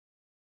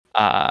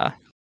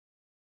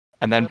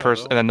And then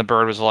the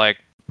bird was like,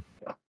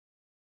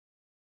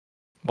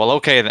 "Well,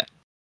 okay then."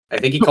 I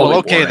think he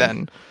called it boring.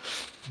 Then.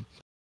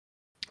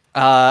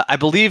 I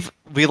believe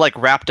we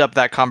wrapped up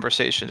that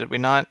conversation, did we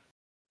not?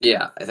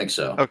 Yeah, I think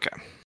so. Okay.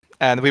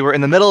 And we were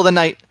in the middle of the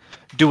night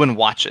doing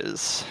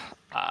watches.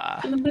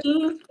 In the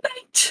middle of the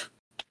night.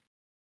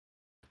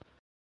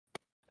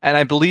 And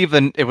I believe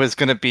then it was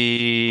going to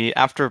be,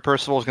 after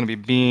Percival, was going to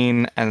be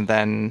Bean and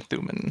then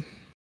Thuman.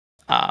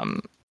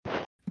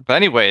 But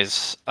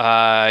anyways,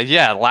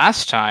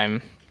 last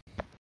time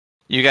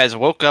you guys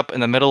woke up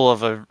in the middle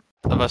of a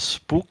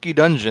spooky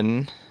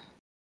dungeon.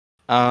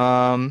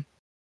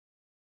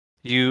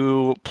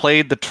 You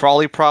played the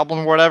trolley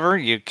problem or whatever.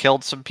 You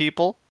killed some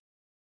people.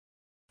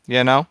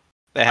 You know,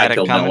 they had I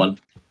killed no one.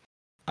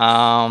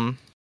 I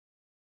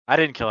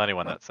didn't kill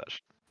anyone that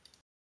session.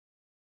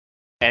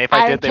 And if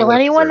I did, didn't kill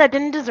anyone that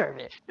didn't deserve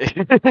it.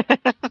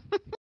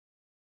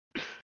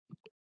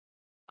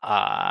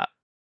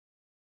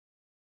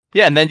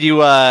 Yeah, and then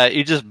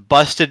you just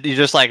busted. You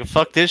just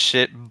fuck this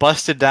shit.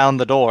 Busted down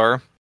the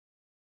door,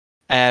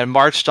 and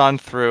marched on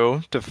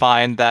through to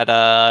find that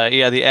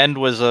the end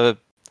was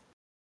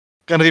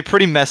gonna be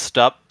pretty messed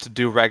up to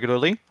do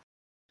regularly.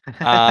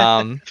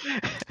 And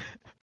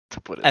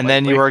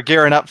then you were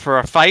gearing up for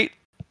a fight,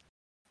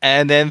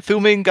 and then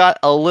Thuman got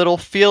a little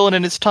feeling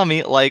in his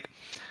tummy like,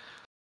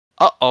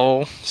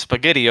 uh-oh,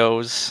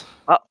 SpaghettiOs.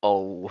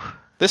 Uh-oh.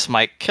 This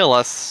might kill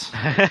us.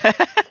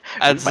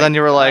 And then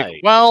you were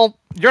like, well,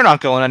 you're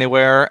not going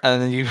anywhere,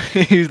 and then you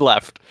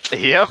left.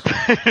 Yep.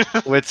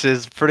 Which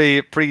is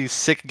pretty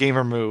sick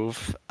gamer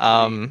move.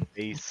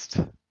 Beast.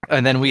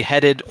 And then we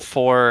headed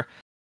for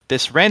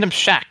this random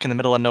shack in the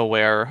middle of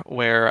nowhere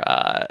where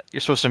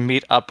you're supposed to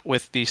meet up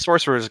with the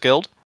Sorcerer's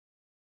Guild.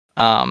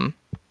 Or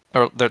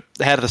the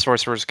head of the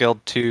Sorcerer's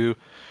Guild to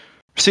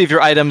receive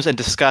your items and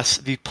discuss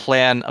the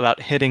plan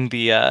about hitting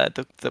the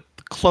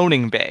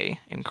cloning bay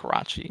in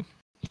Karachi.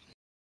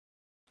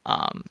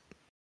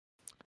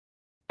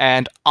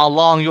 And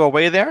along your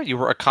way there, you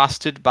were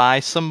accosted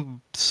by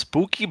some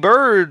spooky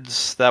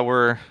birds that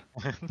were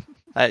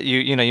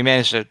you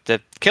managed to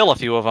kill a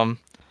few of them.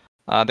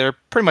 They're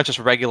pretty much just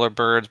regular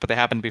birds, but they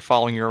happen to be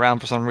following you around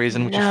for some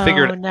reason, which you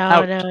figured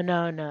out.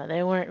 No.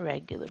 They weren't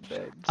regular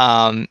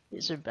birds.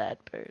 These are bad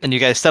birds. And you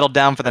guys settled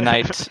down for the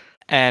night,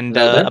 and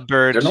a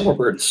bird... They're normal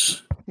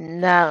birds.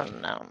 No.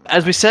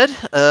 As we said,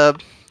 a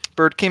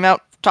bird came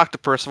out, talked to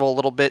Percival a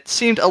little bit,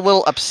 seemed a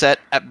little upset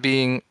at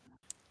being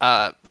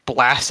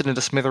blasted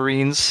into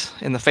smithereens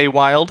in the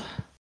Feywild.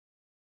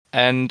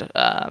 And,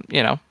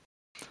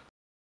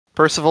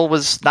 Percival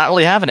was not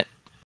really having it.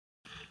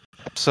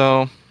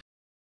 So...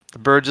 the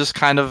bird just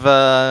kind of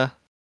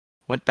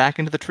went back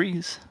into the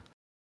trees.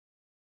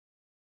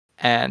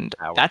 And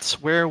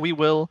that's where we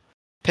will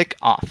pick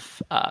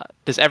off.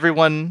 Does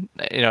everyone,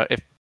 if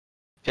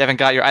you haven't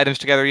got your items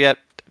together yet,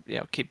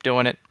 keep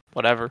doing it,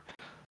 whatever.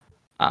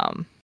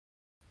 All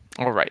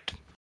right.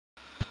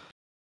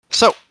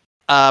 So,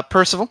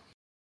 Percival,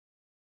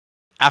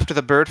 after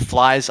the bird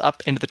flies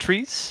up into the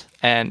trees,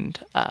 and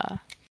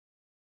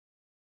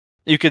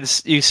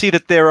you see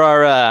that there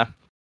are...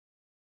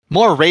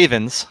 more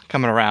ravens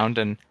coming around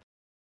and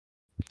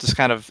just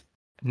kind of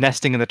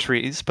nesting in the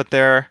trees, but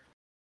they're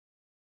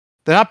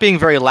not being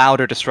very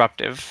loud or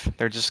disruptive.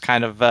 They're just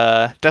kind of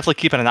definitely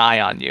keeping an eye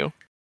on you,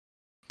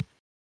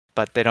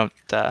 but they don't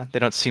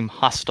seem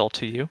hostile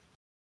to you.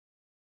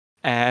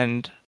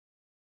 And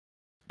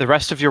the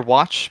rest of your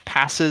watch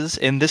passes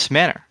in this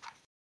manner,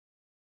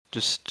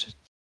 just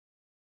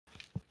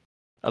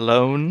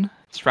alone,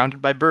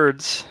 surrounded by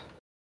birds.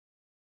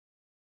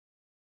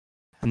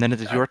 And then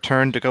it is your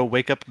turn to go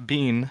wake up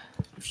Bean.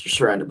 If you're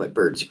surrounded by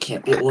birds, you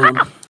can't be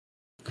alone.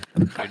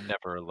 You're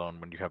never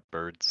alone when you have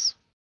birds.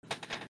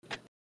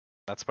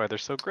 That's why they're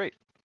so great.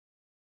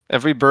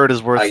 Every bird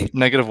is worth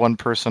 -1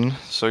 person,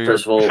 so you're...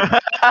 First of all,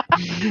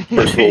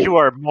 you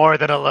are more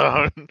than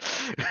alone.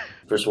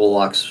 First of all,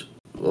 walks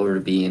over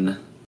to Bean,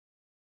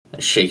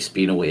 and shakes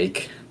Bean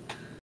awake.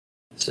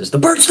 Says, "The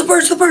birds! The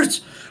birds! The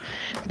birds!"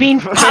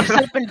 Bean pops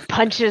up and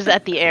punches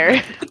at the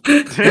air.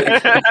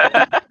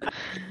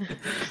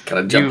 Kind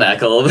of jump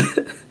back a little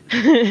bit.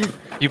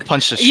 You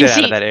punch the shit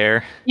out of that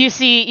air. You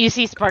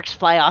see sparks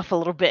fly off a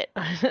little bit.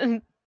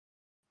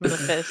 With a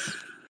fist.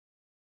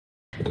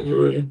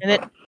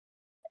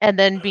 And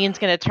then Bean's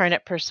gonna turn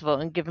at Percival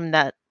and give him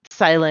that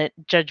silent,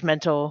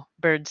 judgmental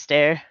bird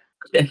stare.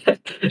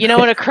 You know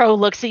when a crow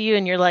looks at you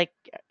and you're like,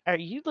 "Are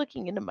you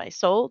looking into my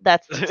soul?"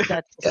 That's the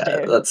stare.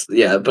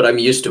 But I'm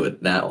used to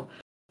it now.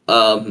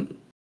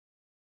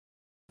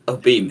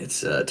 Bean,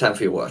 it's time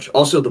for your watch.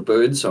 Also, the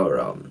birds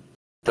are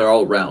they're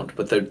all round,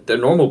 but they're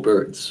normal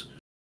birds.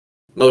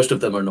 Most of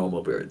them are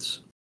normal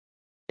birds.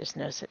 There's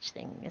no such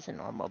thing as a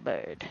normal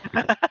bird.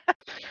 But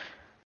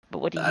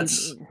what do you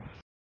mean?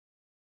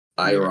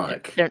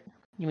 Ironic.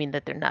 You mean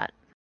that they're not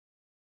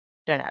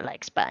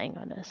like spying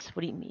on us?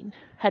 What do you mean?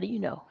 How do you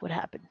know what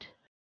happened?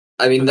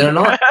 I mean, they're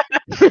not.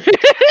 You're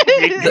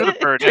the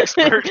bird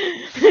expert.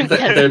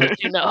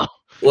 You know.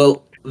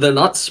 Well, they're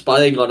not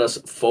spying on us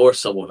for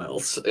someone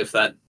else, if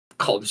that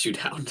calms you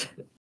down.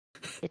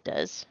 It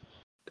does.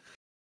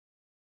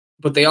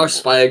 But they are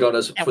spying on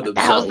us And for what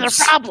the hell's themselves.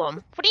 their problem?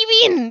 What do you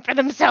mean for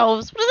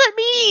themselves? What does that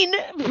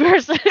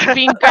mean?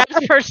 Bean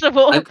grabs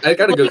Percival I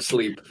gotta go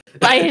sleep.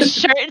 by his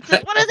shirt and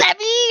says, "What does that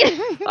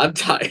mean?" I'm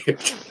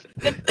tired.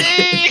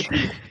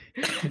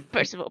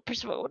 Percival,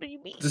 what do you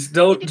mean? Just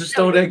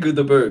don't anger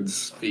the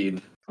birds,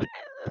 Bean.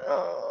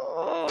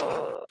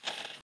 Oh.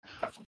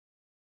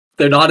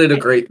 They're not in a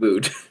great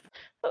mood.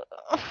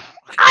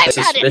 I'm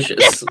not in. Suspicious.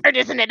 This bird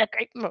isn't in a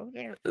great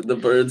mood. The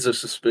birds are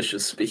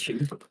suspicious,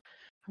 Bean.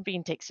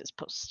 Bean takes his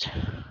post.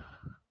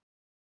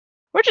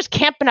 We're just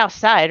camping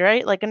outside,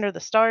 right? Like under the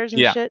stars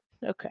and Yeah. shit?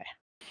 Okay.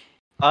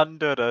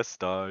 Under the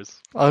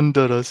stars.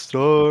 Under the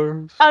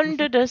stars.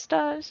 Under the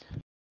stars.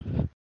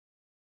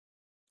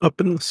 Up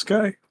in the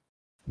sky.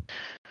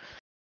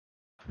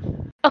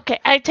 Okay,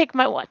 I take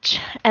my watch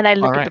and I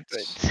look at the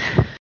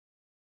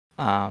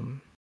Alright. birds.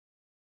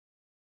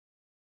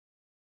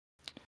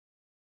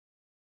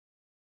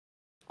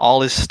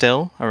 All is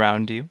still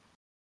around you.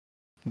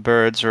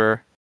 Birds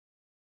are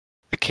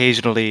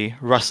occasionally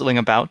rustling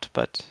about,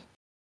 but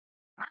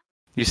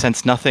you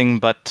sense nothing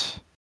but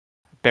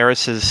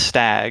Barris's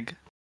stag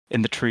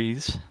in the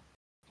trees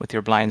with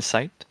your blind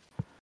sight.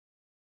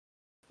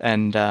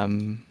 And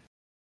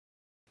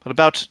but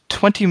about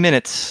 20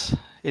 minutes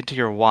into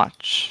your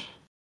watch,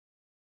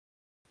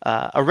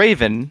 a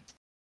raven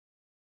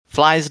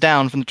flies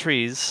down from the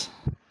trees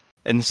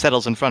and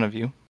settles in front of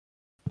you,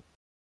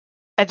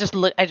 I just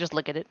look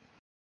at it.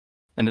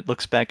 and it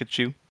looks back at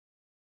you.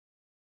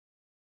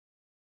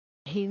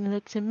 He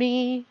looks at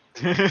me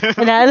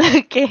and I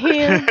look at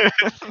him.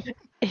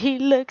 He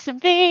looks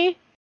at me.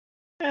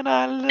 And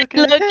I look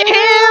Look at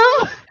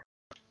at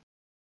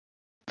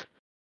him.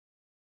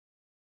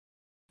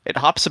 It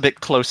hops a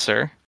bit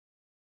closer,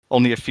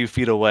 only a few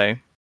feet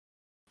away.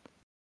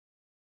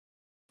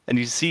 And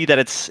you see that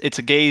its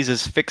gaze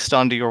is fixed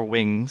onto your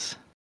wings.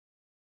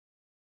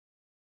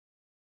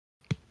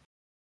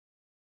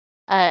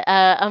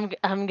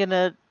 I'm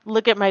gonna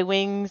look at my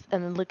wings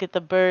and then look at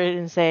the bird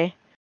and say,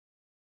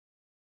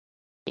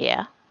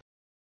 "Yeah.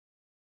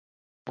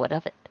 What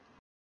of it?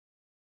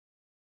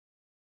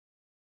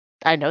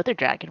 I know they're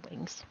dragon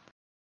wings.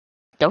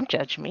 Don't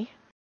judge me."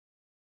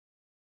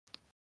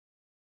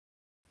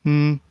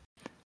 The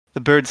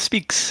bird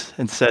speaks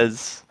and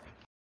says,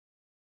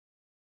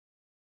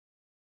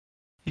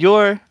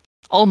 "You're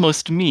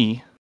almost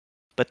me,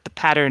 but the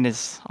pattern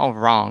is all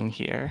wrong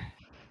here.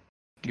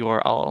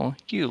 You're all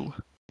you."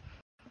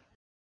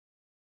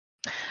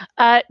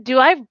 Do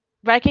I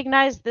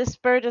recognize this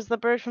bird as the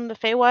bird from the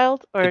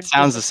Feywild, or It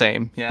sounds the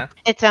same, yeah.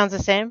 It sounds the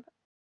same.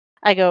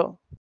 I go,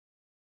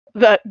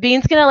 but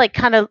Bean's gonna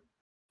kind of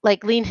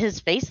lean his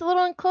face a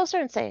little closer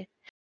and say,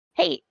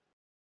 "Hey,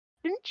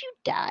 didn't you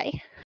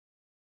die?"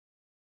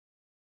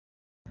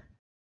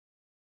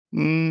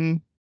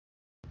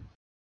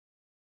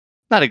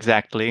 Not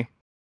exactly.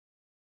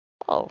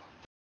 Oh.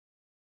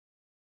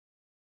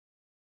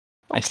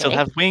 I still Okay.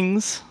 have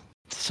wings,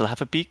 still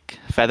have a beak,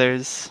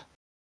 feathers.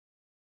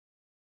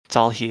 It's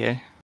all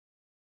here.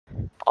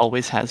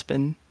 Always has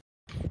been.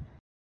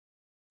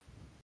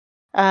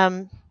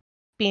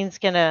 Bean's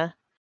gonna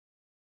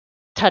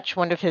touch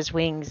one of his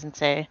wings and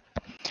say,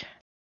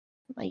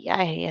 "Yeah,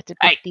 I have to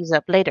pick these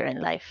up later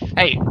in life."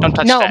 Hey, don't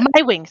touch No, that.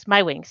 my wings.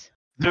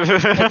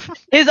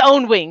 His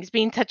own wings.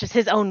 Bean touches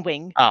his own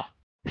wing. Oh.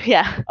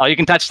 Yeah. Oh, you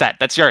can touch that.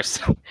 That's yours.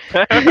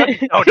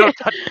 No, don't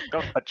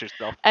touch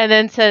yourself. And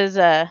then says,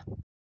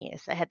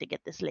 "Yes, I had to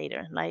get this later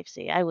in life.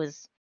 See, I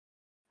was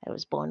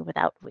born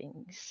without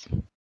wings."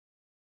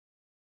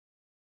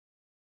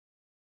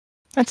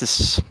 That's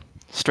a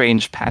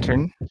strange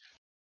pattern.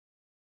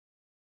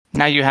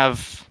 Now you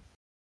have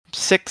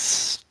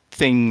 6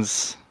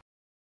 things.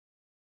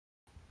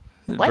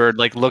 The What? bird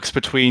looks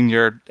between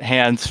your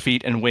hands,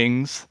 feet, and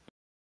wings.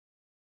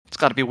 It's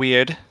gotta be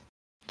weird.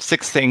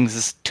 6 things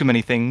is too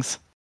many things.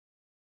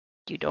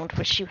 You don't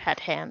wish you had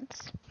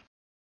hands?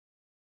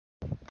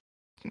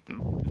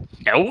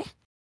 No.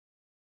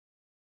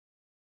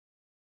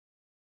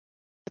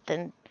 But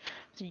then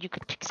so you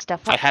could pick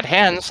stuff If I up. had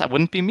hands, I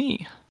wouldn't be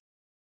me.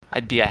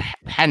 I'd be a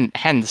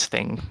hens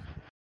thing.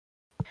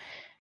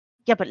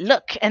 Yeah, but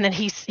look, and then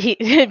he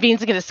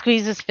Bean's gonna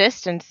squeeze his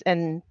fist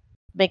and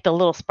make the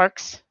little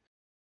sparks.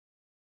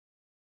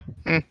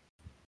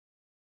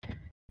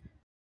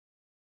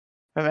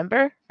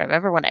 Remember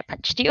when I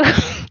punched you?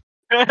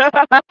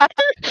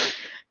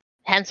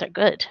 Hands are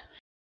good.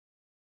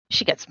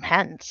 She got some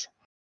hands.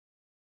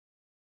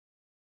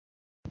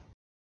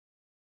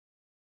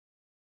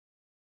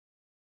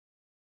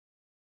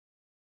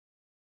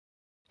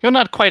 You're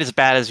not quite as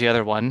bad as the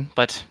other one,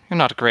 but you're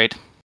not great.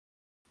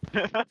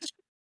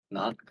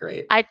 Not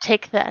great. I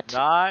take that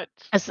Not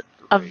as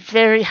a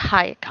very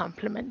high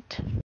compliment.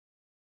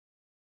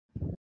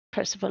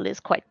 Percival is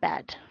quite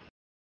bad.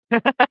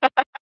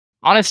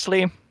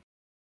 Honestly,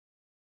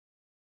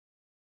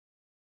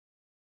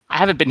 I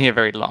haven't been here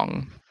very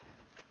long.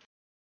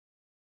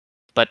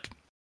 But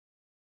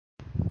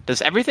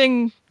does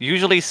everything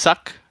usually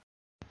suck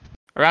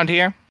around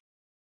here?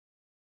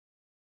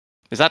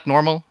 Is that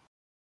normal?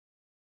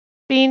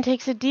 Bean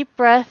takes a deep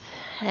breath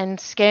and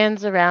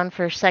scans around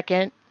for a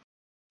second,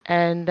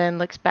 and then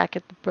looks back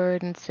at the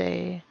bird and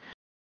say,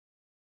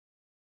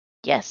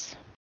 "Yes."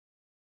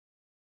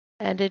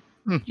 And it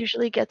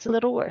usually gets a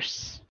little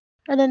worse,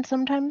 and then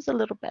sometimes a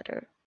little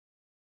better,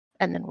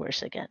 and then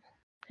worse again.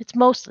 It's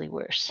mostly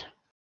worse,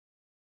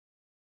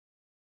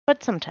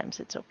 but sometimes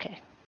it's okay.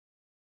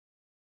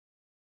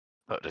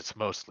 But it's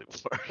mostly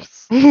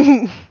worse.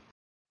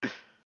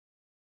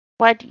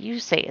 Why do you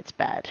say it's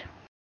bad?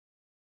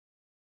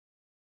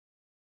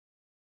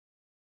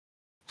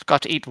 It's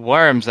got to eat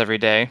worms every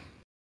day.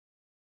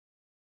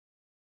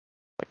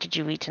 What did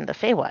you eat in the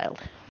Feywild?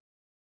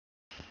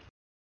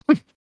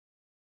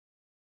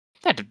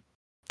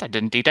 I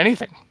didn't eat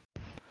anything.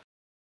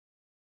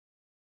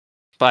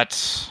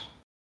 But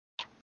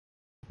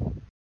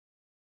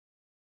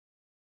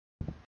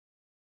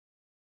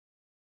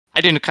I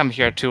didn't come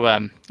here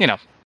to,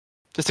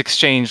 just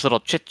exchange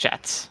little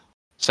chit-chats.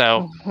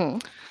 So,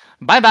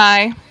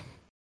 bye-bye.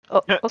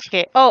 Oh,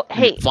 okay. Oh, And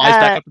hey. flies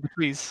back up to the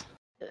trees.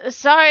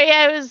 Sorry,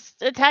 I was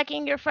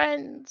attacking your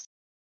friends.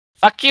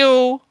 Fuck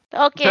you!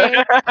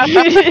 Okay.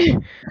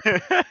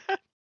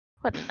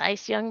 What a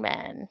nice young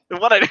man.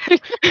 What a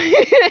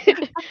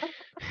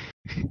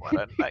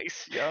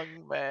nice young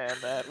man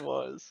that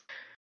was.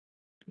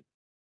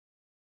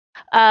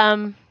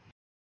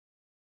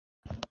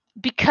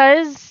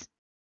 Because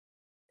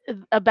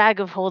a bag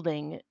of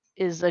holding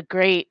is a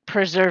great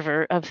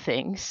preserver of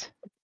things.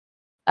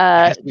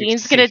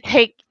 Bean's gonna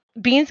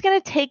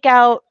take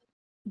out.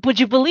 Would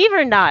you believe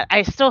or not?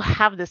 I still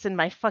have this in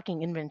my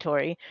fucking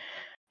inventory.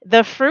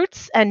 The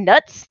fruits and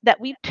nuts that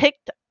we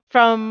picked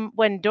from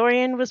when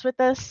Dorian was with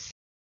us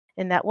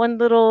in that one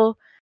little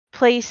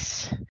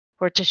place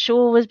where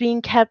Tashul was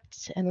being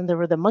kept, and then there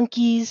were the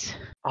monkeys.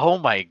 Oh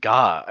my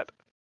god.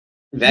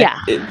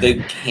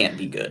 They can't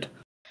be good.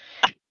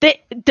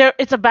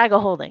 It's a bag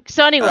of holding.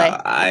 So anyway,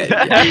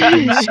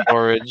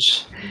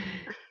 Storage.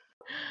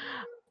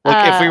 Look,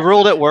 if we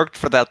ruled it worked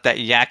for that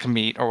yak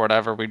meat or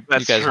whatever you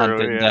guys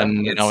hunted,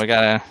 then we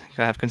gotta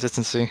have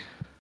consistency.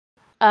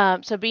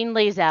 So Bean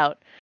lays out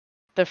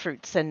the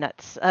fruits and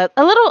nuts a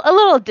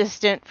little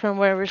distant from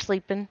where we're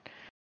sleeping,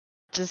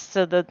 just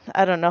so that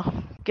I don't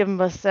know. Give them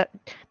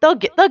they'll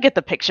get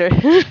the picture.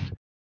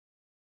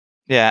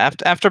 Yeah,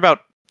 after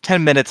about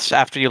 10 minutes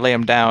after you lay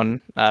them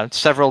down,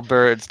 several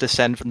birds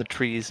descend from the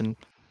trees and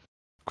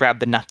grab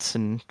the nuts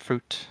and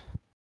fruit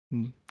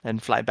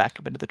and fly back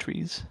up into the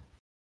trees.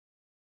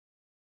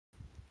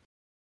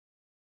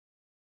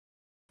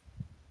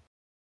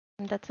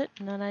 And that's it.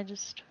 And then I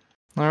just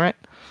All right.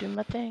 do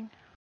my thing.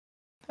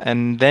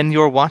 And then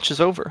your watch is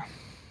over.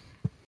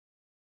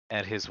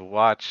 And his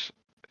watch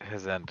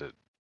has ended.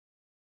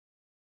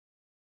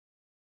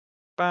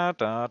 You You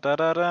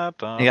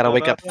gotta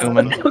wake up,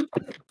 Thuman.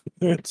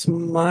 It's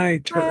my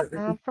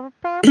turn.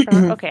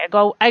 Okay,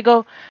 I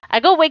go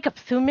wake up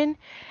Thuman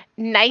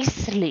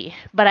nicely,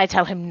 but I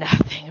tell him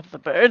nothing of the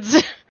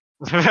birds.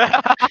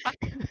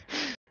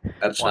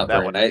 That's not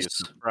very nice.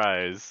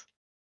 Surprise.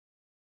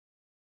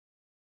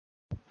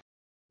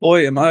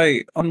 Boy, am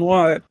I on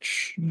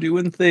watch,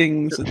 doing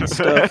things and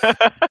stuff.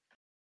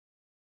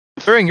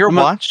 During your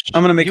watch,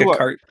 I'm gonna make a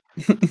cart.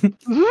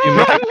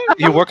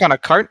 You work on a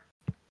cart?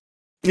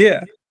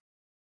 Yeah.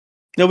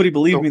 Nobody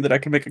believed me that I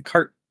can make a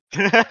cart.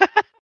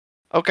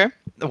 Okay.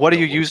 What do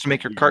you use to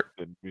make your cart?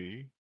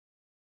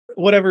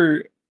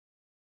 Whatever.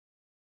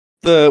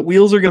 The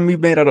wheels are gonna be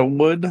made out of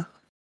wood.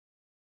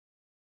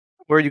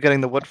 Where are you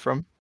getting the wood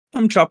from?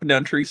 I'm chopping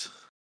down trees.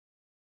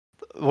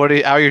 How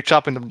are you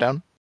chopping them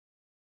down?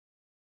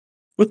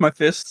 With my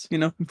fists,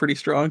 I'm pretty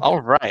strong. All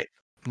right.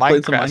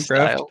 Played some Minecraft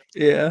style.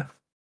 Yeah.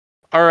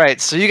 All right.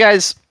 So you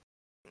guys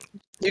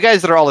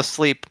that are all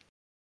asleep,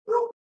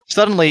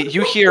 suddenly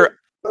you hear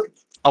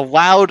a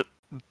loud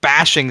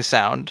bashing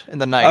sound in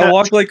the night. I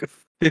walk like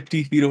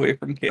 50 feet away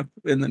from camp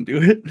and then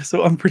do it,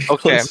 so I'm pretty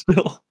close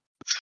still.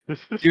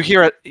 You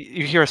hear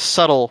a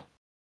subtle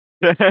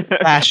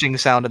bashing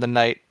sound in the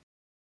night.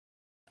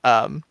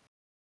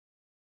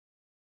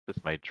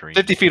 That's my dream.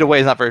 50 feet away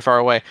is not very far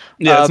away.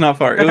 Yeah, it's not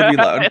far. It would be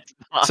loud.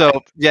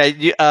 So yeah,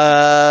 you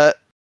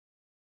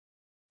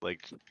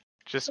like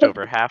just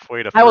over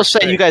halfway to. I will say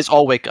you guys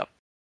all wake up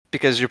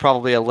because you're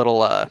probably a little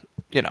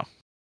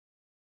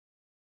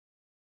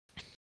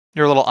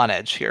you're a little on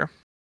edge here.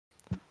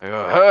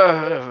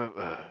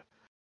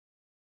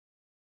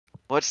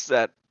 What's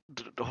that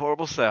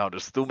horrible sound?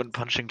 Is Thuman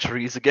punching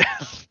trees again?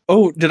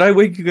 Oh, did I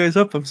wake you guys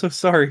up? I'm so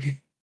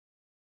sorry.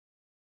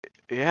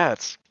 Yeah,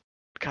 it's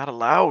kind of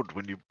loud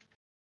when you.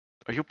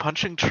 Are you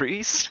punching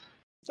trees?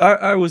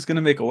 I was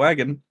gonna make a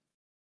wagon.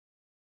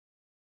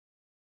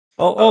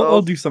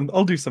 I'll do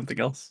something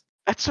else.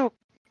 That's so.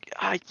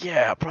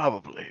 Yeah,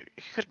 probably.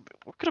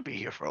 We're gonna be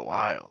here for a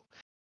while.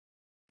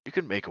 You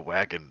can make a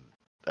wagon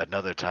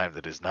another time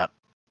that is not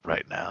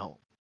right now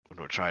when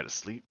we're trying to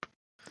sleep.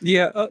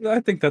 Yeah, I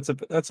think that's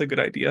a good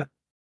idea.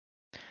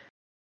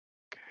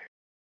 Okay.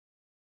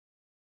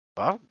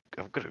 Well,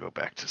 I'm gonna go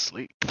back to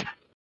sleep.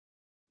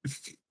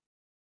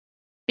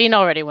 Bean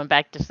already went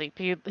back to sleep.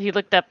 He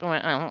looked up and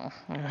went, oh,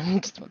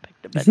 just went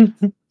back to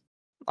bed.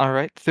 All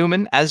right,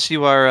 Thuman, as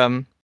you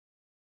are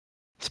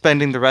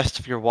spending the rest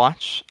of your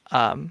watch,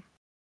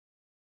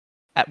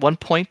 at one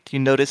point you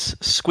notice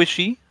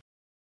Squishy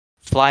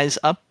flies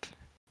up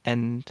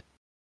and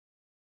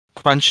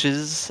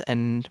crunches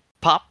and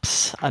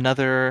pops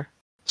another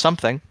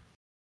something.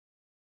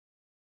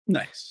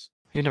 Nice.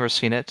 You've never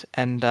seen it,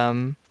 and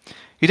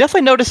you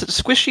definitely notice that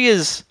Squishy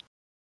is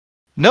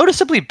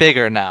noticeably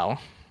bigger now.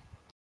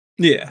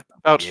 Yeah.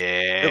 About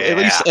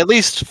Yeah. at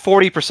least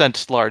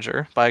 40%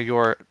 larger by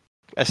your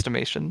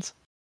estimations.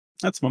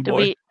 That's my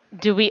boy.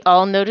 Do we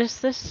all notice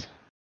this?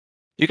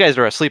 You guys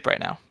are asleep right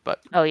now,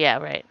 but Oh yeah,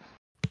 right.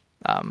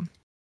 I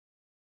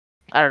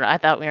don't know. I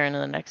thought we were into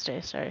the next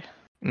day. Sorry.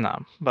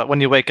 no. But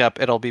when you wake up,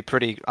 it'll be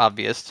pretty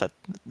obvious that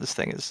this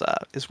thing is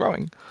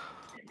growing.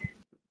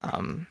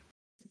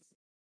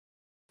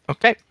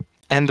 Okay,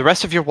 and the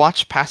rest of your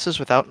watch passes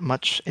without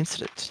much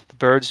incident. The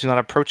birds do not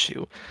approach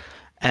you,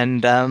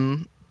 and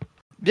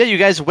yeah, you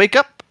guys wake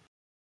up.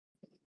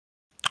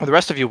 Or the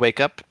rest of you wake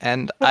up,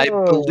 and I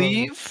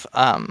believe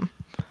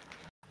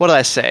what did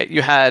I say?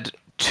 You had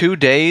 2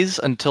 days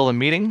until the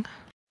meeting.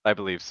 I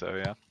believe so,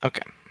 yeah.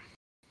 Okay.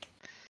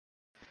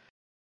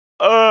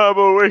 I'm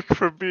awake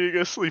from being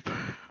asleep.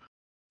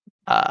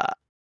 It's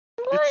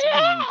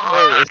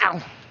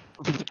me.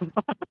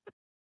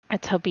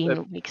 That's how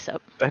Bean wakes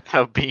up. That's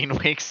how Bean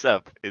wakes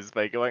up, is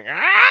by going,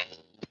 ah!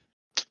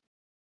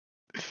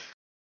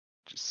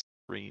 Just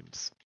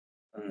screams.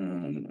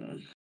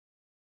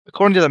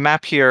 According to the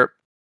map here,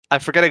 I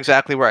forget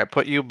exactly where I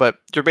put you, but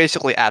you're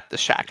basically at the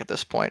shack at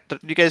this point. Did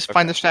you guys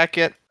find the shack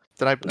yet?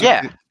 Did I?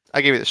 Yeah. I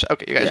gave you the shack.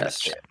 Okay, you guys.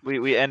 Yes.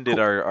 We ended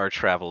our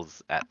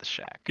travels at the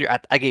shack. You're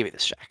at. I gave you the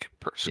shack.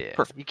 Yeah,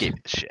 Perfect. you gave me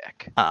the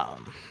shack.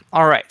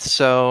 All right.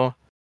 So.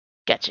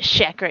 Got your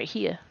shack right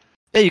here.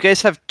 Yeah, you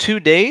guys have 2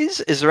 days.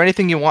 Is there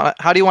anything you want?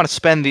 How do you want to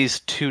spend these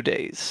 2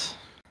 days?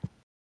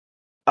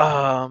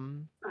 A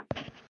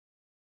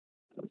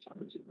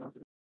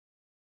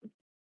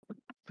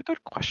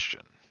good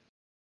question.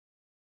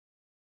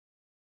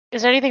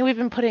 Is there anything we've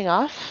been putting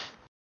off?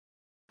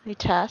 Any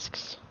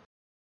tasks?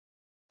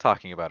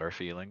 Talking about our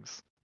feelings.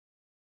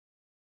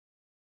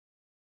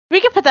 We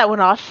can put that one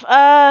off.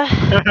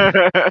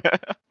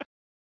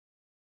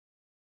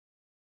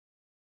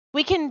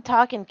 We can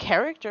talk in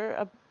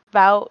character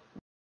about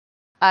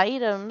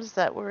items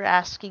that we're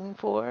asking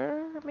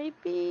for,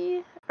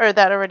 maybe? Or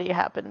that already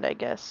happened, I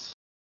guess.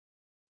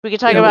 We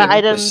could talk about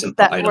items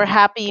that we're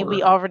happy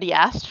we already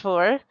asked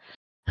for.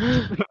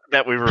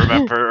 That we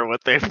remember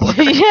what they were.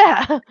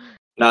 Yeah.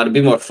 Now, it'd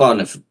be more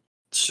fun if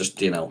it's just,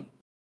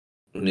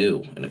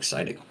 new and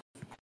exciting.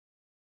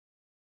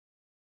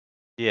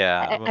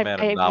 Yeah, I'm a man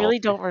of I novelty. really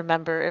don't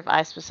remember if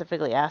I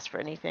specifically asked for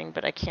anything,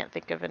 but I can't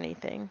think of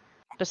anything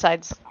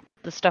besides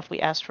the stuff we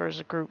asked for as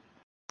a group.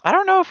 I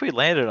don't know if we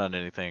landed on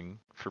anything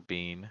for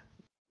Bean.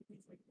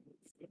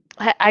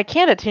 I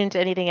can't attune to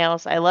anything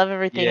else. I love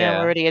everything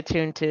I'm already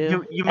attuned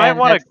to. You might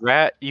want to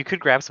grab. You could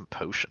grab some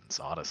potions,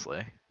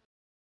 honestly.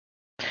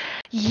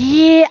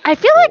 Yeah, I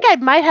feel like I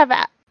might have.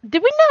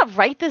 Did we not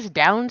write this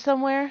down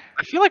somewhere?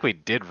 I feel like we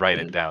did write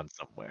it down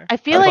somewhere. I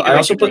feel like I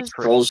also put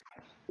scrolls.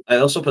 I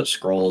also put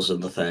scrolls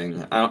in the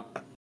thing. I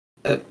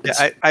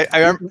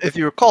if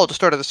you recall at the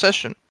start of the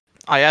session,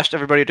 I asked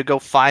everybody to go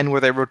find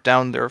where they wrote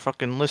down their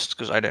fucking lists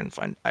because I didn't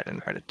write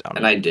it down.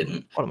 And I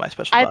didn't. What am I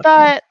special? I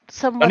thought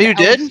someone you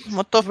did?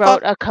 What the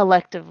wrote fuck? a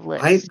collective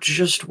list. I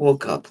just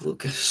woke up,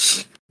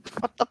 Lucas.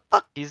 What the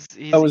fuck?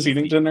 I was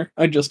eating dinner.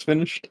 I just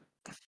finished.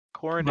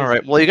 All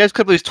right. Well, you guys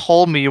could at least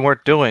told me you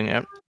weren't doing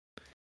it.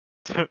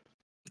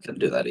 Couldn't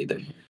do that either.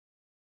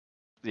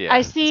 Yeah.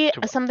 I see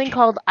something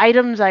called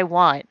items I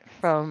want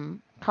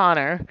from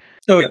Connor.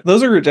 Oh yeah,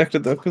 those are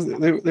rejected though because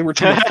they were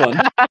too much fun.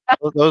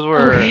 Those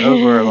were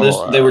a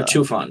little, They were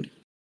too fun.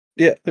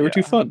 Yeah, they were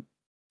too fun.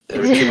 They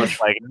were too much.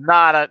 Like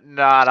not on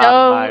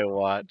my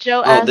watch.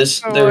 Joe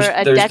asked for there's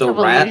a the deck of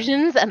rat.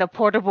 illusions and a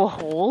portable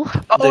hole.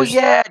 Oh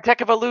yeah,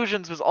 Deck of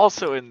Illusions was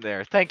also in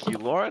there. Thank you,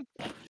 Lauren.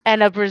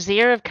 And a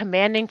brazier of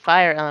commanding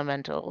fire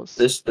elementals.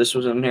 This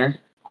was in here.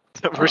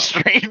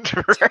 Restrained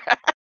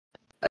rat.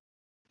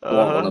 I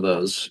want one of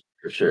those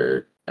for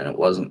sure. And it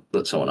wasn't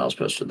that someone else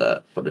posted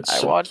that, but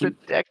it's. I want a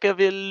Deck of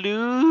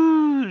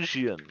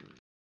Illusion.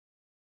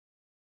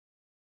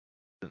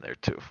 In there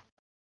too.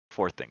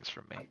 4 things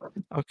from me.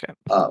 Okay.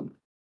 And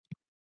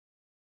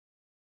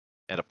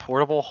a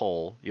portable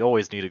hole. You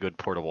always need a good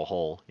portable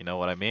hole. You know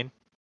what I mean?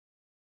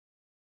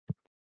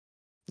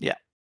 Yeah.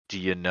 Do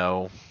you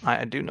know?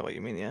 I do know what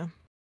you mean. Yeah.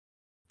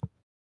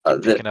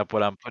 Picking up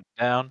what I'm putting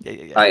down.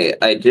 Yeah.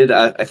 I did.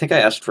 I think I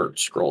asked for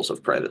scrolls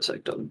of private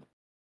sanctum.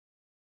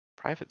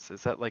 Privates,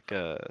 is that like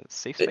a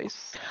safe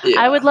space? Yeah.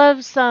 I would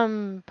love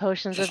some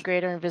potions of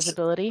greater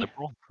invisibility.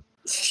 Liberal.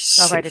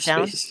 I'll write it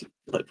down.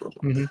 Liberal.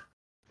 Mm-hmm.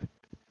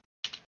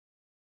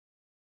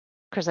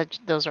 Because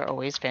those are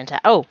always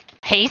fantastic. Oh,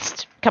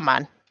 haste! Come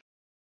on.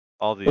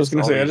 All these. I was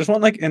gonna say I just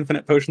want like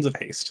infinite potions of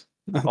haste.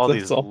 All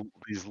That's these all.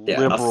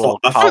 liberal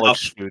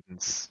college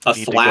students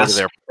need to go to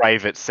their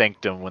private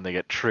sanctum when they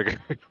get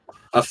triggered.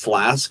 a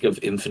flask of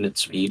infinite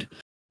speed.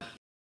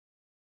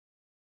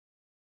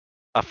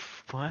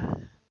 What?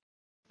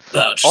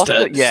 Just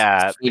Also,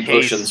 yeah, speed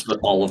haste. potions, but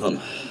all of them.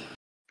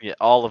 Yeah,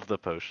 all of the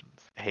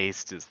potions.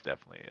 Haste is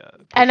definitely.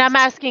 And I'm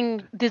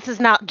asking, this is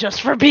not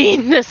just for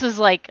Bean. This is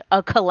like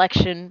a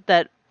collection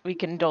that we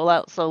can dole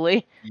out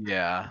slowly.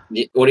 Yeah.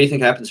 What do you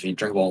think happens if you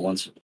drink them all at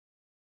once?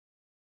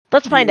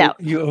 Let's find out.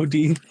 You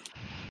OD.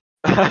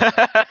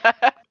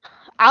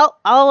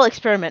 I'll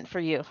experiment for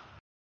you.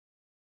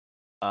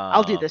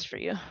 I'll do this for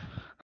you.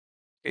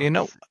 You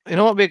know what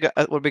would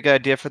be a good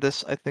idea for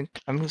this? I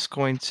think I'm just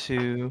going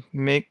to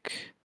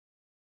make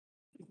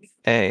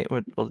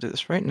we'll do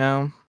this right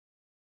now.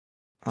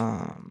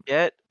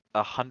 Get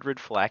 100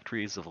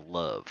 phylacteries of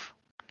love.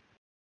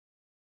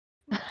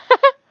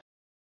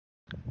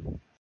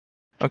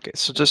 Okay,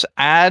 so just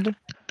add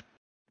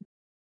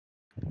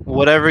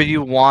whatever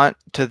you want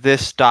to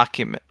this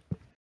document.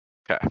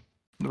 Okay.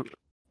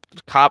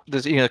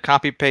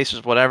 Copy paste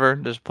is whatever.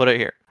 Just put it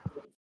here.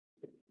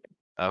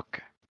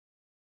 Okay.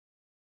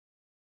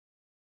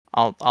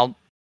 I'll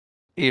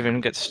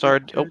even get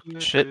started. Oh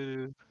shit!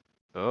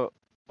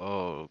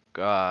 Oh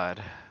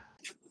god.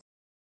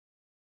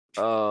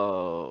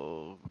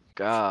 Oh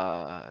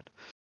god.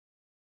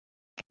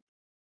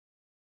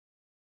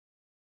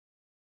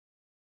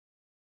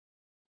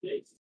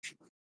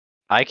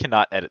 I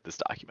cannot edit this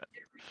document.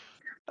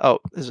 Oh,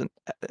 isn't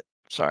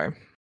sorry.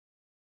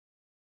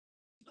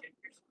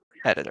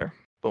 Editor.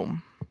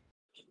 Boom.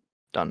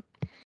 Done.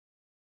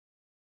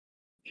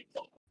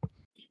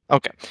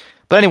 Okay,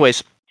 but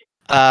anyways,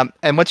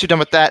 and once you're done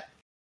with that,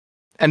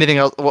 anything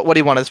else? What do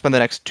you want to spend the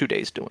next 2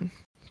 days doing?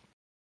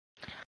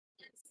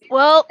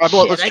 Well, let's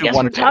shit, I do guess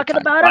one we're day at a talking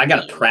time. about I it.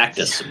 gotta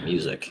practice some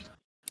music.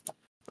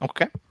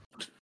 Okay.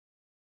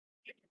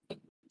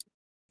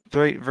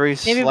 Very, very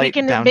Maybe slight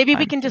we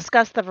downtime. can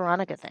discuss the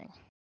Veronica thing.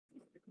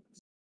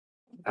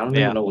 I don't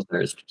even know what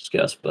there is to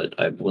discuss, but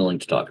I'm willing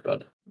to talk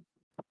about it.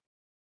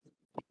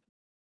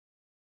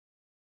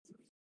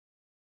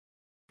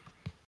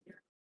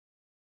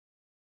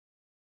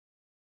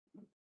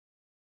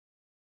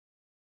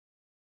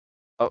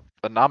 Oh,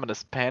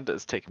 Anonymous Panda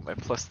is taking my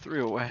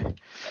 +3 away.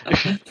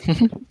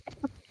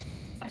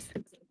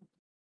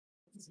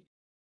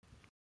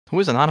 Who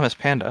is Anonymous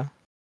Panda?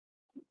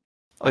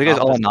 Oh, you guys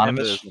all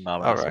anonymous? All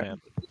right.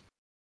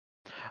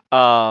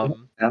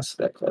 Ask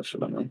that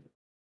question of me.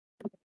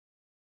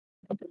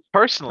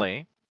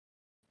 Personally,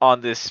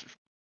 on this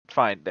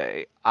fine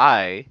day,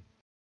 I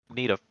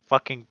need a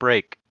fucking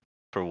break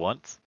for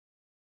once.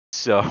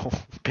 So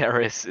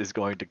Paris is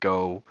going to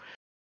go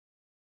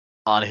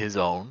on his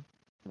own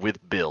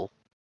with Bill.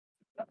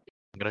 I'm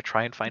gonna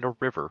try and find a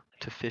river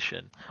to fish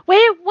in.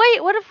 Wait,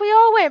 what if we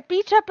all went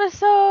beach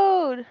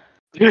episode?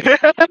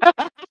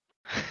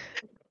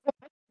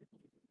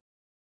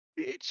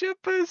 Beach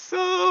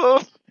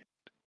episode.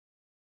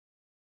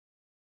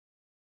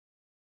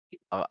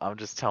 I'm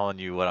just telling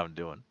you what I'm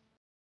doing.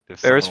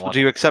 If Barris, someone do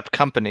you wants- accept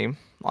company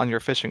on your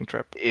fishing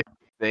trip? If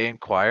they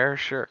inquire,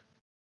 sure.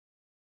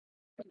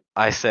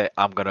 I say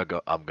I'm gonna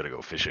go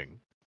fishing.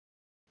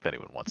 If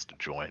anyone wants to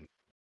join.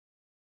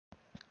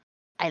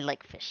 I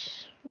like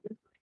fish.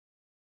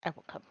 I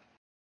will come.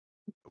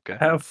 Okay.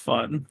 Have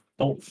fun.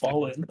 Don't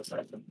fall in.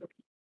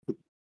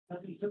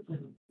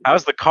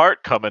 How's the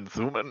cart coming,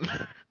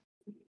 Thuman?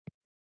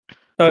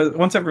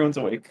 Once everyone's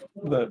awake,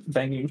 the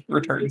banging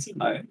returns.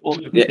 I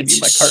will Yeah, continue it's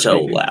my cart so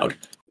banging. loud.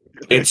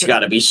 It's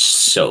gotta be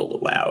so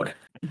loud.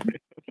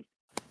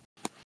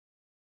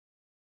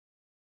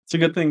 It's a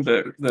good thing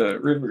the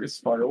river is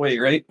far away,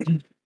 right?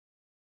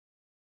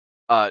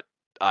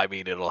 I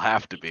mean, it'll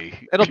have to be.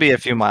 It'll be a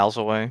few miles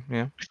away.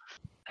 Yeah.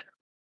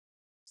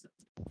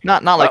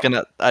 Not like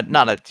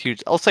not a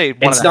huge. I'll say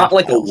one. It's not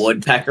like miles. a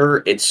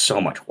woodpecker. It's so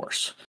much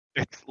worse.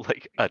 It's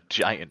like a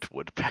giant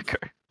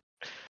woodpecker.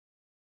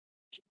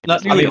 Not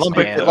It's nearly like as a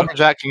quick, man, though.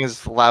 Lumberjacking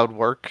is loud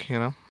work,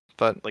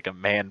 but like a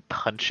man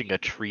punching a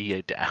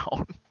tree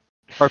down.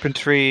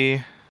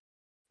 carpentry,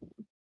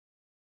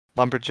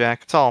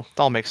 lumberjack, it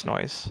all makes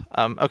noise.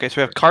 Okay, so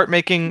we have cart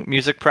making,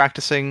 music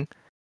practicing,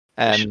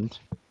 and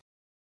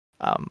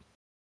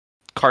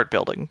cart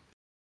building.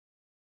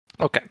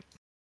 Okay,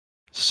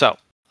 so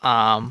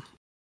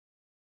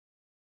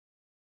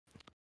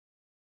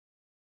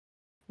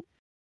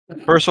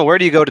first of all, where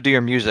do you go to do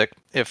your music?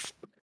 If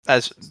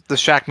as the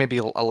shack may be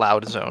a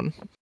loud zone.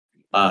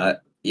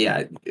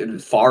 Yeah,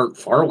 far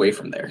away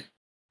from there.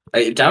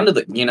 Down to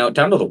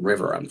the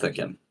river. I'm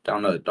thinking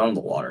down to the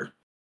water.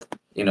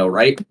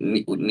 Right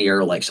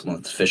near like someone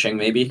that's fishing,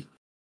 maybe.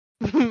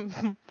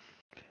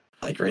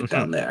 Like right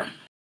down there.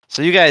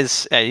 So you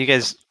guys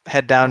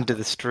head down to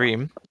the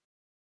stream.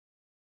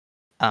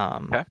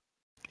 Okay.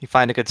 You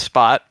find a good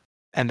spot,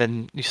 and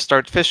then you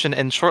start fishing.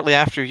 And shortly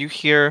after, you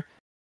hear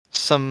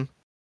some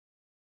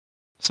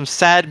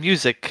sad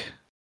music,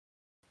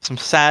 some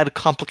sad,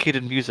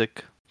 complicated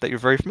music that you're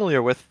very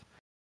familiar with.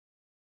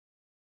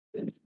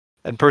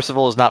 And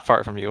Percival is not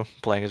far from you,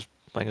 playing his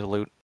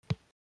lute.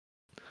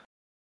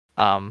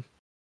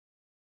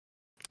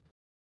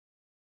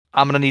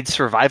 I'm gonna need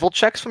survival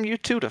checks from you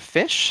two to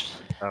fish.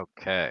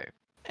 Okay.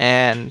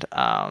 And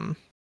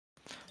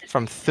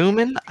from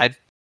Thuman, I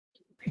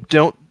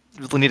don't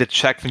really need a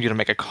check from you to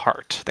make a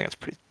cart. I think it's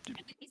pretty.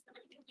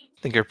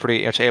 I think you're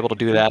pretty much able to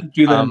do that.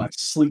 Do that in my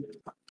sleep.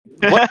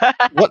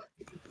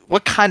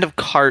 What kind of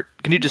cart?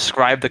 Can you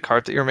describe the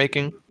cart that you're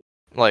making?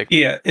 Like,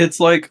 Yeah, it's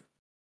like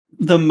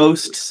the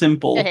most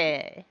simple.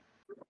 Hey.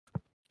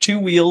 2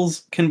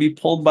 wheels can be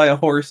pulled by a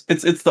horse.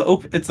 It's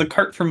the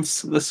cart from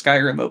the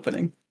Skyrim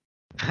opening.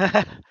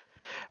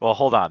 Well,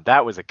 hold on.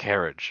 That was a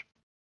carriage.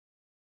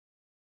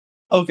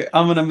 Okay,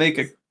 I'm gonna make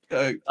a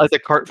the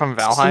cart from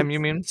Valheim, you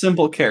mean?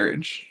 simple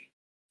carriage.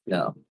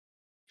 No.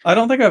 I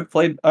don't think I've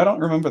played. I don't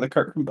remember the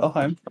cart from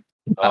Valheim.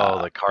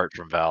 Oh, the cart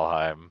from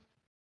Valheim.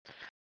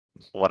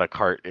 What a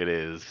cart it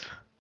is.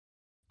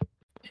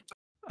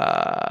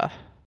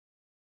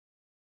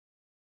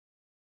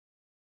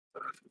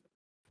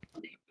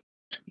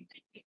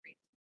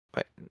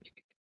 Wait.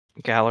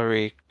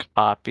 Gallery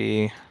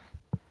copy.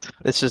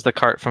 This is the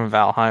cart from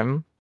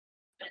Valheim.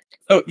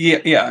 Oh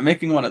yeah, I'm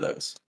making one of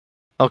those.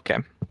 Okay.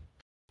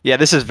 Yeah,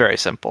 this is very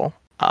simple.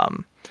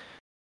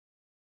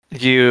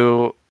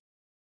 You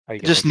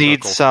just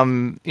need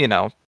some, you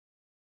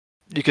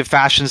could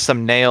fashion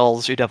some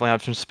nails. You definitely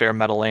have some spare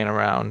metal laying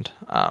around.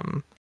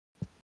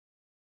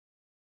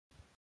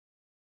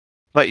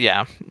 But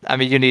yeah, I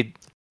mean, you need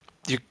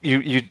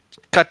you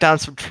cut down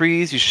some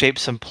trees, you shape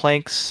some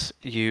planks,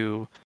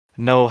 you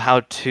know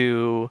how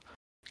to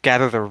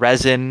gather the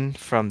resin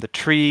from the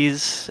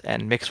trees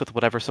and mix with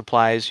whatever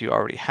supplies you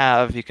already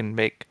have. You can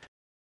make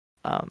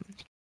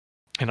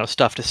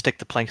stuff to stick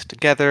the planks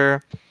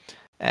together.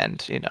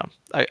 And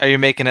are you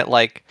making it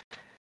like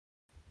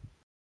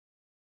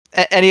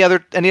any other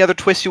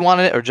twist you want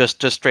in it, or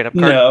just straight up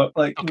cart? No,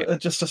 Okay.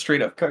 Just a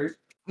straight up cart.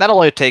 That'll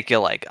only take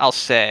you I'll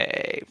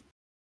say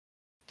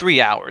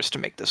 3 hours to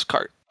make this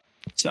cart.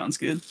 Sounds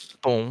good.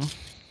 Boom,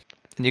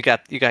 and you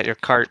got your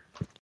cart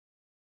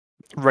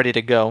ready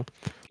to go.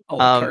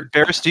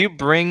 Barris, do you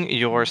bring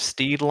your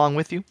steed along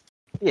with you?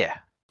 Yeah.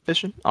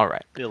 Fishing. All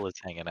right. Bill is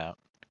hanging out.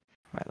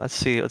 All right. Let's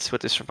see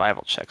what the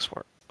survival checks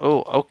were.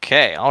 Oh,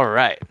 okay. All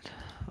right.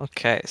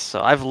 Okay.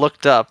 So I've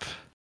looked up.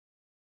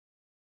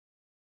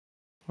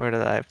 Where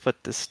did I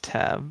put this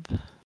tab?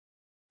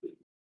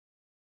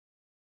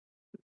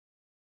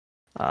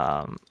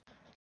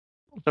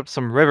 Looked up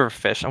some river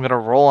fish. I'm gonna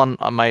roll on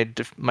my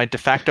de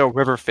facto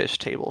river fish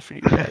table for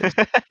you guys.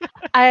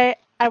 I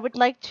would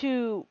like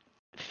to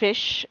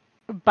fish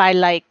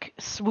by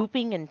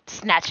swooping and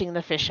snatching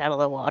the fish out of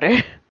the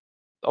water.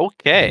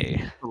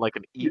 Okay. Like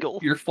an eagle.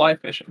 You're fly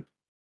fishing.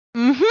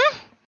 Mm-hmm.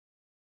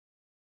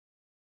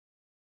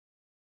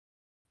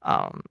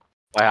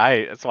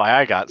 That's why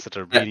I got such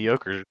a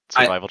mediocre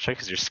survival check,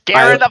 because you're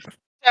scaring the f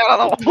out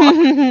of the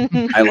water.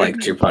 I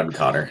liked your pun,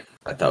 Connor.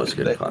 I thought it was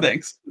good fun.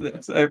 Thanks.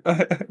 I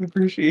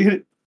appreciate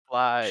it.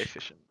 Fly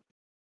fishing.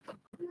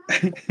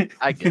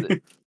 I get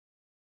it.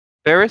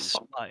 Barris,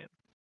 Flying.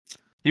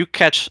 you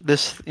catch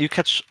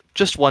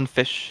just one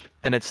fish,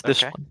 and it's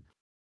this Okay. one.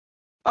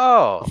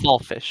 Oh, A fall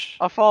fish.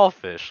 a fall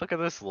fish. Look at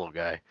this little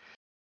guy.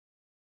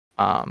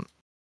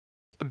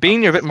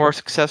 Being you're a bit more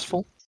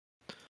successful,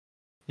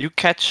 you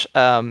catch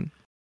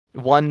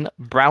one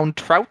brown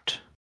trout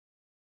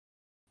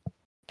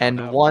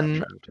and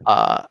one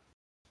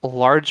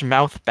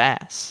largemouth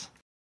bass.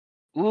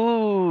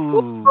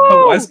 Ooh.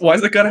 Oh,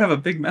 why's it gotta have a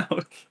big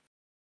mouth?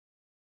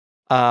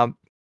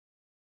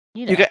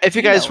 If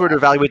you guys were to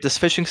evaluate this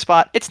fishing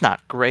spot, it's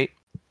not great.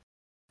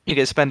 You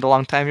guys spend a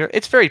long time here.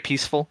 It's very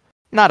peaceful.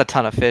 Not a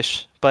ton of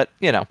fish, but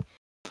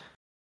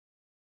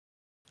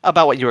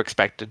about what you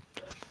expected.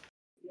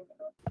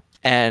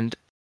 And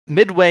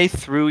midway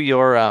through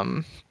your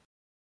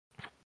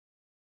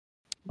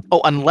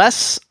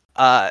unless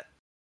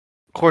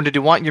Corin, did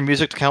you want your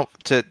music to count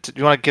do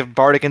you want to give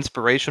bardic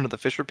inspiration to the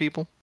fisher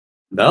people?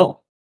 No.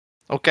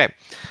 Okay.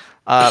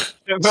 So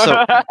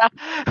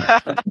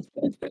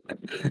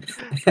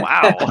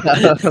Wow.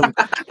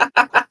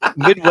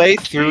 midway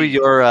through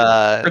your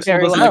Percival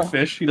Very doesn't well. like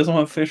fish. He doesn't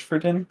want fish for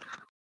dinner.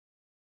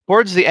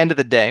 towards the end of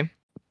the day,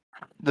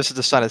 this is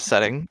the sun is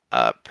setting.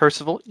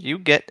 Percival, you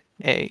get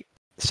a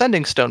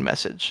sending stone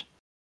message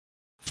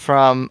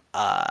from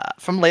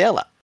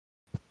Layla.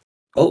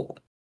 Oh.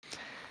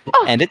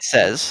 And it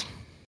says,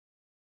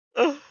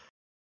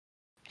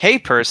 "Hey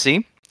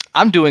Percy,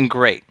 I'm doing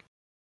great.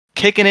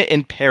 Kicking it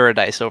in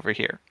paradise over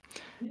here.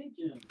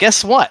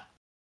 Guess what?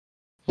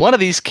 One of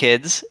these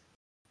kids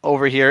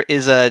over here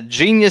is a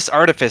genius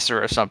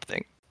artificer or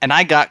something, and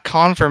I got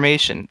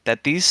confirmation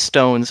that these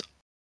stones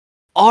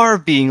are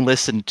being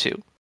listened to.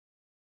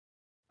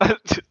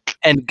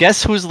 And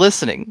guess who's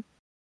listening?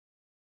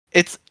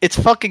 It's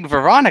fucking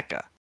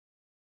Veronica.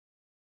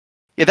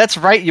 Yeah, that's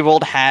right, you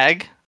old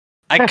hag.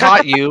 I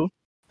caught you.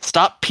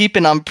 Stop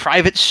peeping on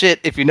private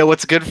shit if you know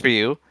what's good for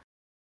you.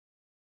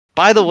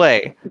 By the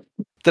way,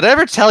 did I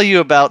ever tell you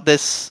about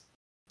this?"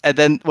 And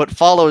then what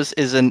follows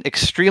is an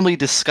extremely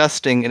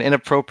disgusting and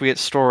inappropriate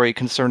story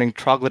concerning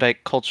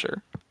troglodyte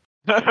culture.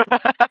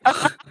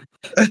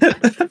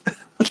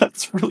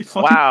 That's really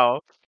funny.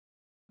 Wow.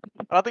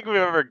 I don't think we've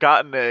ever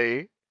gotten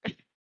a.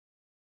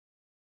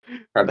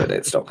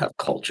 Predates don't have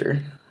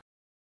culture.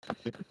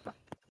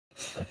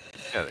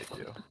 Yeah, they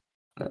do.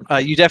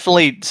 You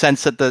definitely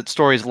sense that the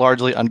story is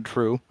largely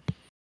untrue.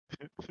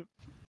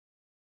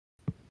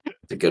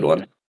 It's a good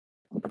one.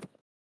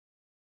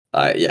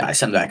 Yeah, I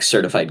send back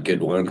certified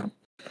good one.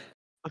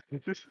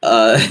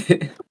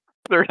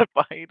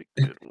 Certified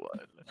good one.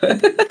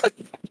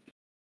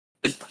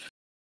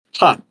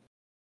 Huh.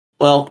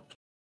 Well,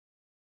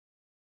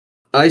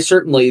 I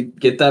certainly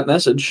get that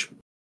message.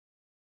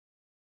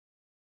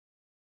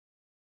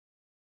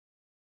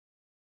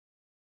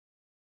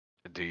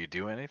 Do you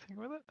do anything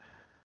with it?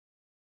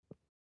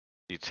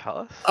 Do you tell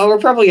us? Oh, we're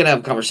probably gonna have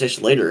a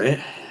conversation later, right?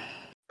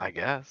 I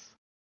guess.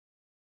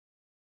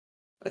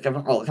 Like I'm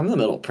in the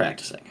middle of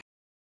practicing.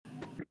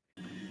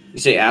 You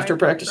say after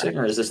practicing,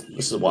 or is this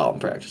is while I'm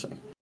practicing?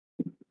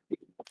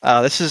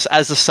 This is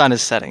as the sun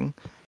is setting,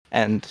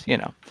 and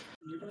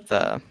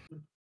the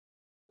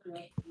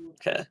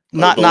Okay.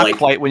 not But, not like,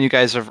 quite when you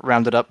guys have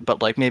rounded up,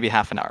 but like maybe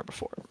half an hour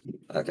before.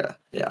 Okay.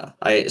 Yeah.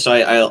 I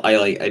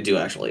do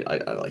actually I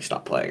like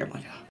stop playing. I'm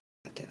like, oh,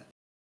 God damn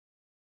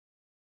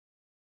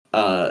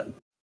it.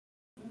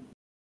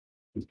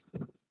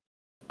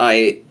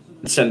 I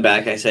send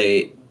back. I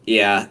say,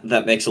 yeah,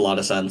 that makes a lot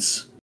of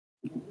sense.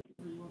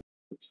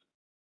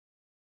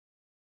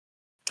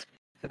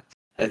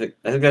 I think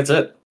that's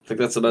it. I think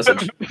that's the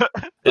message.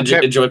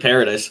 Okay. Enjoy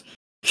paradise.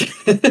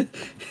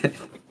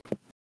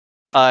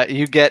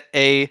 You get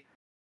a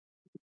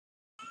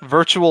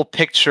virtual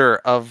picture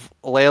of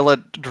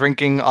Layla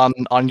drinking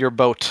on your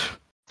boat.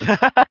 You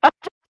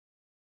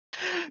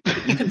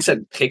can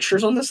send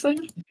pictures on this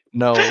thing.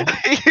 No,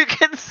 You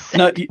can say.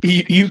 No,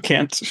 you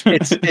can't.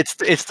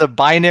 it's the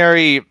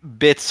binary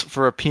bits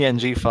for a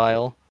PNG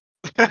file,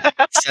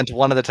 sent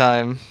one at a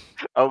time.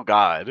 Oh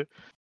God,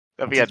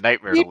 that'd be a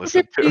nightmare to Beep,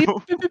 listen beep,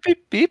 to. beep,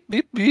 beep, beep,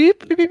 beep,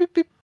 beep, beep, beep,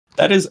 beep.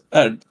 That is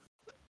a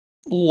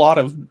lot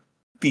of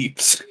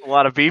beeps. A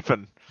lot of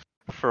beeping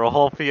for a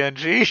whole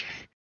PNG.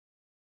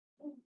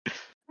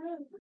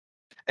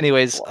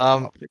 Anyways, A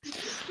lot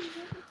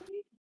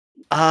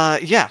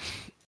of yeah,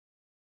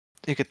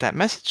 you get that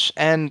message,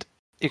 and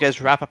you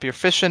guys wrap up your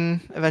fishing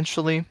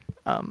eventually.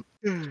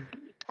 topics.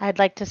 I'd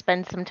like to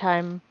spend some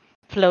time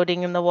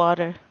floating in the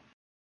water.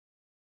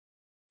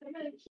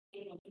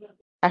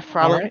 I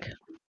frolic. Alright.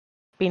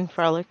 Bean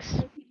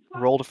frolics.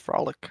 Roll to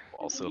frolic.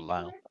 Also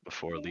loud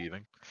before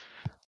leaving.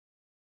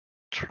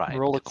 Try and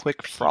Roll a get some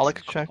quick peace frolic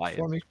and check quiet.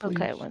 for me, please.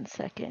 Okay, 1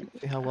 second.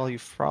 See how well you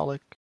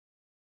frolic.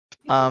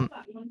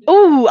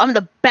 Ooh, I'm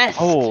the best.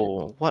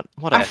 Oh, what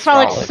a I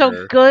frolic frolic.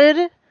 so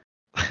good.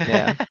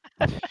 Yeah.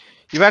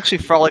 You actually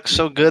frolic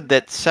so good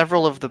that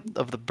several of the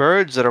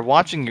birds that are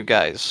watching you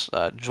guys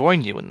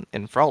join you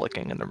in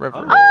frolicking in the river.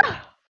 Oh.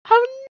 Ah, how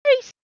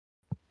nice.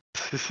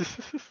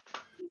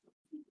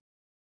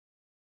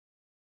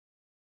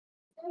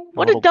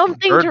 What a Little dumb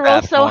thing bird to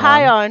roll bath so going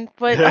high on. on,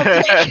 but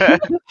okay.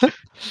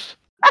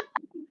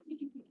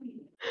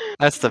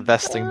 That's the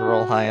best thing to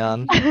roll high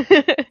on.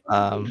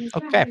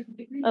 Okay.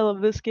 I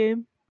love this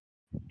game.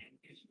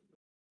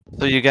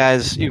 So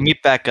you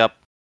meet back up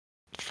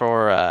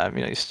for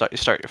you start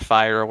your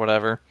fire or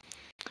whatever.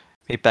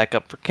 Meet back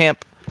up for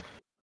camp.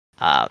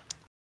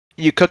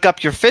 You cook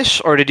up your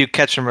fish, or did you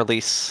catch and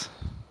release?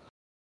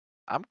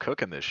 I'm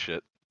cooking this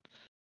shit.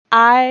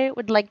 I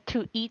would like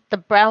to eat the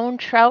brown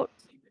trout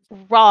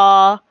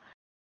raw,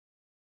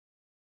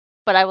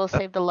 but I will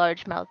save the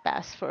largemouth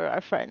bass for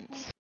our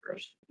friends.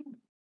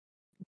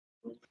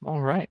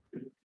 All right.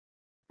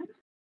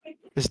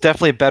 It's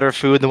definitely better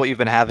food than what you've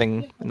been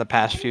having in the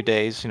past few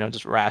days.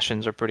 Just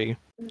rations are pretty,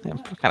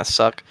 kind of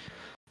suck.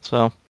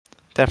 So,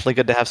 definitely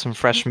good to have some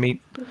fresh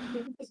meat.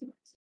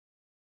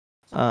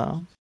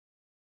 All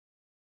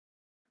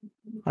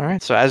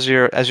right. So as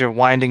you're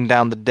winding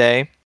down the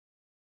day,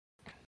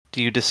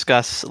 do you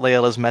discuss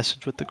Layla's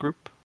message with the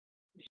group?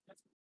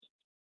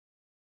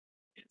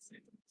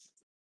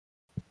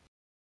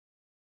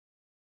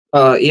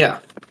 Yeah.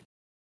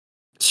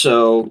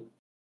 So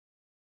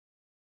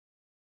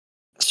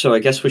I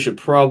guess we should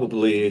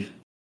probably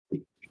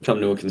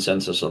come to a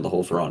consensus on the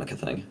whole Veronica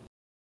thing.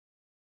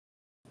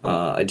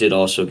 I did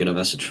also get a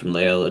message from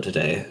Layla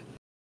today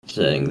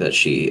saying that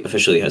she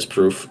officially has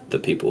proof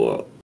that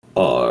people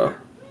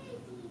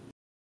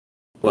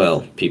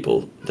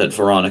that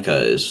Veronica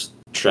is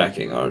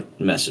tracking our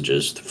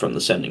messages from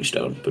the sending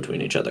stone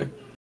between each other.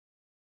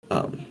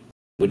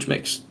 Which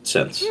makes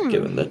sense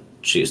given that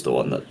she's the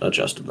one that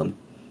adjusted them.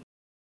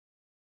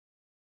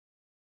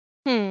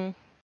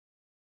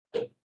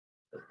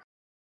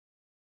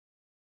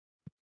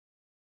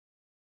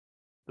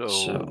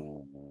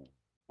 So,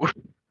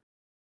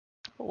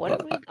 What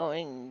are we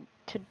going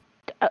to?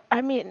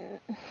 I mean,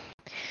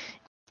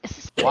 is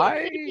this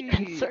why something to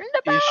be concerned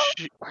about?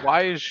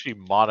 why is she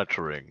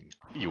monitoring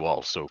you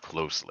all so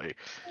closely?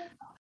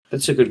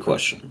 That's a good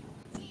question.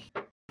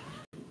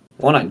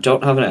 One I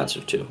don't have an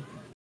answer to.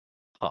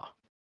 Huh.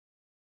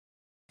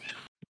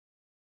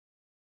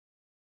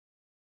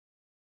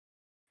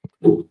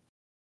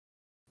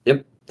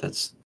 Yep.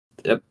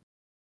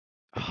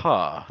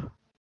 Huh.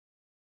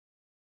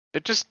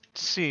 It just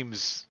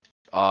seems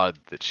odd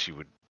that she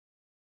would,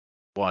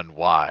 one,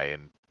 why,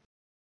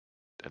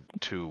 and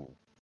two,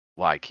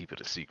 why keep it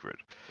a secret?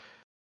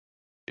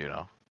 You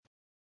know?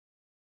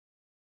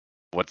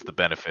 What's the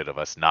benefit of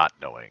us not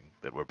knowing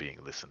that we're being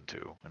listened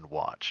to and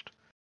watched?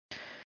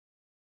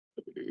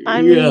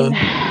 I mean,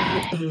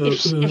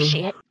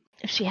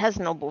 if she has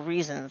noble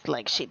reasons,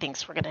 like she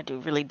thinks we're gonna do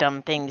really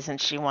dumb things, and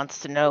she wants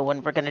to know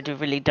when we're gonna do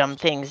really dumb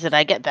things, then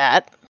I get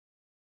that.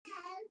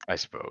 I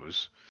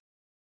suppose.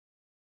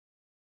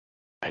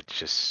 It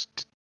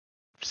just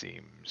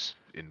seems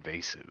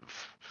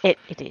invasive. It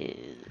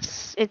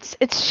is.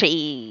 It's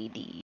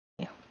shady.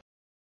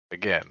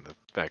 Again, the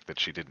fact that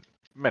she didn't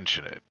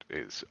mention it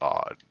is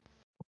odd.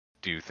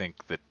 Do you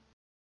think that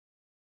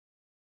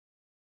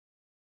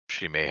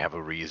she may have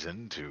a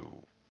reason to,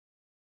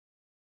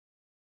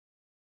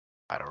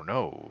 I don't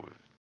know,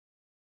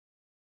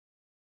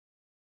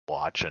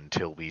 watch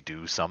until we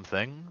do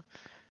something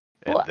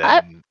and Well,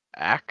 then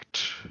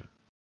act?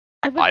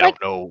 I would I like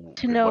don't know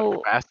to in know.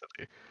 what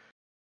capacity.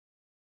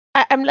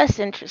 I'm less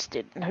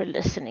interested in her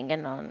listening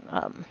in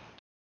on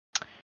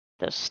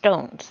those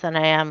stones than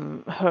I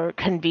am her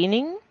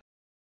convening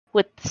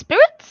with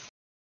spirits.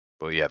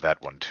 Well, yeah,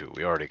 that one too.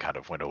 We already kind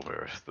of went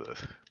over the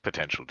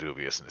potential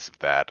dubiousness of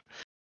that.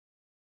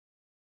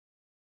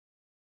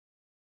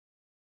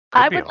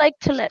 I be would like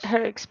to hopeless. let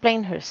her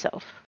explain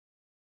herself.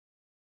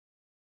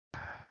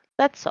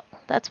 That's all.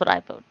 That's what I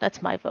vote.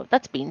 That's my vote.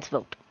 That's Bean's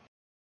vote.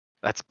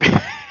 That's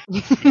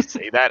you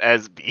say that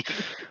as being.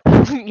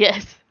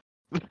 Yes.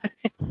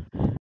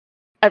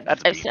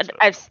 That's Bean's vote.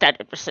 I've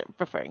started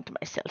referring to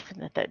myself in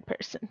the third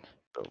person.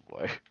 Oh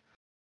boy.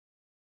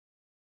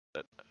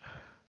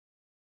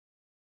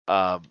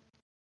 Um,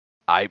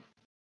 I,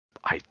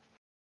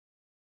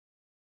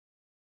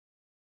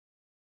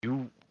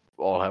 you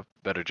all have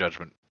better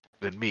judgment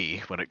than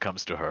me when it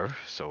comes to her.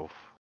 So,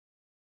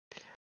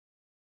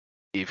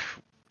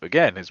 if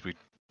again, as we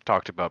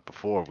talked about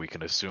before, we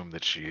can assume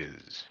that she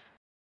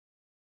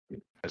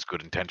has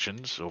good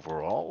intentions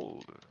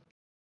overall,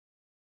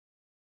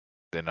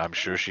 then I'm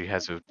sure she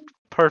has a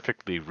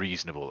perfectly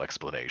reasonable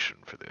explanation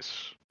for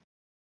this.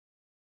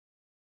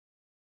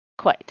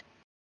 Quite.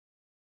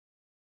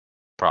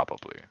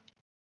 Probably.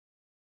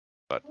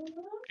 But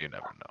you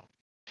never know.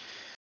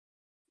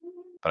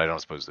 But I don't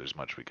suppose there's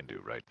much we can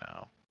do right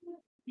now.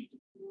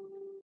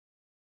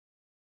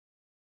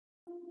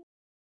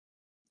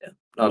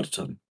 Not a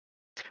ton.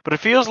 But it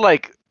feels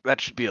like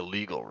that should be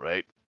illegal,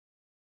 right?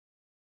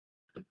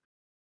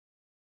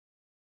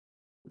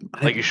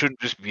 Like you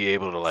shouldn't just be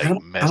able to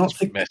like mess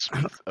with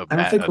I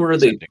don't think a we're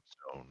the. sending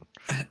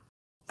stone.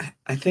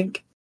 I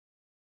think.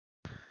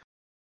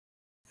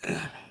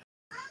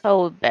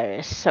 Oh,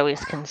 Barris, so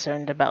he's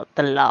concerned about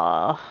the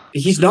law.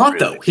 He's not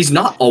though. He's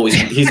not always.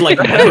 He's like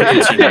never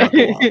concerned about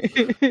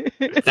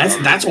the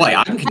law. That's why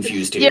I'm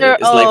confused here. You're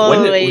Is like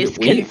always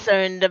when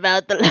concerned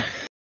about the law.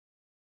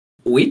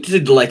 we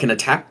did like an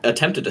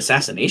attempted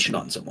assassination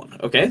on someone.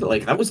 Okay,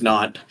 like that was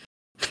not.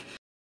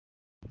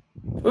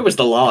 Where was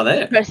the law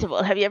there? First of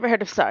all, have you ever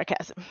heard of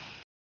sarcasm?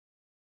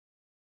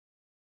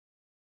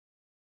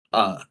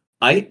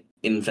 I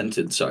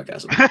invented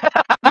sarcasm.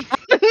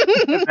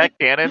 That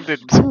canon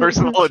did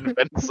personal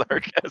invent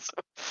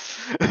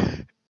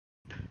sarcasm.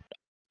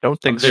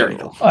 Don't think Very so.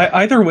 helpful.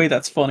 Either way,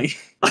 that's funny.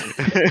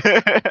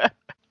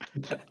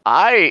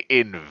 I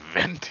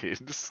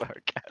invented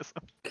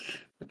sarcasm.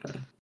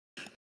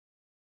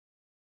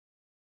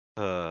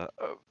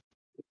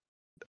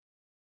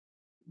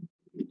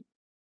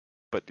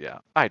 But yeah,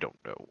 I don't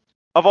know.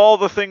 Of all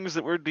the things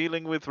that we're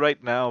dealing with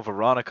right now,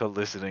 Veronica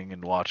listening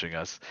and watching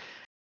us,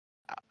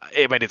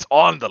 I mean, it's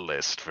on the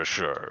list for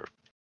sure.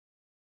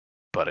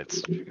 But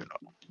it's, we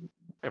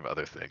have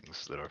other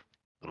things that are a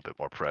little bit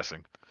more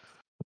pressing.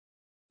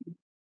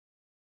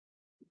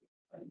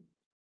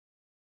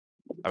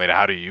 I mean,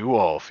 how do you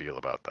all feel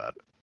about that?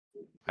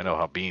 I know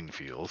how Bean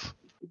feels.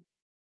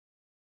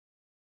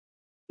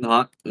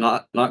 Not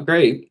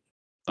great.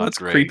 Not That's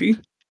great. creepy.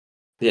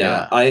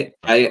 Yeah, I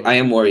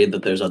am worried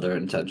that there's other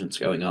intentions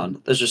going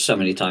on. There's just so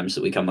many times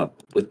that we come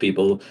up with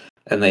people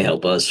and they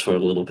help us for a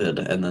little bit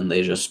and then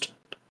they just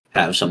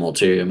have some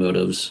ulterior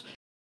motives.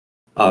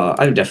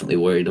 I'm definitely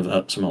worried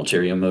about some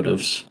ulterior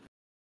motives.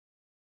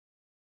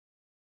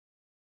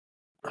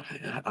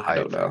 I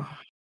don't know.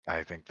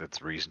 I think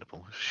that's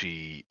reasonable.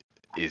 She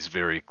is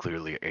very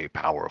clearly a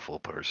powerful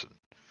person.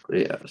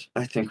 Yes,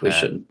 I think we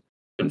should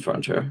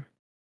confront her.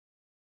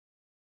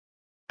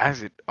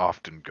 As it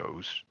often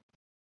goes,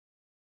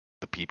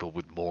 the people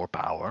with more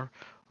power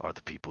are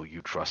the people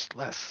you trust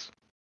less.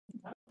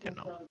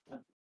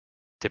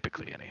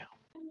 Typically, anyhow.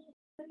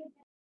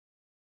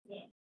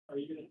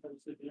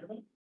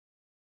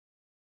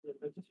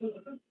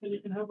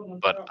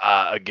 But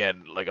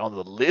again, like on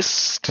the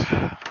list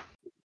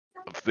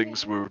of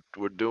things we're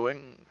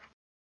doing,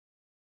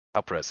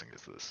 how pressing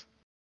is this?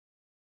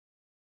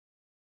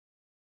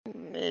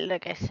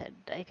 Like I said,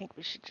 I think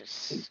we should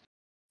just,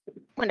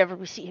 whenever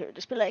we see her,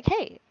 just be like,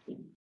 hey,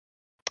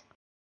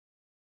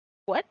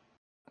 what?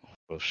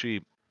 Well,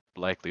 she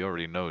likely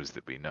already knows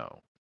that we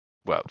know.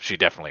 Well, she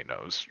definitely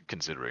knows,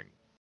 considering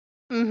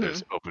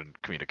there's open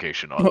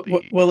communication on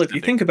the. Well, if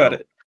you think about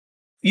it,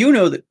 you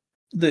know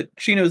that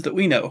she knows that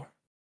we know,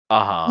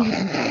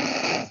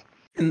 and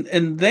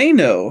they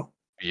know.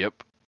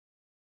 Yep.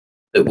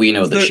 That we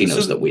know that she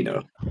knows that we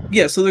know.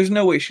 Yeah, so there's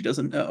no way she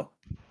doesn't know.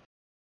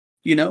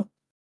 You know?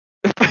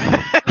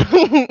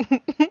 I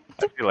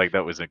feel like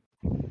that was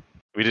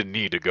we didn't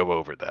need to go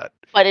over that.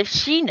 But if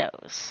she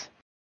knows,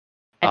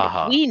 and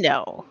if we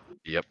know,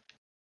 Yep.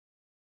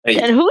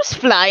 then who's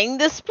flying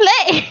this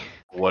plane?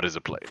 What is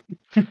a plane?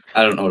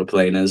 I don't know what a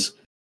plane is.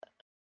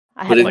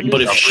 But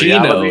if she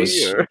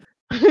knows,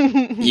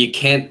 knows, you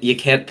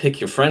can't pick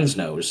your friend's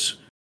nose.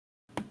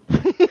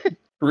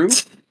 True.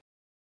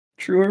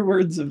 Truer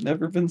words have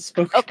never been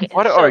spoken. Okay.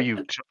 What are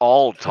you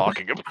all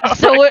talking about?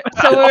 So we're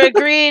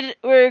agreed.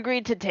 We're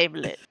agreed to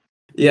table it.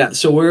 Yeah.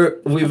 So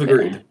we've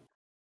agreed.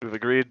 We've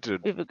agreed to.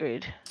 We've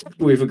agreed.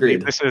 We've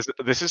agreed.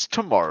 This is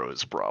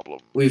tomorrow's problem.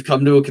 We've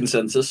come to a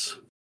consensus.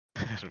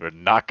 We're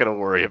not gonna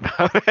worry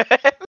about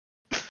it.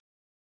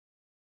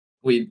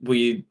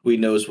 We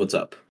knows what's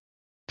up.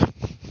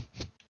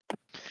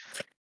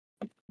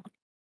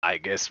 I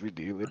guess we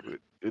deal with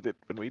it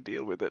when we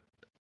deal with it.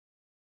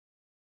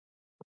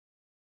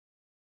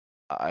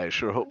 I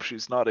sure hope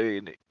she's not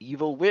an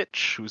evil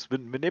witch who's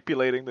been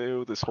manipulating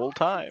you this whole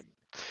time.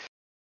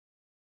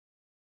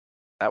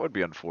 That would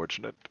be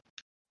unfortunate.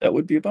 That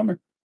would be a bummer.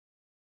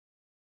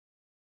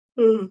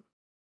 I'm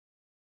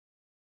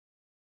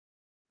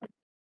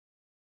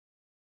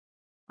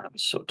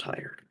so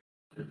tired.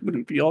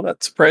 Wouldn't be all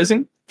that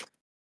surprising.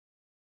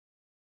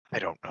 I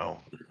don't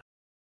know.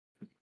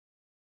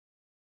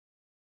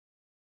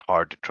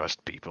 Hard to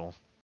trust people.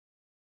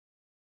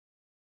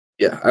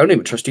 Yeah, I don't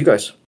even trust you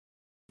guys.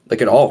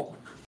 Like, at all.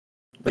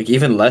 Like,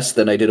 even less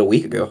than I did a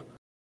week ago.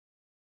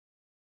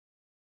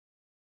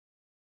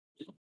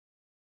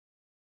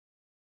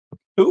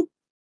 Who?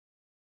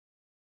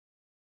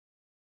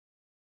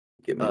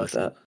 Get me with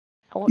that.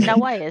 Oh, now,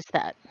 why is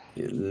that?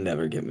 You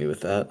never get me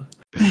with that.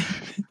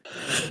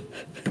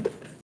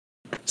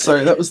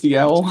 Sorry, that was the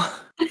owl.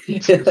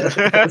 It's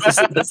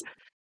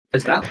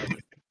owl.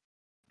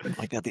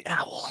 I got the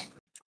owl.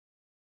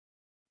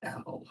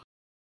 Owl.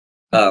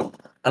 I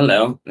don't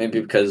know.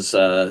 Maybe because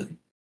I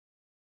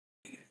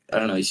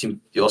don't know. You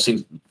all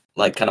seem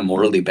like kind of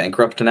morally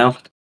bankrupt now.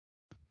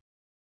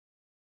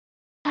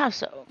 How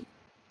so?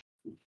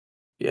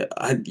 Yeah,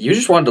 you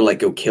just wanted to like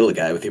go kill a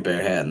guy with your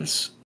bare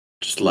hands.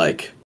 Just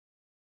like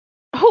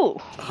Who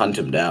hunt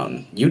him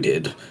down. You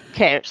did.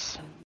 cares?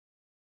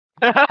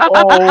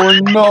 Oh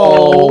no!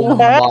 Oh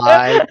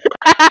my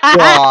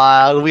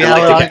god! We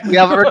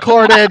have it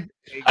recorded.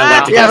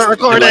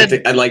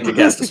 I'd like to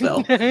cast a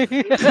spell.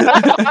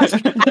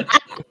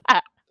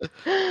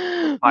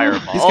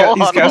 Fireball.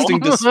 He's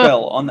casting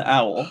Dispel on the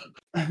owl.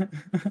 We're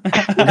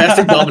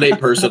casting Dominate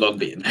Person on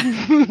Bean.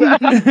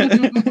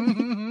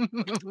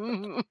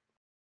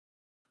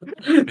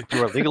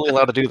 You are legally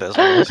allowed to do this.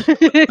 Alice.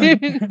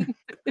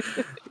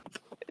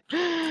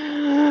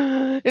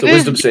 It's a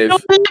wisdom save.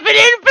 Flip it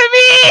in for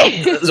me.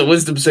 It's a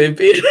wisdom save,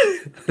 Bean.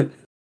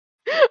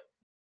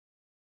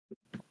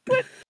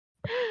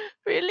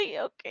 Really?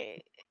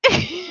 Okay.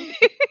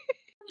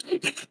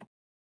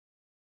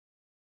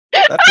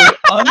 That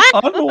was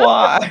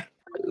unwise.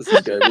 This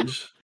is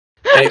garbage.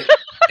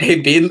 Hey,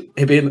 Bean.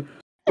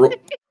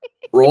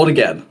 Roll it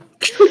again.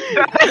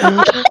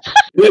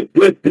 You're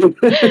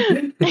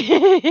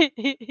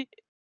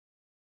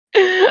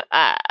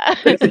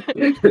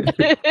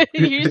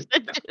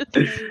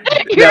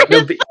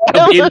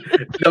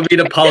Bean,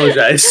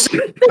 apologize.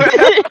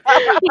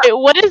 Wait,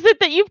 what is it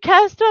that you've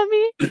cast on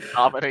me?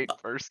 Dominate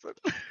person.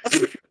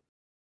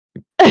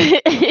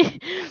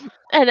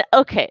 And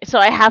okay, so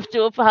I have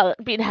to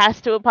Bean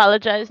has to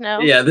apologize now.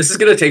 Yeah, this is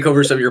gonna take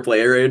over some of your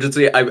player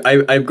agency.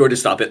 I'm going to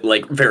stop it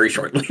like very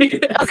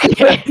shortly.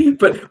 Okay.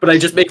 but I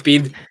just make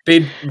Bean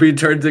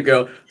turn to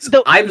go.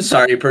 I'm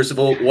sorry,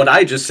 Percival. What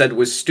I just said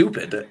was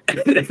stupid. And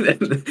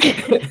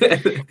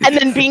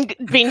then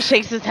Bean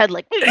shakes his head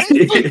like.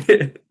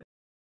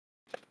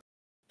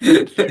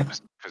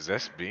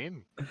 Possess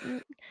Bean.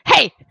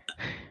 Hey.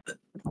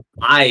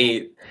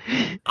 I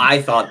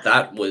thought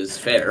that was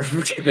fair,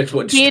 given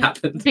what just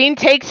happened. Bean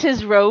takes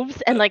his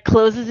robes and like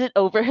closes it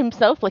over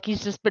himself, like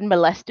he's just been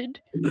molested.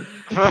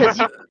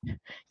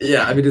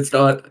 Yeah, I mean it's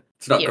not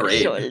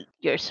great.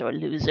 You're so a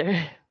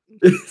loser.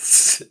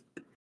 Let's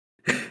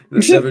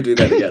never do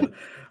that again.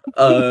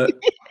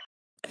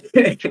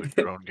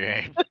 Your own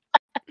game.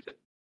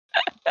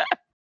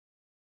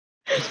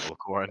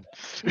 Corn.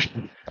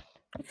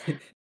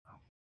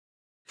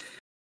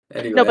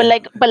 Anyway, No, but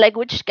like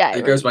which guy?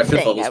 there goes my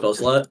 5th level spell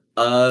slot.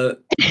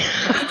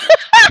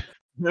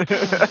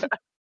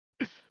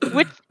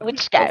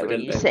 Which guy were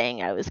you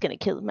saying I was gonna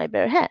kill with my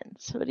bare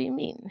hands? What do you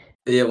mean?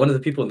 Yeah, one of the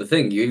people in the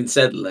thing. You even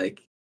said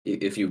like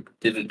if you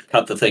didn't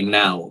cut the thing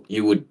now,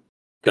 you would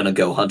gonna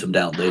go hunt him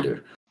down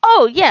later.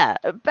 Oh yeah,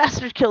 a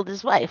bastard killed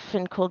his wife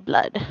in cold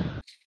blood.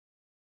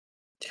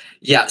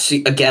 Yeah.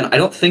 See, again, I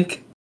don't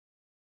think.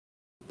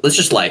 Let's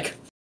just like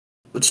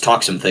let's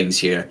talk some things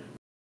here.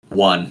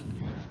 One,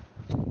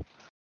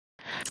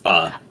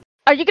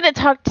 Are you gonna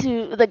talk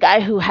to the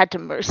guy who had to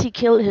mercy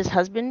kill his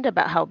husband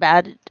about how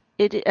bad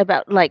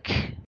about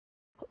like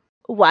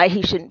why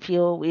he shouldn't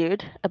feel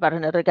weird about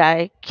another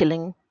guy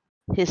killing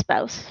his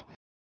spouse?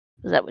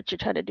 Is that what you're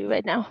trying to do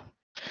right now?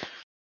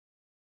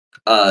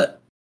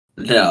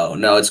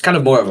 no, it's kind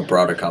of more of a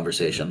broader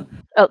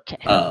conversation. Okay.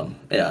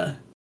 Yeah.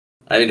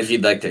 I mean, if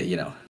you'd like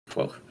to,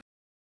 well,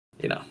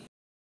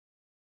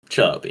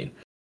 chill out, Bean.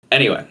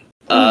 Anyway,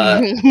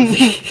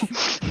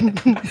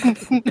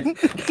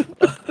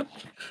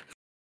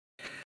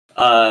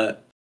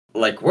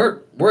 like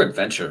we're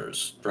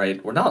adventurers,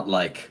 right? We're not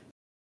like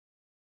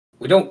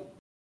we don't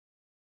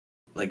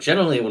like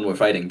generally when we're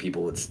fighting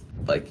people, it's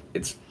like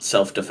it's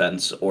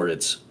self-defense or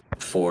it's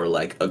for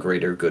like a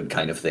greater good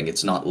kind of thing.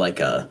 It's not like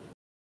a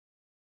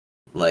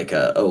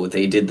oh,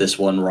 they did this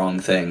one wrong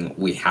thing,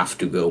 we have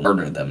to go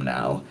murder them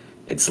now.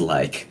 It's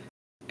like,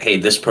 hey,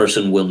 this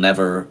person will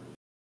never,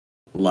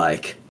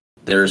 like,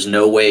 there's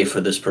no way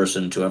for this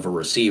person to ever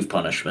receive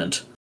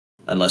punishment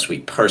unless we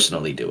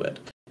personally do it.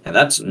 And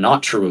that's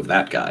not true of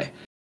that guy.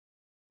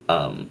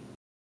 Like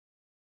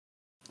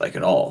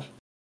at all.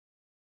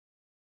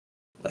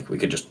 Like we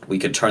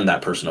could turn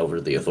that person over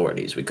to the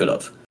authorities. We could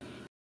have.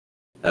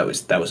 That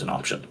was an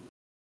option.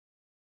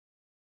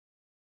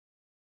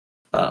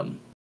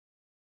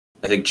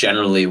 I think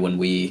generally when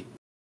we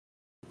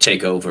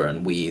take over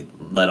and we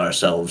let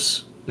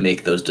ourselves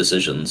make those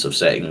decisions of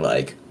saying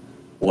like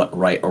what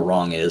right or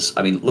wrong is.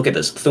 I mean, look at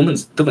this.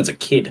 Thuman's a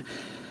kid.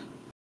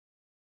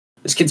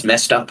 This kid's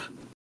messed up.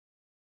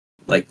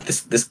 Like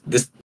this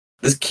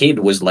kid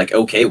was like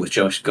okay with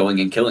just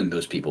going and killing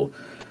those people.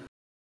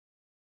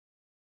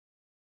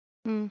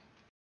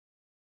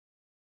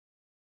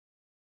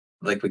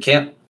 Like we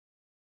can't.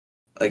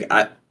 Like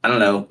I don't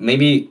know.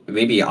 Maybe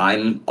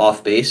I'm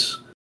off base.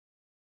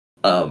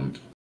 But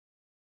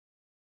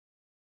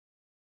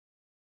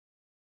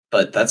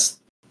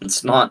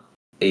it's not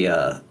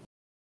a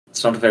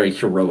very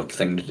heroic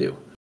thing to do.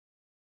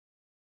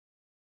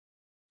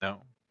 No,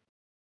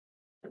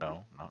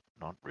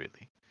 not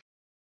really.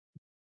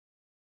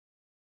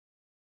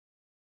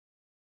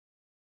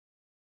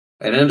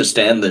 And I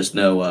understand there's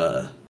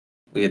no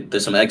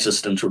there's some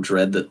existential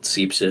dread that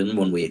seeps in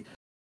when we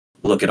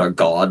look at our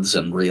gods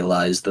and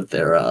realize that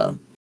they're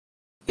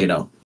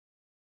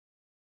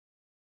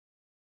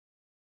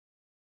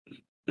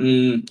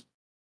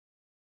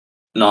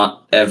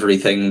not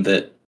everything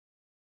that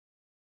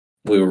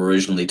we were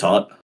originally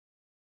taught,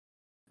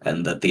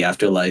 and that the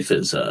afterlife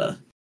is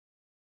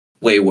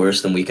way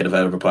worse than we could have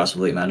ever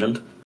possibly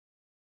imagined.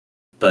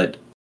 But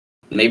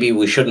maybe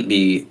we shouldn't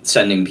be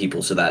sending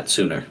people to that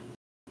sooner.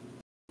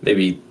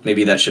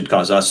 Maybe that should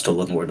cause us to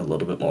look inward a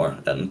little bit more,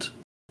 and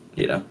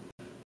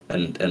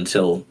and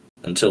until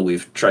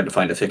we've tried to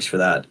find a fix for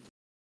that,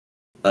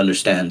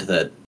 understand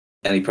that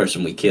any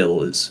person we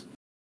kill is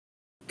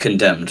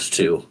condemned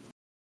to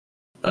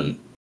an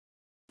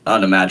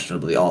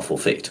unimaginably awful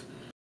fate.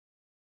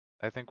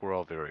 I think we're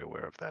all very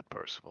aware of that,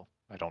 Percival.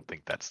 I don't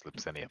think that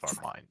slips any of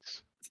our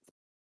minds.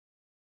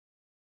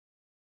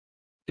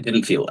 It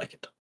didn't feel like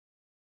it.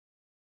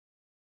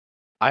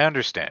 I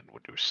understand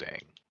what you're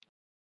saying,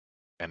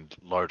 and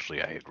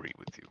largely I agree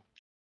with you.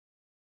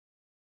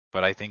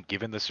 But I think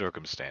given the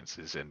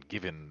circumstances and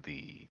given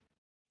the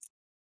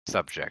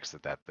subjects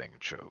that thing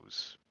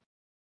chose,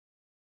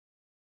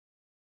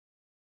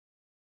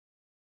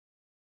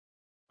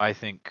 I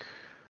think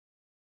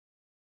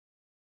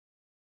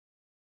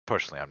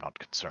personally I'm not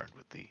concerned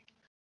with the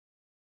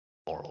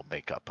moral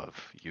makeup of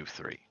you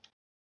three.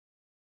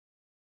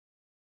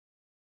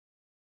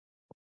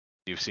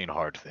 You've seen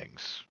hard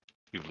things.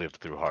 You've lived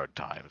through hard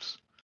times.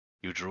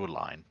 You drew a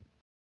line.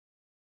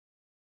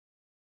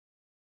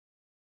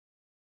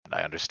 And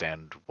I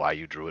understand why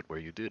you drew it where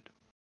you did.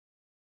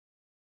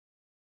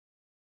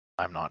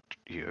 I'm not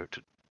here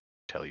to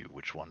tell you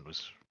which one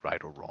was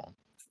right or wrong.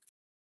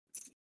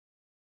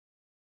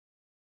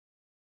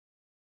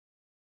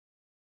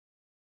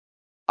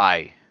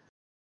 I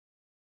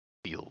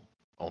feel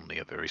only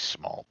a very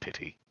small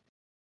pity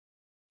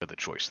for the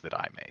choice that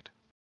I made.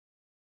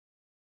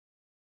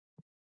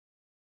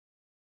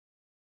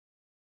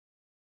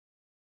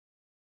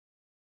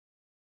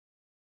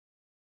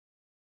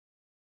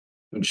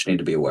 We just need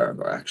to be aware of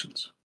our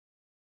actions.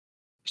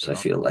 Because I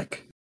feel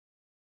like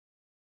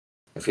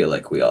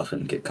we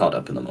often get caught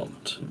up in the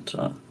moment, and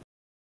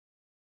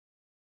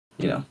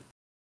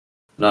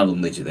not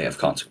only do they have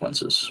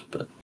consequences,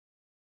 but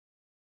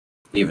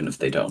even if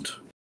they don't,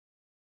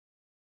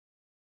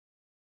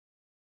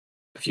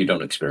 if you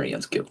don't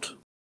experience guilt,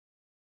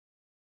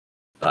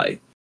 I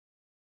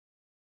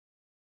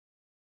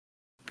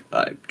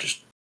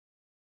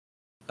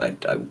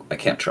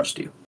can't trust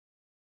you.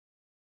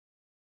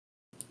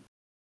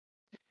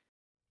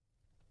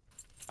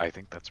 I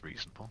think that's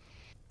reasonable.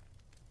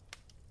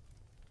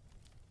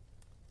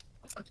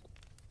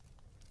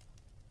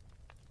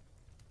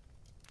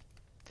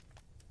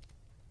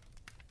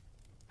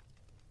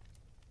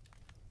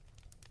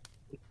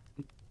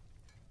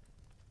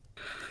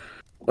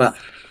 Well,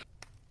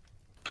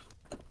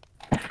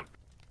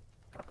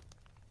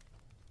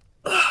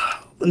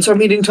 when's our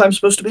meeting time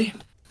supposed to be?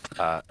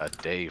 A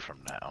day from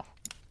now.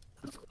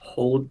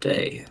 Whole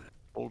day.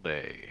 Whole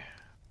day.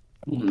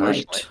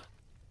 Night. Personally,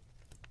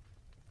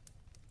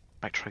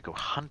 might try go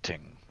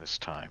hunting this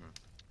time.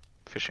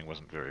 Fishing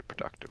wasn't very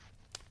productive.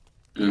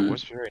 But it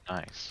was very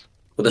nice.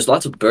 Well, there's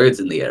lots of birds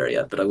in the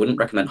area, but I wouldn't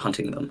recommend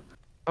hunting them.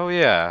 Oh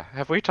yeah,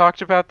 have we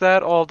talked about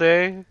that all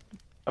day?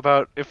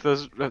 About if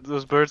those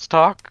birds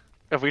talk?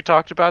 Have we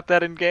talked about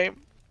that in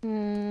game?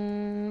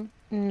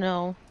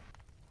 No.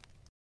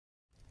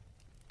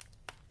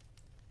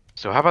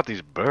 So how about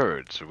these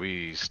birds?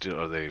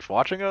 Are they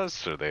watching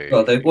us? Are they?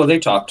 Well, they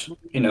talked.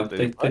 You know,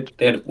 They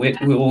they had we had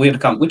to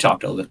come. We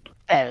talked a little bit.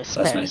 Ferris,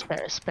 That's Ferris, nice.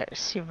 Ferris,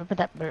 Ferris. You remember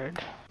that bird?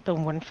 The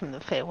one from the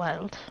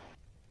Feywild.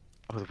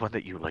 Oh, the one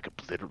that you like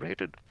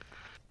obliterated?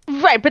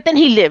 Right, but then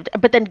he lived.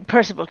 But then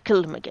Percival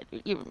killed him again.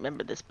 You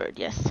remember this bird,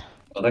 yes?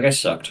 Well, that guy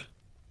sucked.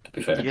 To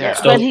be fair, Yeah.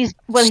 Still, he's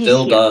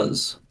still here.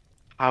 does.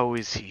 How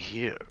is he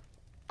here?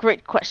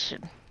 Great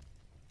question.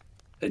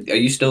 Are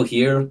you still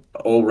here,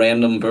 old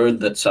random bird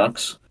that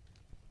sucks?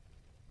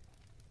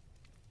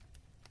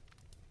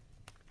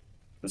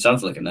 It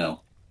sounds like a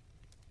no.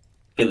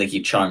 I feel like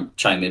he'd chime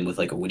in with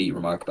like a witty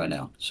remark by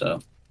now. So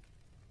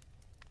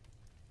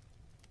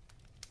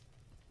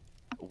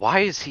Why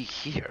is he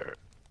here?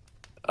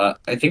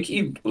 I think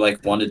he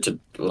like wanted to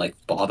like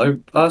bother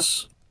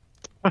us.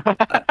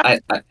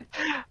 I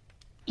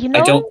You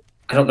know,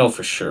 I don't know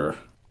for sure.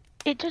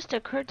 it just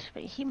occurred to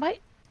me. He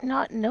might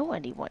not know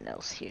anyone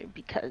else here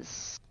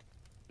because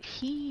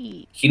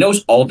he He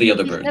knows all the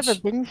other he's birds. never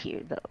been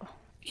here though.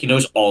 He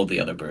knows all the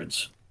other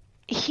birds.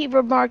 He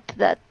remarked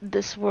that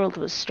this world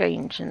was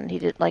strange and he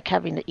didn't like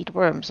having to eat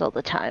worms all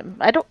the time.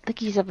 I don't think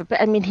he's ever been.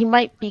 I mean, he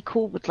might be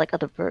cool with like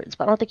other birds,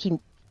 but I don't think he.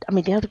 I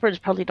mean, the other birds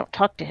probably don't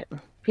talk to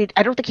him.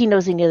 I don't think he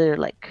knows any other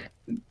like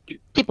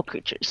people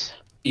creatures.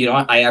 You know,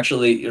 I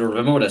actually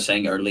remember what I was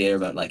saying earlier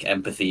about like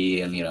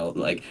empathy and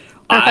like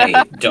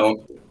I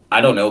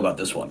don't know about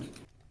this one.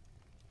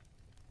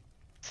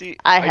 See,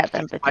 I have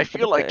empathy I for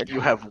feel the like bird. you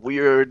have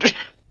weird.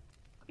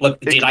 Look,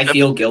 did I Except-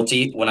 feel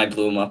guilty when I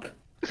blew him up?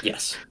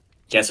 Yes.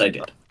 Yes, I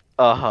did.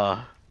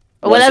 Uh-huh.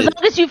 Well, Was as it-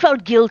 long as you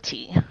felt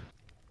guilty.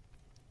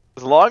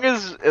 As long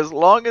as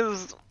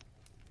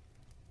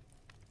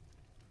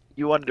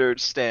you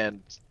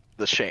understand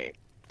the shame,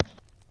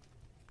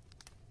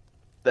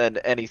 then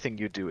anything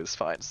you do is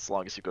fine as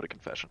long as you go to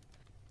confession.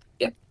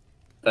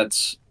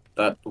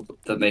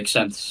 that makes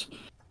sense.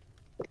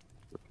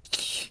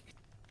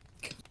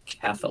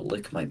 Katha,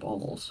 lick my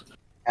balls.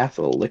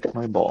 Ethel, lick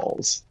my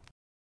balls.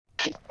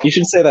 You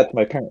should say that to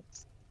my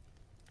parents.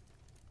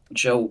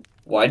 Joe,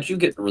 why did you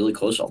get really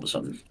close all of a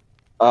sudden?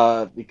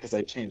 Because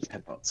I changed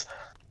headphones.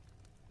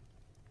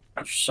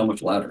 You're so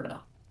much louder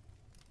now.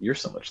 You're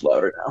so much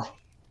louder now.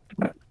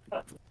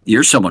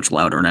 You're so much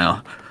louder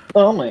now.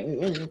 Oh my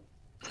god.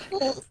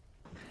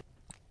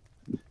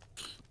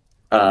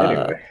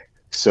 Anyway,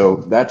 so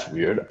that's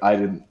weird. I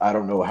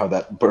don't know how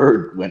that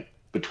bird went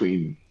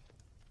between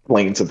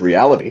planes of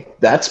reality.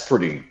 That's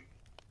pretty.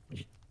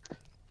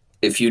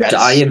 If you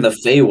That's- die in the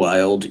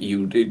Feywild,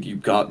 you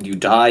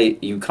die,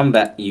 you come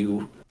back,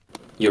 your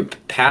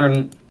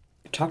pattern.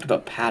 You talked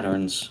about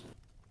patterns.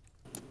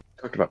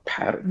 Talked about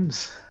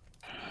patterns.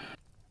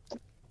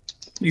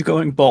 You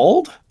going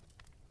bald?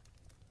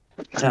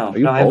 No, Are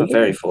you I have a bald?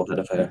 very full head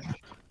of hair.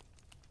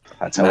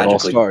 That's how it all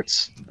Magically.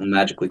 starts. I'll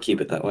magically keep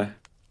it that way.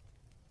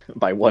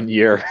 By 1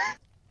 year.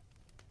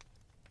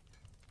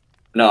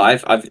 No,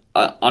 I've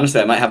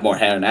honestly, I might have more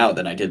hair now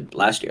than I did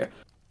last year.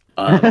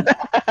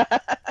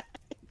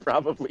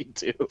 Probably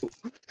do.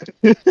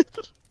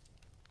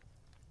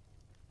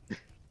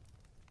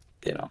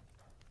 You know,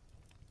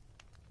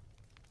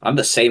 I'm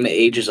the same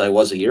age as I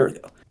was a year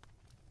ago.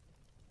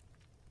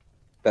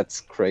 That's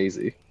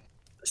crazy.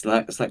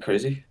 Isn't that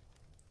crazy?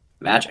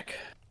 Magic.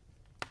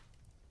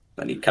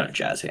 I need kind of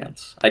jazz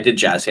hands. I did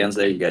jazz hands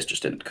there. You guys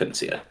just couldn't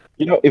see it.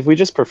 You know, if we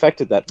just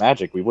perfected that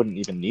magic, we wouldn't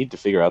even need to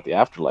figure out the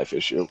afterlife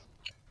issue.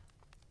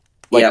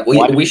 Like, yeah,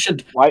 why we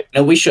should. Why?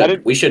 No, we should.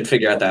 did- We should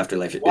figure out the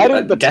afterlife. Why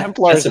did the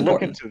Templars Death's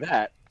look important. into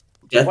that?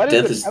 Death, Why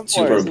did death the is super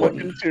Templars look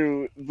important.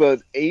 into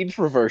the age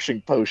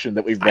reversing potion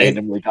that we I-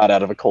 randomly got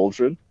out of a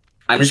cauldron?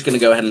 I'm just going to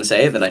go ahead and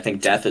say that I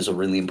think death is a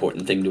really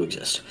important thing to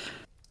exist.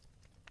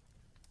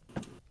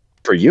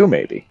 For you,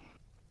 maybe.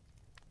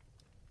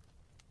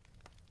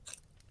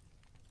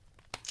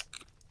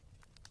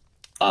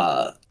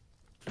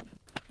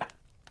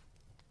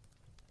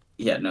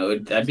 Yeah, no,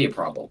 that'd be a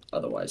problem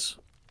otherwise.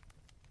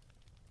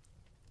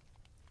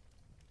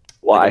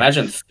 Why? Like,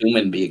 imagine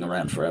Thuman being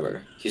around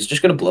forever. He's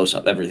just going to blow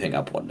everything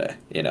up one day,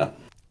 you know?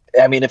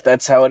 I mean, if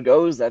that's how it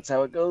goes, that's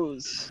how it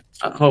goes.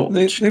 Oh,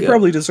 They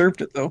probably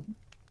deserved it though.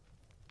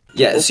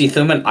 Yeah, see,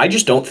 Thuman, I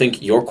just don't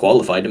think you're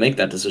qualified to make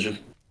that decision.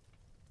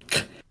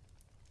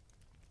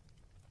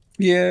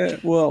 Yeah,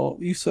 well,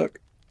 you suck.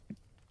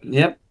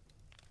 Yep.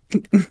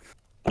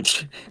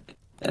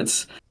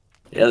 That's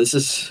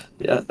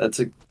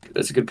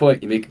a good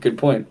point. You make a good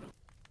point.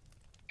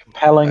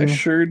 Compelling I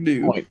sure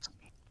do. point.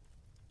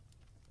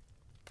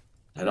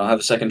 I don't have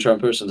a second charm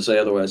person to say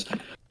otherwise.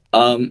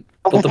 But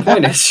the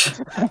point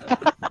is,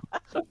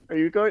 Are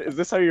you going? Is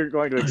this how you're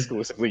going to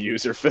exclusively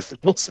use your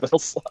physical spell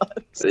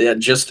slots? yeah,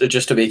 just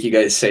to make you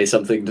guys say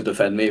something to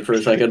defend me for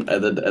a second,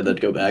 and then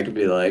go back and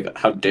be like,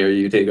 "How dare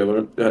you take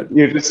over?"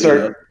 You just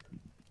start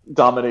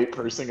dominate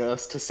pursing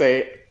us to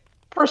say,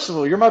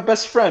 "Personal, you're my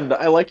best friend.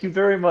 I like you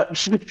very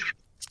much.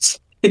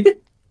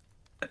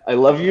 I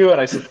love you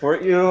and I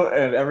support you,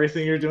 and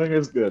everything you're doing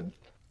is good."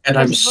 And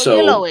I'm You're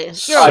so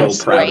always proud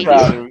great.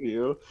 of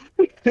you.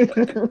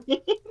 of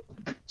you.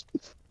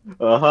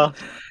 Uh-huh.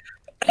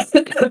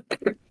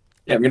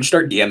 Yeah, I'm gonna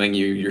start DMing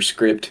you your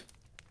script.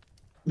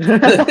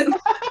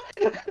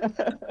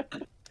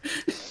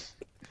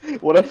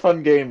 What a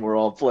fun game we're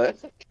all playing.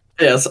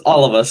 Yes,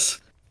 all of us,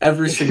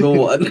 every single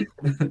one.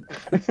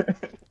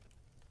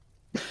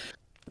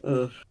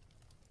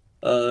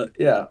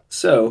 Yeah.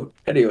 So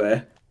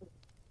anyway.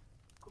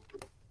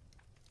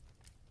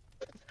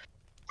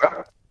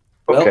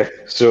 Okay,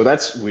 so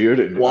that's weird.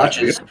 And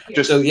Watches.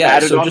 Just So, yeah,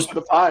 add it so onto just-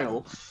 the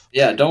pile.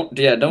 Don't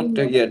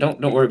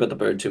worry about the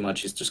bird too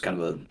much. He's just kind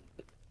of a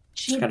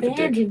She kind of a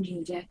dick. abandoned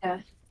you,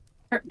 Jekka.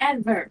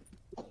 Forever.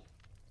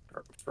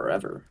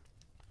 Forever.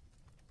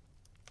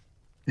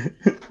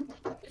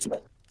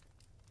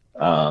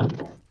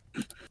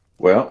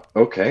 Well,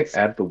 okay.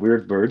 Add the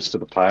weird birds to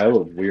the pile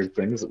of weird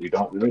things that we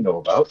don't really know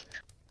about.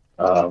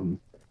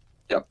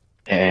 Yep.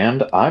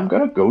 And I'm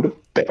gonna go to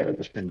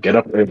bed and get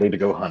up early to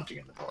go hunting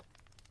in the morning.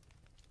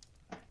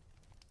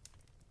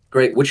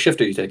 Great. Which shift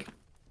are you taking?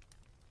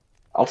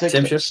 I'll take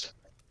Same fixed. shift?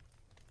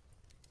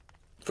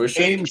 First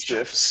shift? Same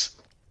shifts.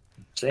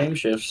 Same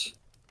shifts.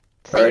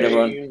 All right,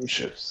 everyone. Same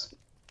shifts.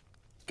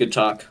 Good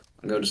talk.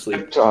 I'll go to sleep.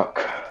 Good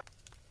talk.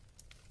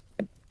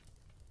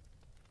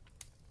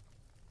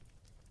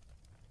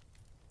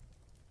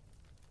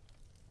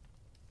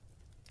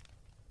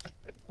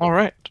 All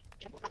right.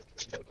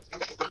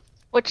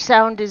 Which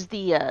sound is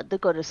the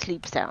go to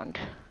sleep sound?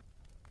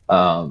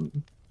 You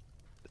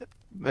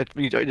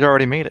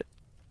already made it.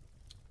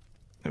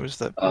 It was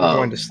the we're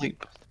going to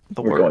sleep.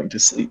 The We're word. going to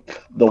sleep.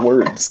 The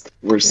words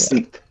were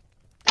sleep.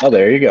 Oh,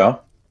 there you go.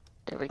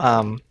 There we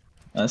go.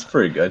 That's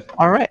pretty good.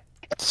 All right.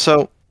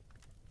 So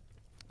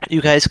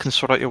you guys can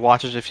sort out your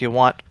watches if you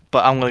want,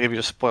 but I'm gonna give you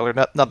a spoiler.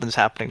 Nothing's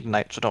happening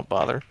tonight, so don't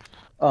bother.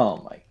 Oh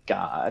my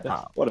god.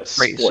 What a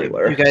Crazy.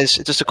 spoiler. You guys,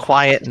 it's just a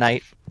quiet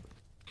night.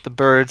 The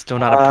birds do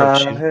not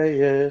approach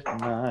you. Quiet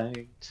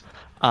night.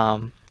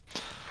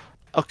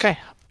 Okay.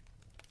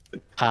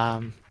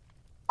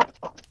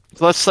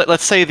 So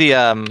let's say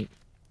the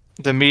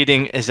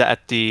meeting is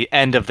at the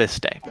end of this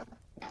day,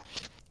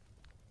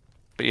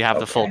 but you have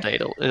the full day.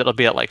 It'll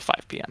be at like 5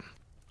 p.m.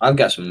 I've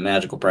got some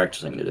magical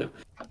practicing to do.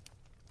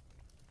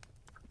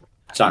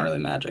 It's not really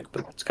magic,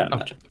 but it's kind of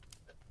magic.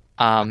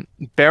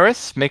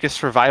 Barris, make a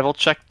survival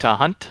check to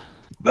hunt.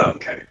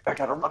 Okay, I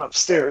gotta run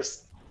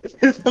upstairs.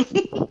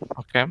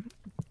 Okay.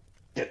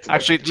 Get to my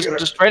Actually, computer.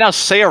 just right now,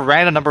 say a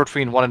random number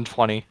between 1 and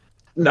 20.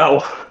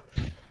 No.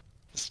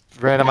 Just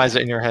randomize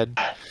it in your head.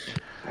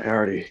 I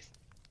already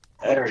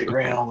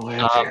ran all the way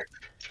up here.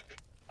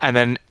 And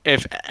then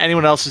if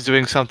anyone else is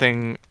doing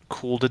something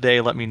cool today,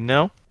 let me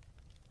know.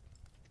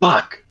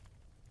 Fuck.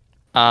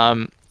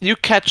 You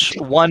catch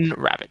 1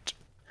 rabbit.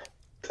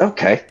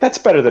 Okay, that's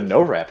better than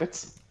no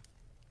rabbits.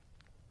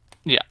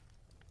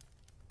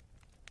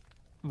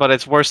 But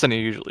it's worse than you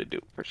usually do,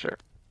 for sure.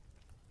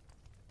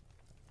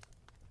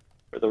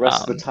 For the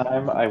rest of the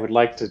time, I would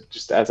like to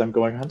just, as I'm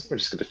going hunting, we're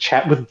just gonna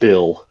chat with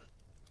Bill.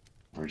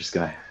 We're just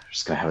gonna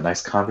have a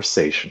nice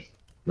conversation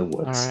in the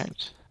woods.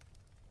 Alright.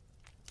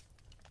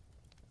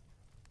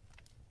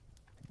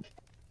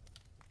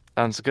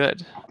 Sounds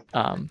good.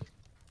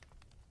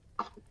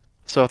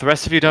 So if the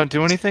rest of you don't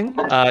do anything,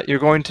 you're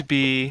going to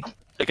be,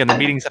 again, the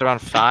meeting's at around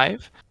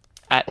 5.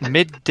 At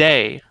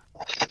midday,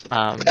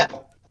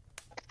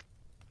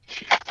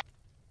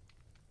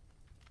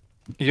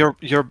 your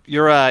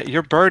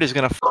bird is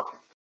gonna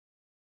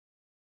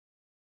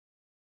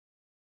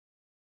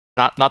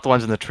not the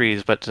ones in the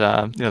trees, but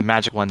the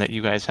magic one that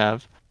you guys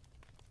have.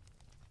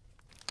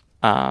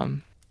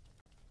 And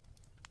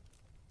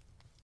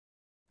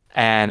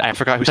I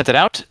forgot who sent it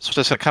out, so it's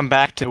just gonna come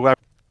back to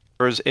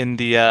whoever's in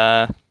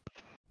the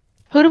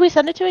Who do we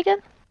send it to again?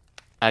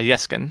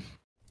 Yeskin.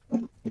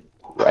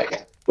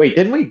 Right. Wait,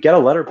 didn't we get a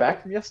letter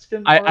back from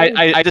Yeskin?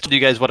 I just told you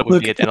guys what it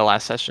would be at the end of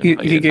last session. He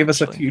but you didn't gave us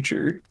a actually.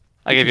 future.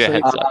 I gave you a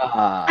heads up.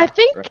 I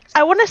think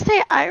I want to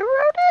say I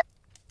wrote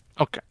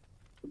Okay,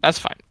 that's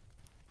fine.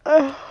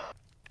 it.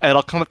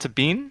 It'll come up to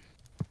Bean.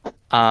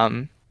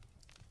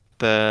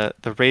 The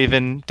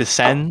raven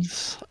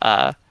descends.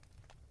 At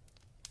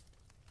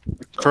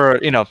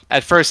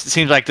first it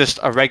seems like just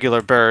a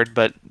regular bird,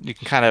 but you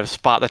can kind of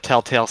spot the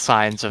telltale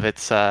signs of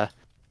its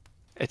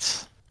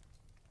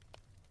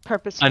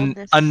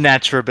Purposefulness.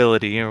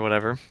 unnaturability or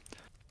whatever.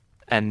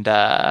 And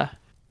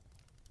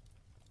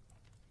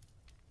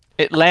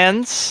it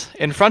lands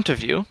in front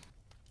of you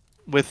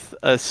with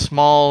a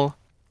small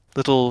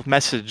little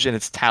message in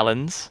its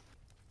talons.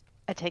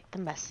 I take the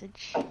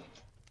message.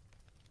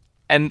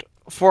 And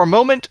For a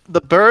moment,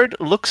 the bird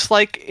looks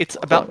like it's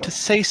about to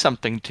say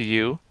something to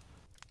you.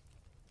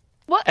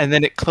 What? And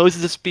then it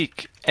closes its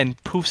beak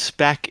and poofs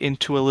back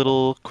into a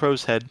little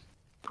crow's head.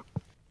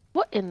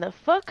 What in the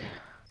fuck?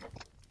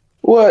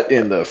 What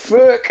in the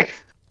fuck?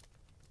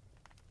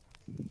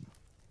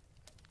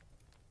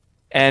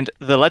 And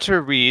the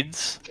letter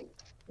reads,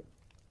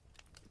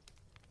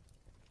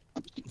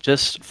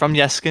 just from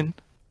Yeskin,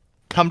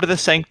 come to the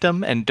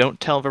sanctum and don't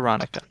tell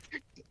Veronica.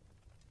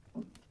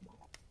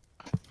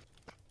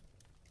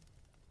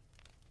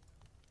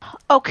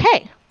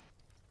 Okay.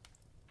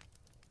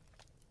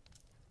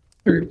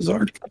 Very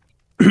bizarre.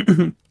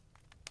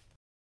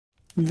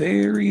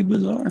 Very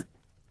bizarre.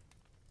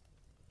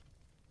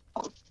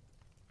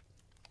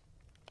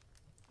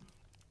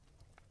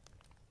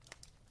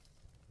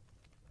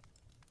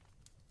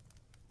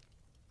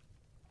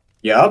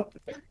 Yup.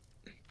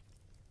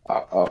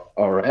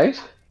 All right.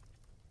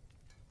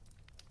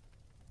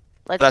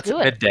 Let's That's do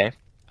it. midday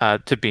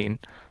to Bean.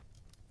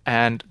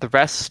 And the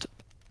rest,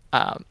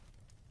 well,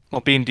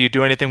 Bean, do you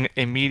do anything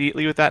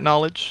immediately with that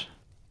knowledge?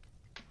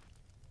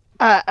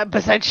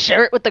 Besides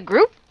share it with the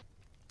group?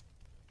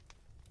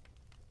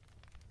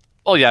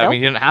 Oh yeah, No? I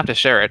mean, you don't have to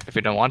share it if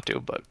you don't want to,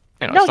 but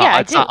you know, No, it's not, yeah, I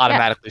it's not do, yeah.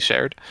 automatically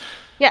shared.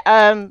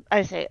 Yeah,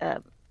 I say,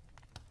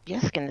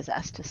 Yeskin has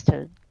asked us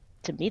to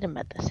meet him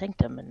at the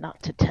sanctum and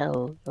not to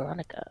tell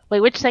Veronica.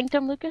 Wait, which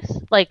sanctum, Lucas?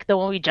 Like the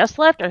one we just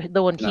left or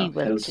the one he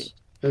went to?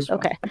 His one.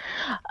 Okay.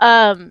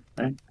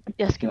 Right.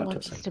 Yeskin Not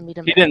wants to us to meet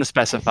him. He at didn't his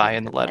specify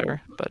in the sanctum,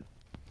 letter, but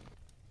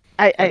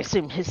I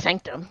assume his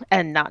sanctum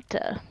and not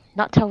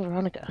tell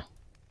Veronica.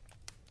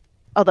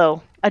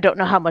 Although I don't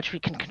know how much we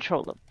can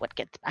control of what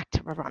gets back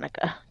to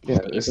Veronica. these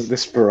Yeah, days. isn't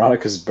this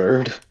Veronica's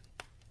bird?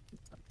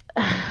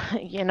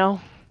 You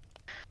know.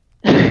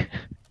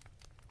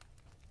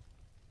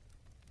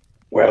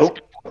 Well,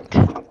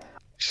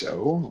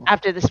 so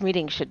After this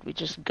meeting, should we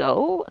just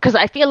go? Because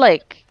I feel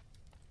like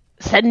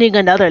sending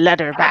another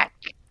letter back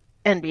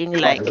and being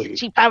like, Probably.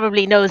 she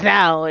probably knows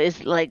now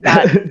is like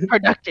not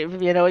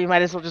productive. You know, you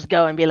might as well just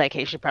go and be like,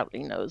 hey, she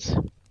probably knows.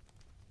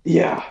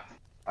 yeah,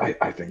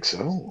 I think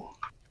so.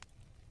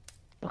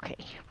 Okay.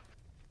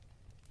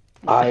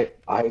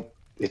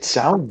 It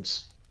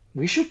sounds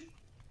we should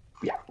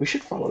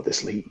follow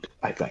this lead,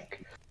 I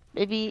think.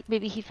 Maybe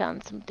he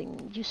found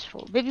something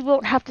useful. Maybe we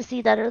won't have to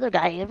see that other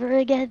guy ever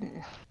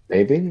again.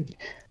 Maybe.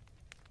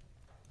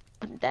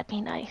 Wouldn't that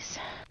be nice?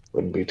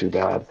 Wouldn't be too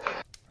bad.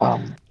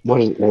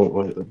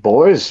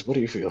 Boys, what do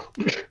you feel?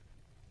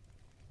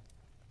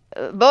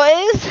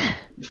 Boys?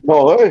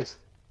 Boys.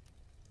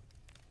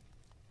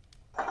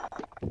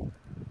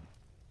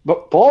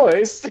 But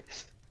boys.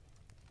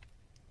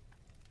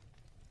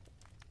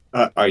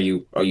 Are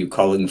you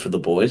calling for the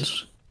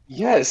boys?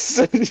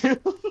 Yes.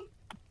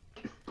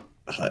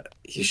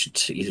 You should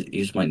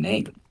use my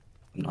name.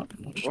 I'm not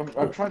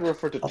I'm trying to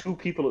refer to two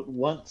people at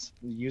once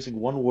using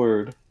one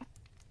word.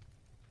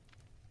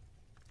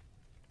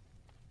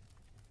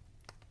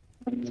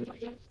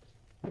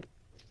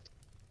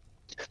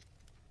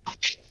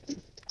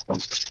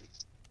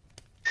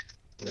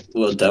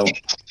 Well,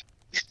 don't.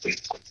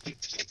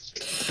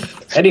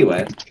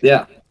 Anyway,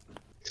 yeah.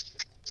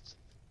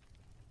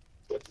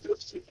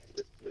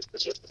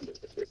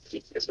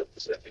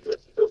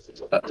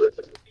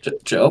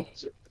 Joe,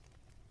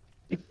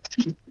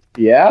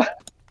 Yeah?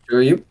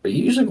 are you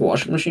using a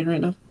washing machine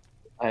right now?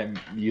 I'm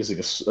using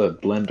a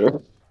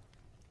blender.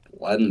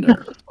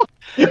 Blender.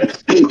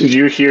 Did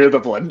you hear the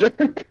blender?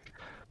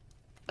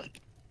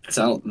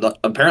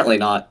 Apparently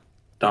not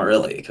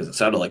really, because it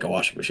sounded like a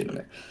washing machine to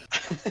me.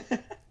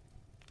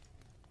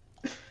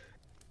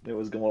 It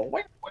was going.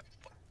 Wait.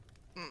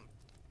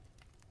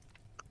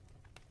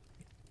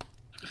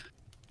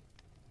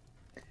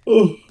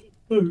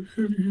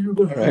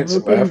 Alright,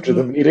 so after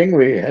the meeting,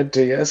 we head to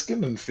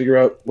Yeskin and figure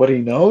out what he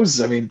knows.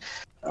 I mean,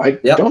 I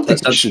don't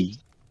think we should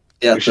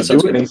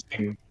do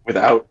anything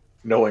without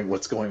knowing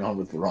what's going on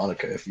with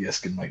Veronica if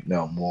Yeskin might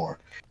know more.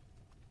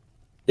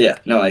 Yeah,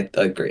 no, I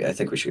agree. I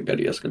think we should go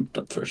to Yeskin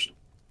first.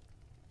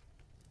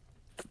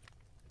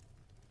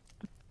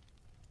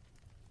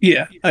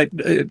 Yeah,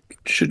 it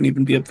shouldn't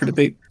even be up for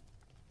debate.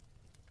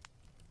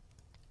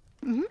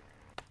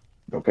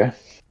 Okay.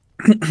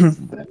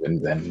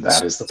 then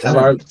that is the plan.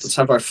 Let's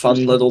have our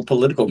fun little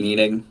political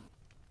meeting.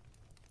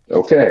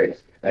 Okay,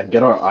 and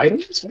get our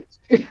items?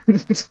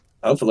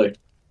 Hopefully.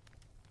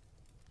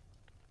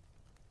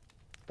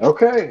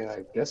 Okay,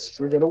 I guess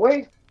we're gonna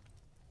wait.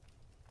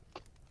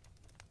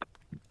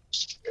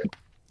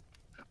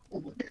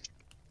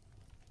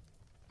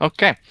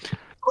 okay.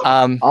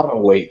 I'm gonna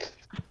wait.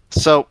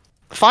 So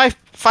 5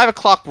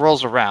 o'clock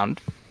rolls around,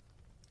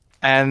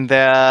 and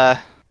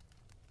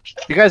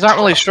you guys aren't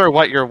really sure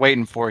what you're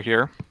waiting for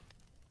here.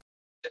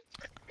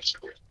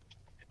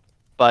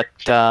 But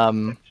I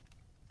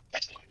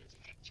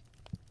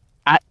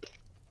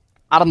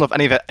don't know if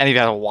any of you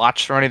have a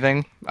watch or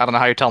anything. I don't know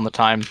how you're telling the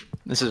time.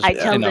 This is I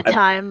tell you know. the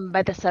time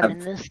by the sun in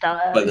the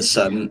stars. By the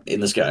sun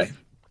in the sky.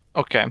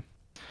 Okay.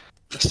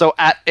 So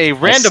at a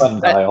random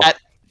sundial.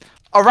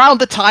 around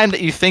the time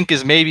that you think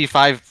is maybe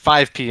 5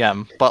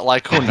 p.m., but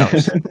like who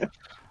knows?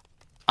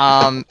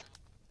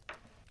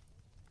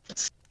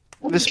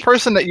 This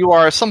person that you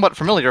are somewhat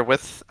familiar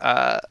with,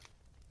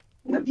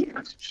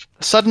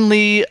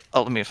 suddenly,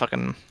 let me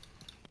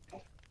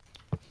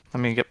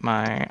get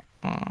my,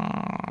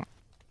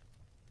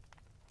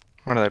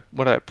 where did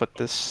I put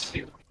this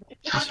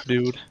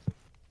dude?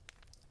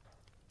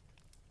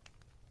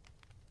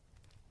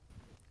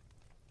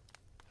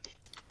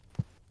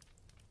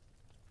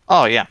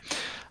 Oh yeah,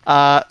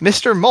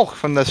 Mr. Molk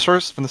from the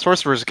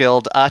Sorcerers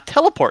Guild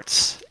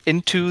teleports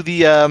into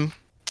the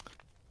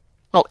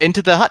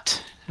into the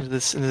hut, into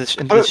this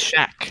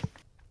shack.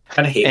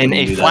 Kind of hate In when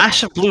you a do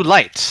flash of blue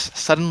light,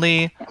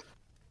 suddenly,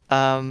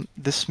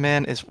 this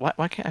man is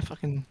why can't I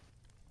fucking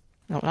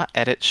not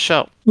edit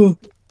show?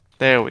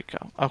 There we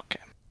go. Okay.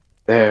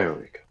 There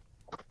we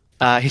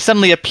go. He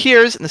suddenly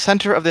appears in the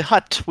center of the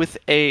hut with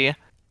a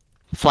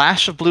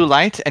flash of blue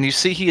light, and you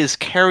see he is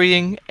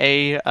carrying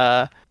a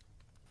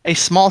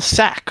small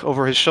sack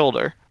over his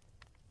shoulder.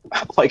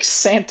 Like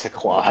Santa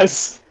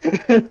Claus.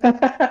 Pretty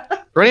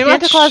Santa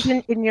much. Claus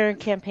in your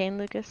campaign,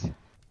 Lucas?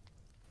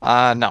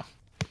 No,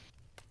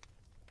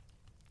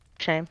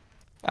 Shame.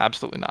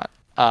 absolutely not.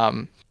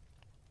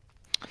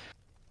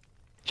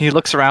 He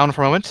looks around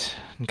for a moment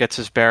and gets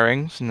his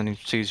bearings, and then he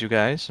sees you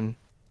guys and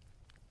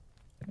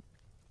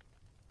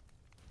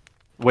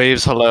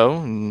waves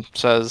hello and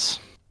says,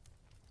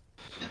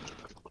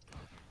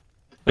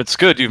 "It's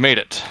good you've made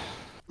it."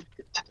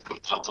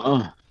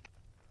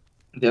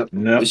 Yep.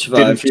 No, we didn't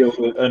survived. feel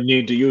a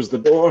need to use the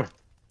door.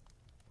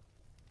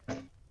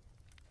 I'm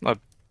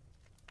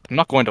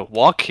not going to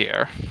walk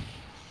here.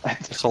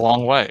 It's a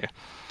long way.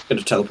 Could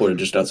have teleported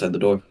just outside the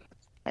door.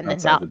 And then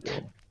Outside not. the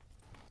door.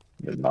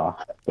 Nah,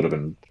 would have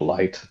been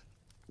polite.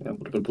 Yeah,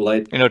 would have been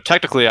polite. You know,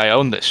 technically I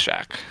own this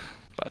shack,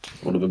 but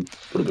Would have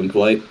been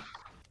polite.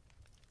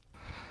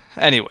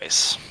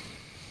 anyways.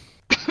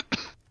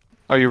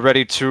 Are you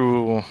ready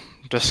to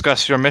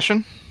discuss your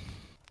mission?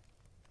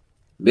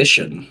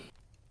 Mission.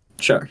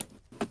 Sure.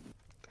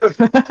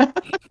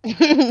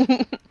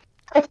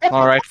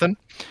 All right then.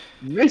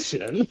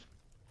 Mission?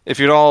 If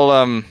you'd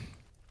all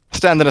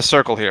stand in a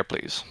circle here,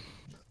 please.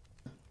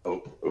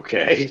 Oh,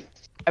 okay.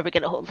 Are we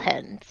gonna hold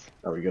hands?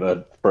 Are we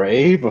gonna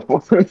pray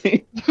before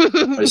we...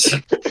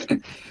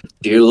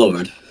 Dear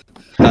Lord.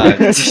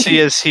 You see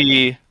as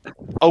he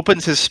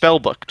opens his spell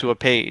book to a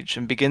page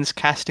and begins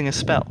casting a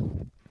spell.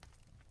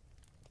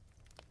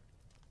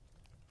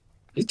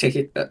 You take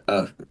it,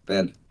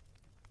 man.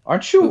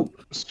 Aren't you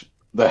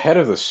the head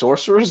of the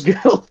Sorcerers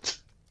Guild?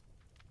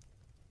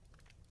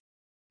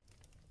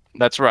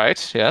 That's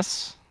right,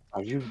 yes.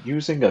 Are you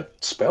using a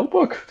spell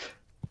book?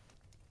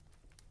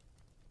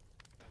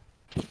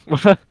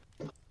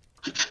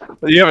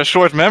 You have a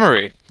short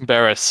memory,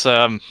 Barris.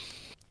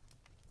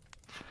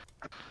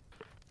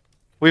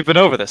 We've been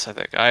over this, I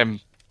think. I'm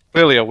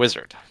clearly a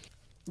wizard.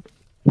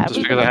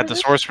 Just because I had the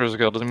Sorcerer's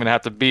Guild doesn't mean I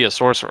have to be a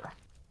sorcerer.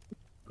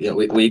 Yeah,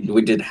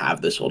 we did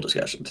have this whole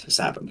discussion. This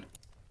happened.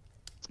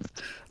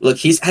 Look,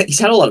 he's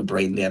had a lot of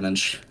brain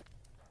damage.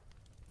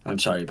 I'm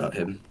sorry about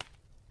him.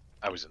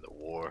 I was in the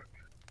war.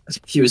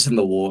 He was in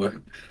the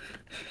war.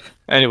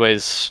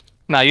 Anyways,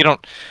 now you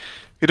don't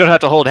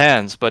have to hold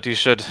hands, but you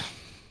should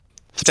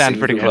stand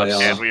pretty close.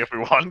 Can we if we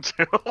want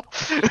to?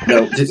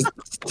 No,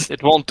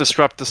 It won't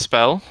disrupt the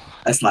spell.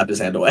 I slapped his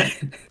hand away.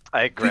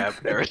 I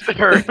grabbed her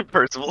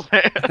Percival's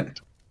hand.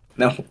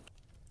 No.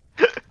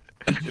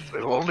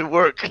 It'll only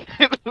work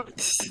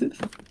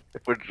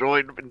if we're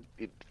joined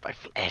by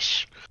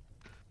flesh.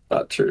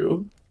 Not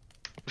true.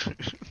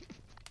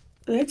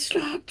 It's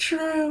not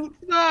true.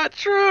 Not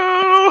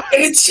true.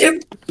 It's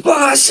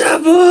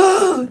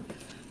impossible.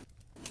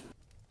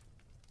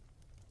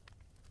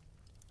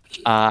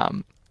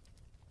 And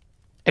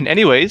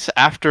anyways,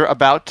 after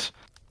about,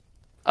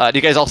 do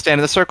you guys all stand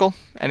in the circle?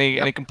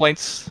 Any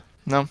complaints?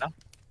 No.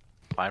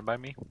 Fine by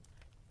me.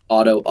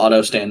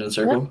 Auto stand in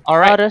circle. All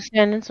right. Auto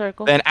stand in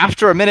circle. Then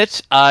after a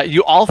minute,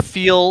 you all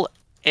feel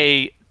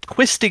a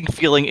twisting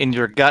feeling in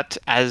your gut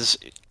as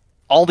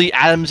all the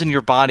atoms in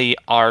your body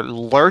are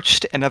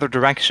lurched in another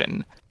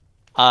direction.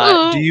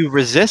 Do you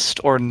resist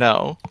or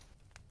no?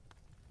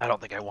 I don't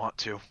think I want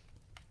to.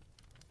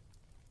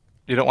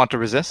 You don't want to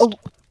resist? Oh.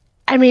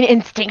 I mean,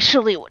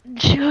 instinctually,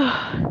 wouldn't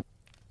you?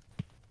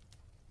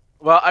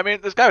 Well, I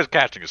mean, this guy was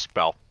casting a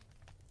spell.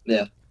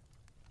 Yeah.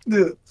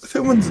 Yeah,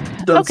 someone's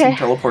done some Okay.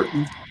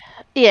 teleporting.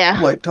 Yeah,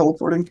 Light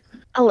teleporting.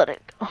 I'll let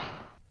it go.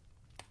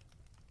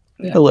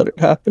 Yeah. I'll let it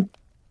happen.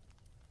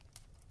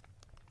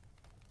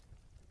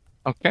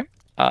 Okay.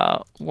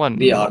 One.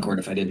 Be awkward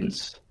if I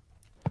didn't.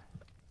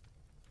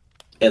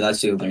 Yeah, that's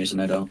the only reason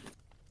I don't.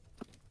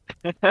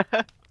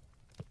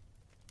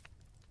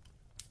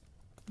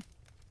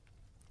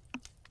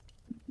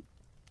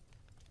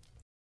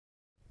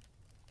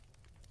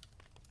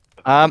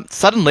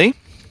 Suddenly,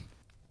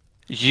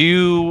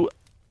 you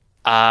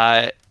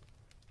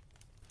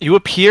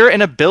appear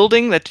in a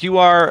building that you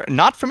are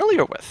not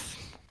familiar with.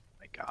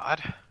 My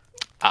God.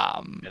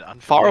 Far An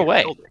unfamiliar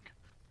away. building.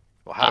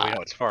 Well, how do we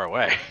know it's far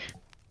away?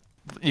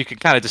 you can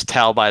kind of just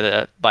tell by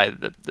the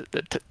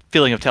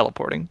feeling of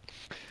teleporting.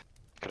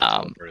 Could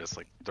have teleported us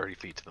like 30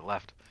 feet to the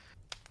left.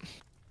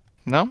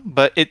 No,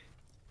 but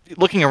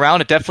looking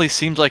around, it definitely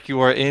seems like you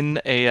are in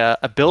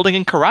a building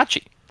in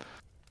Karachi.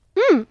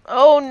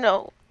 Oh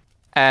no.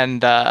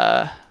 And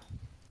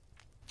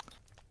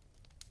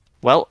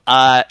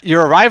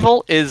your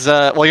arrival is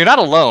well, you're not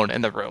alone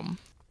in the room.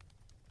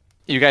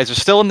 You guys are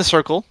still in the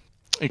circle.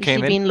 You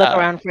came see in. Bean look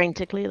around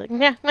frantically, like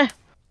yeah.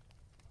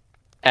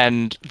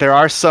 And there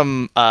are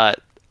some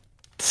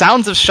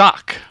sounds of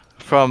shock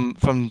from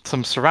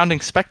some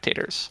surrounding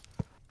spectators.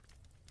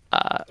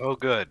 Oh,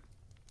 good.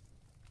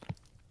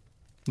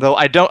 Though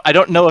I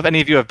don't know if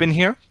any of you have been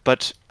here,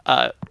 but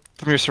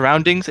from your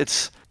surroundings,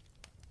 it's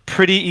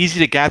pretty easy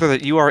to gather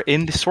that you are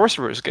in the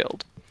Sorcerer's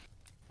Guild.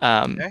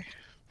 Okay.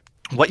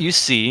 What you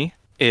see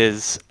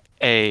is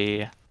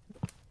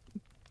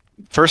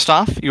first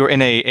off, you're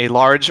in a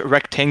large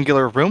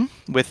rectangular room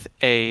with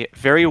a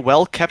very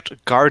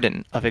well-kept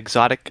garden of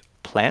exotic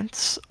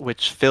plants,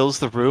 which fills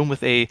the room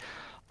with a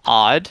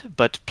odd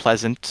but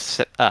pleasant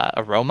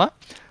aroma.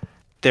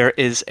 There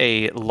is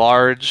a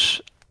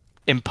large,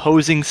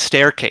 imposing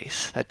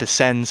staircase that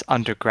descends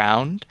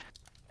underground,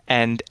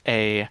 and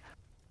a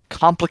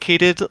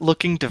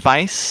complicated-looking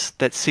device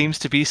that seems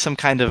to be some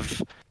kind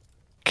of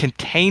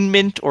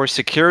containment or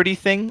security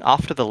thing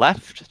off to the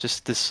left.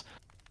 Just this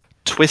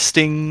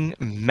twisting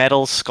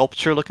metal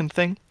sculpture looking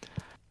thing.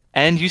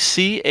 And you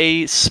see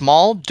a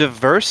small,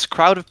 diverse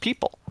crowd of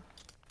people.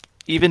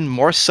 Even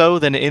more so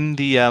than in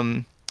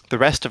the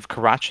rest of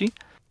Karachi.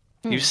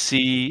 You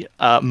see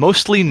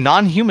mostly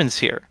non-humans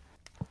here.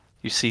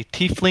 You see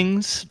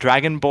tieflings,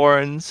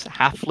 dragonborns,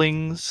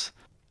 halflings,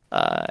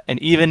 and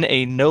even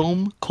a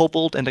gnome,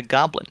 kobold, and a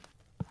goblin.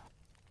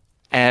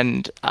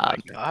 And My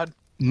God.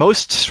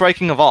 most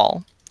striking of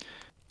all,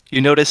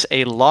 you notice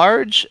a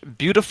large,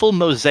 beautiful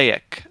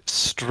mosaic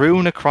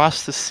strewn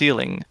across the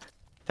ceiling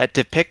that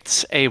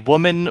depicts a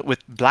woman with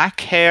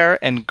black hair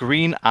and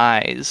green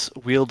eyes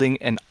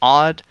wielding an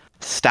odd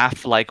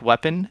staff-like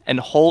weapon and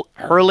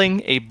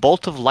hurling a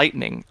bolt of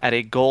lightning at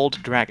a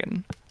gold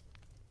dragon.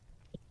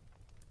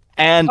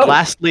 And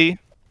lastly,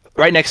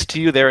 right next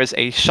to you, there is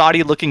a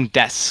shoddy-looking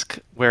desk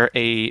where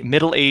a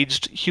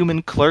middle-aged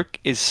human clerk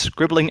is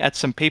scribbling at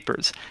some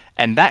papers.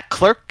 And that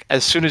clerk,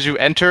 as soon as you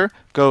enter,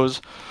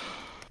 goes,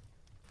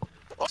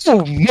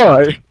 "Oh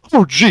my!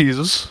 Oh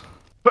Jesus!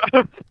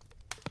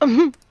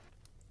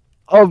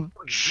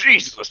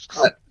 Jesus.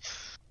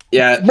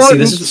 Yeah.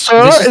 Martin, See,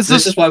 sir,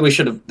 this is why we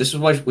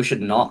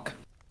should knock.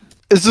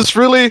 Is this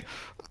really?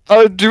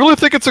 Do you really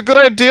think it's a good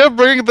idea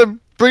bringing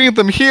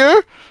them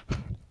here?"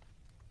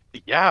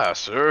 Yeah,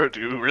 sir.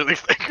 Do you really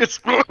think it's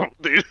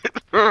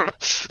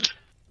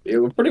Yeah,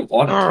 we're pretty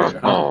wanted here,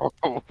 huh?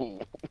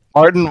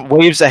 Martin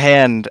waves a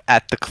hand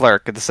at the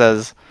clerk and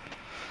says,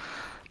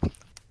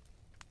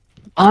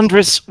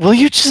 "Andres, will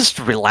you just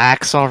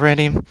relax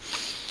already?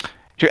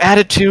 Your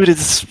attitude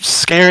is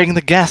scaring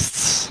the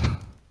guests."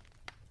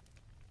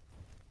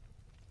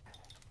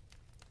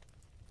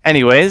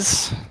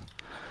 Anyways,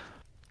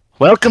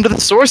 welcome to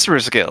the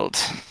Sorcerer's Guild.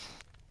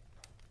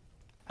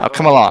 Now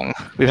come along.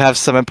 We have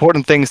some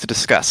important things to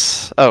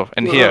discuss. Oh,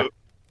 and here.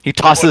 He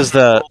tosses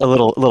a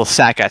little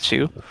sack at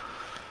you.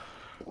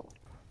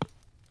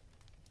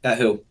 At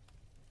who?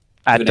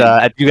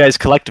 At you guys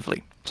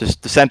collectively.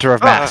 Just the center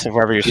of mass of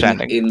wherever you're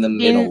standing. In the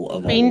middle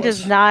of all Bean of us.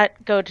 does not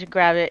go to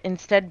grab it.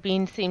 Instead,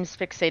 Bean seems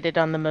fixated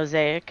on the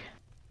mosaic.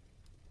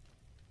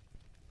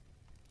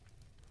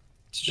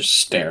 It's just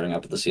staring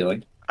up at the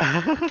ceiling.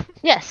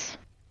 Yes.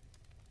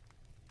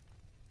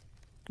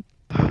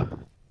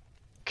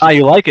 Ah,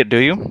 you like it, do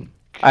you?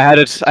 I had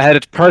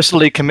it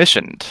personally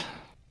commissioned.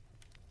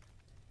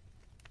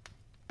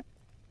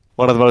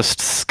 One of the most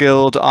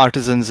skilled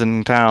artisans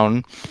in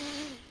town.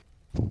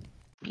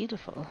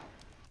 Beautiful.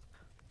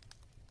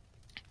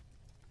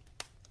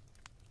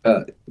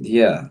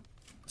 Yeah.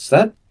 Is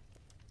that?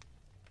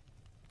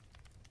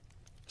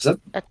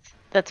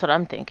 That's what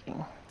I'm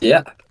thinking.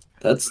 Yeah.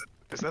 That's.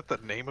 Is that the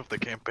name of the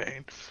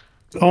campaign?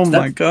 Oh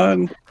my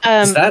god.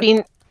 Is that-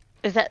 Bean,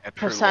 is that At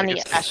True Phosani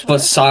Legacy. Ashmore?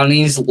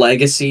 Phosani's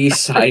legacy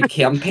side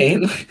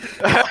campaign.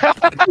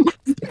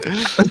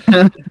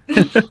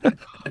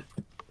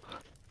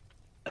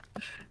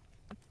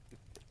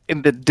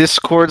 In the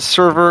Discord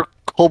server,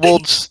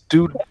 Kobold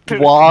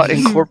Studois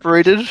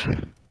Incorporated.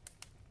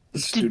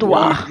 That's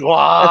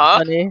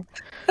funny.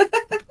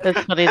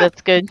 That's funny.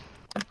 That's good.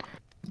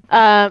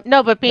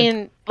 No, but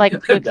Bean like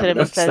looks at him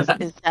and says,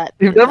 "Is that?"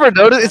 You've never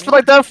noticed? It's been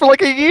like that for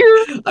like a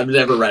year. I've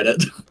never read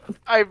it.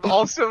 I've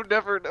also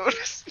never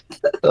noticed.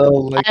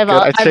 Oh my I've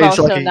god! I changed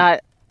also like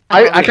not.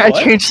 I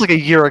changed like a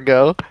year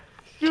ago.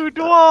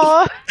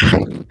 Studois.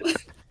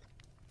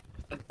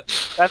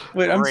 That's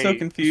Wait, I'm so great.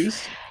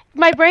 confused.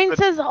 My brain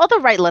says all the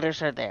right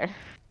letters are there.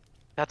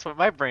 That's what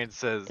my brain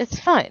says. It's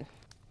fine.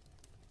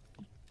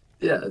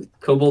 Yeah,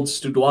 Kobold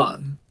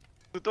Studois.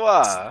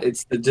 Studois.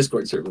 It's the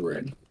Discord server we're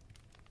in.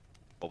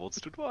 Kobold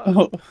Studois.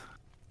 Oh.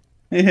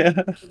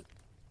 Yeah.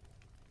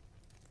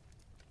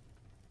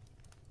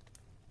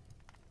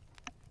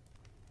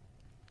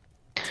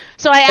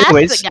 So I asked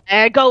Anyways. the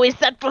guy, I go, is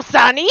that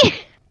Phosani?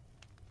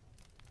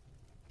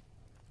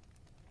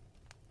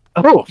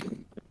 Oh,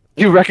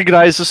 you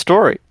recognize the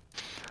story.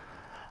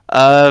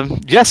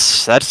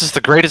 Yes, that is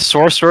the greatest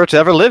sorcerer to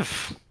ever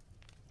live.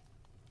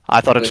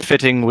 I thought it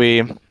fitting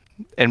we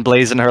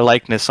emblazon her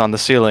likeness on the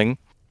ceiling.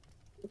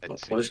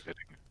 What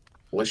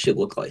does she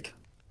look like?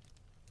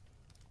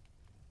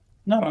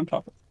 Not on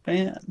top of the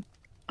fan.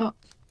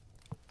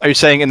 Are you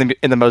saying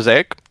in the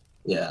mosaic?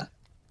 Yeah.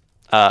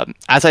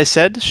 As I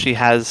said, she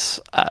has.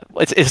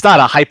 It's not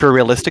a hyper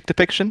realistic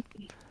depiction,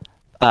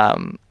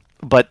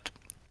 but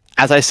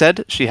as I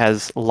said, she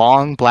has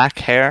long black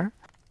hair,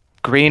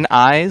 green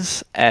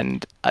eyes,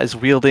 and is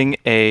wielding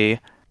a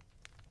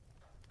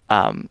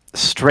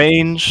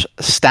strange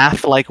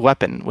staff-like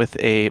weapon with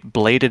a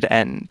bladed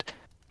end,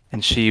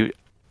 and she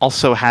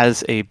also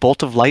has a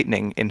bolt of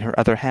lightning in her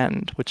other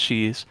hand, which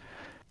she's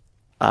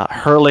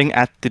hurling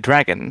at the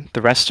dragon.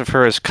 The rest of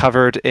her is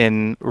covered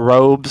in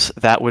robes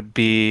that would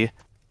be,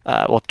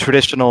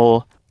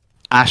 traditional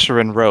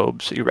Asheran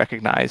robes that you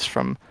recognize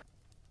from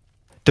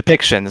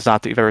depictions.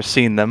 Not that you've ever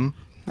seen them,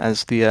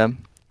 as the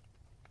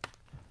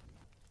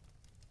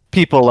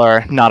people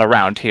are not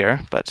around here,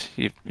 but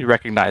you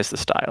recognize the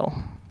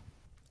style.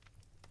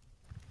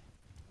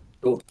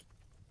 Cool.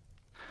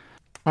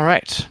 All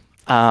right.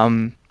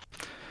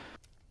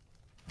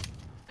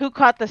 Who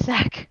caught the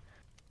sack?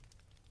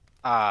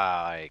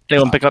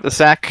 Anyone pick up the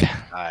sack?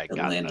 I It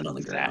got landed on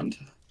the ground.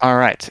 All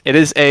right. It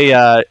is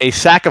a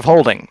sack of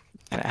holding,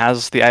 and it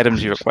has the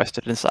items you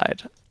requested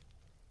inside.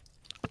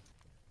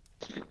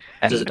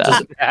 And Does it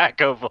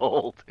sack of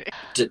holding.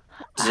 did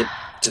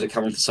it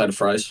come with a side of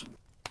fries?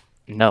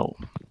 no.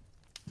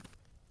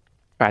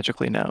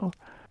 Tragically, no.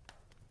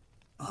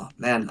 Oh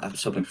man, I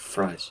was hoping for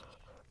fries.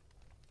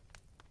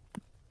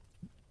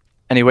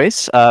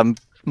 Anyways,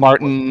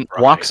 Martin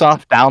Right. walks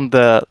off down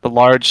the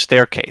large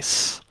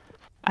staircase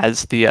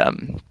as the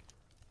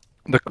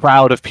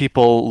crowd of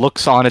people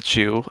looks on at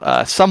you,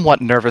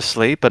 somewhat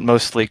nervously, but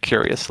mostly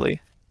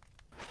curiously.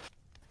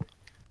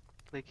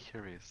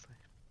 Curiously.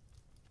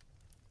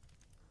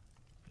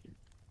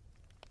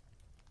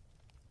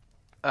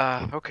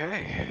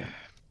 Okay.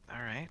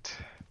 All right.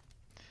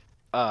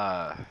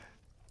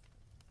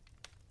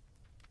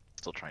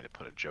 Still trying to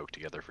put a joke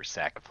together for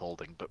sack of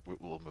holding, but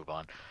we'll move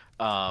on.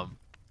 All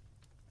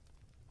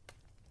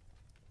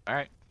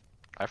right.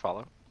 I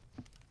follow.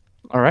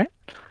 All right.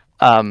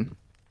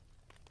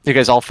 You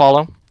guys all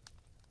follow?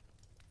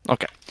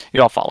 Okay,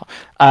 you all follow.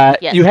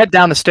 Yes. You head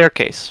down the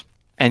staircase,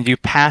 and you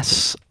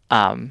pass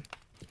what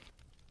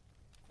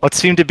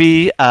seem to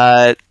be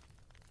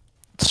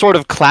sort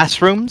of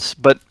classrooms,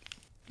 but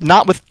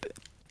not with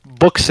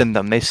books in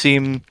them. They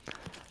seem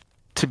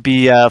to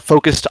be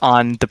focused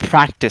on the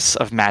practice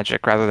of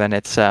magic rather than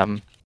its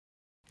the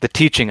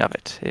teaching of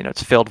it. You know,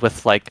 it's filled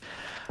with like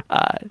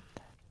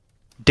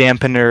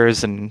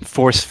dampeners and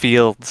force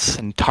fields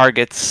and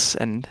targets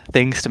and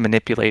things to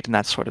manipulate and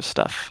that sort of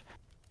stuff.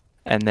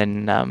 And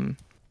then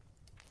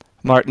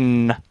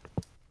Martin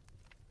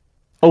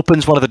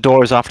opens one of the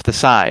doors off to the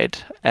side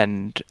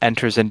and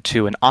enters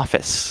into an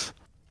office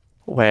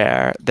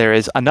where there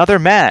is another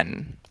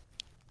man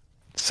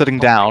sitting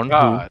down.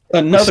 God.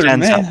 Another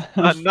stands man.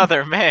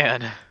 Another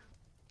man.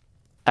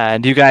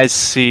 And you guys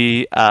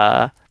see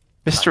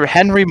Mr.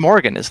 Henry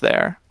Morgan is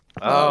there.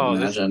 Oh,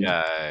 this imagine.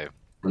 guy.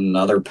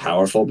 Another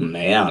powerful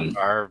man.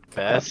 Our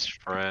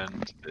best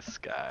friend, this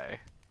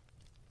guy.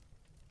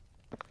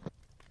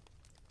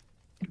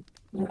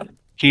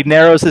 He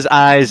narrows his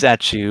eyes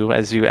at you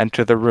as you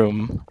enter the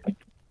room.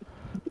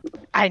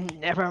 I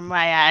never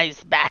my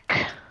eyes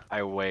back.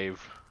 I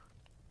wave.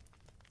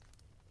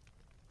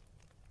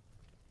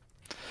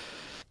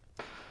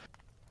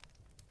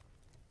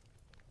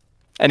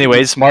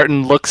 Anyways,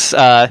 Martin looks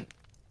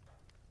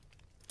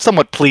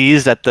somewhat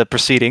pleased at the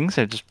proceedings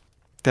and just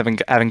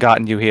having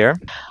gotten you here.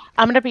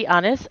 I'm gonna be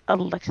honest.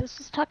 Alexis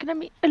was talking to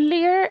me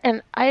earlier,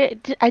 and I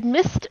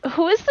missed.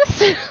 Who is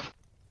this?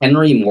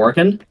 Henry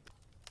Morgan?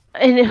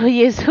 And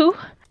he is who?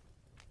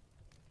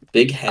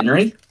 Big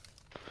Henry?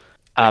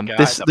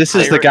 This the is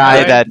the pirate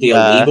guy guy? that The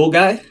illegal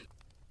guy?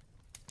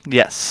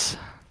 yes,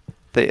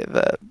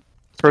 the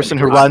person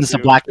who Like runs the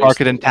prostitute, black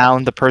market in basically.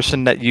 town, the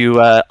person that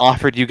you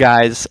offered you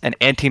guys an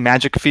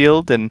anti-magic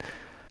field and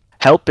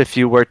help if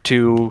you were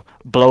to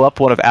blow up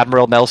one of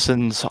Admiral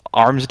Nelson's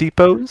arms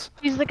depots.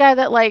 He's the guy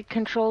that like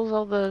controls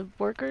all the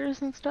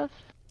workers and stuff.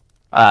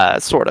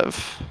 Sort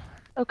of.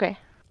 Okay.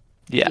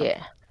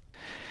 Yeah.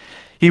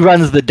 He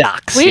runs the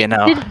docks, you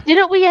know.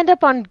 Didn't we end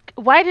up on?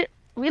 Why did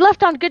we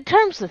left on good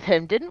terms with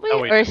him? Didn't we? No,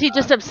 we Or is did he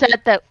just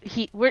upset that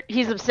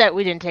he's upset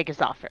we didn't take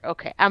his offer?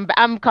 Okay,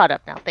 I'm caught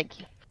up now. Thank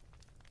you.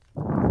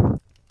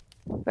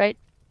 Right.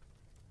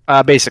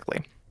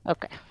 Basically.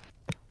 Okay.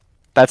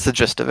 That's the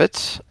gist of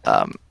it.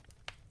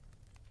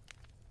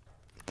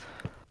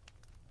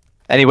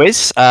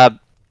 Anyways,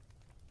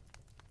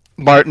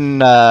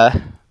 Martin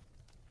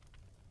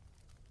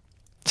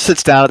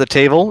sits down at the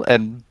table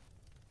and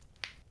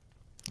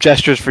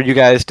gestures for you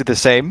guys to do the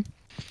same.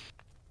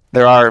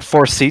 There are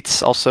 4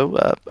 seats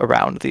also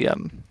around the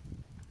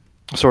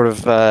sort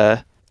of,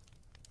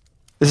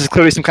 this is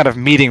clearly some kind of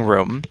meeting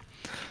room.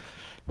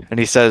 And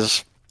he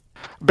says,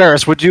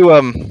 Barris, would you,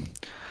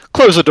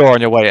 close the door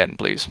on your way in,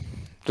 please?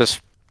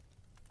 Just,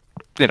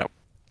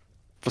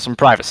 for some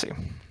privacy.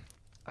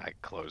 I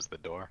close the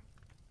door.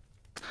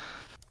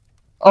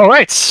 All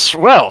right.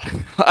 Well,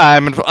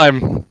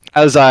 I'm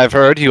as I've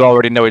heard, you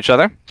already know each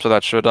other, so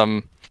that should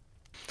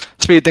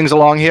speed things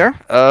along here.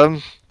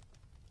 As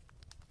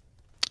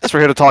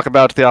we're here to talk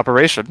about the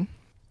operation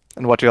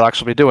and what you'll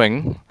actually be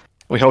doing,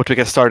 we hope to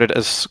get started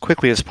as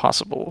quickly as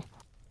possible.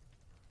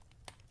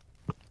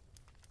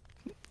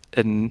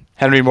 And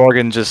Henry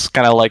Morgan just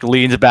kind of like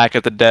leans back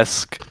at the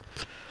desk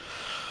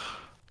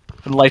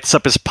and lights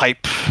up his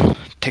pipe,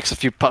 takes a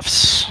few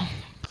puffs.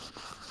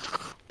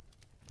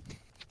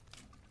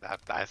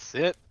 That's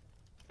it.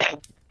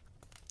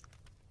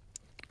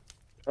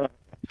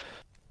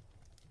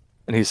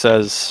 And he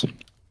says,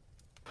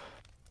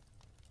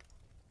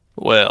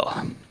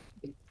 well,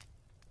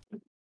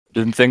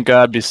 didn't think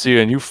I'd be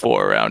seeing you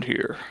four around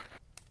here.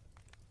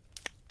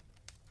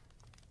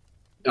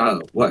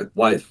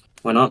 Why?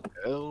 Why not?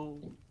 Oh.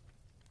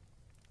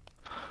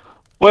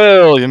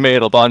 Well, you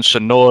made a bunch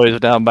of noise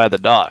down by the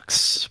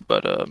docks,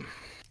 but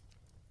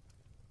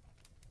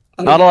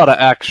not a lot of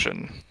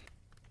action.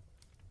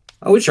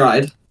 Oh, we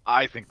tried.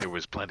 I think there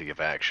was plenty of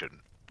action.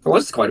 There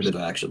was quite a bit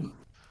of action.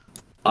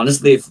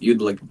 Honestly, if we'd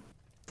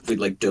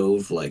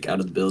dove out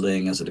of the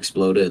building as it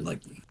exploded,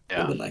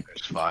 Yeah, been,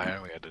 there's fire.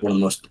 We had to... one of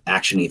the most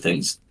actiony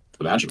things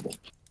imaginable.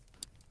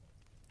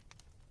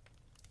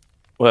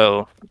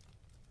 Well,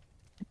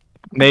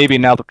 maybe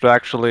now that we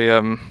actually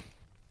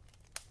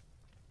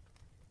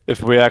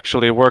if we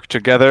actually work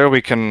together,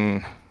 we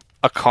can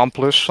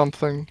accomplish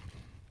something.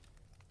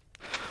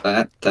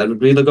 That would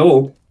be the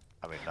goal.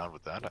 I mean, not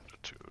with that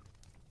attitude.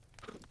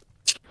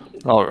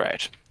 All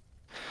right.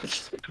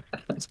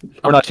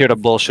 We're not here to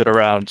bullshit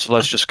around, so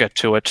let's just get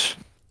to it.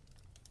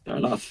 Fair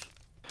enough.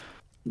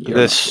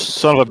 This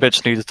son of a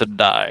bitch needs to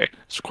die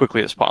as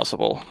quickly as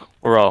possible.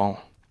 We're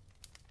all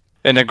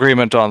in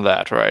agreement on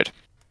that, right?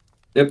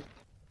 Yep.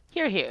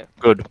 Here, here.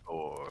 Good.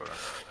 Or...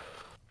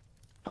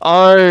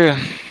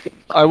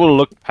 I will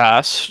look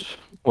past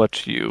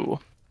what you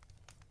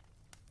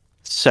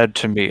said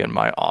to me in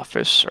my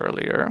office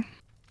earlier,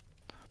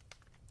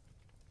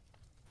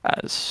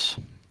 as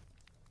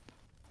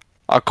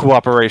our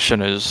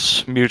cooperation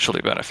is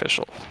mutually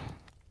beneficial.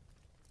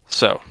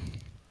 So,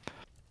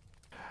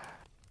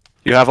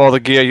 you have all the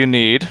gear you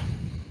need.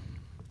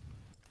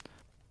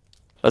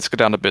 Let's get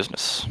down to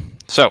business.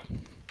 So,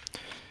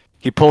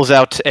 he pulls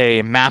out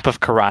a map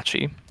of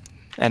Karachi,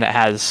 and it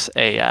has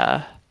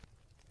an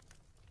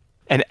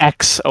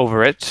X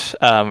over it,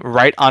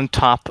 right on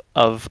top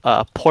of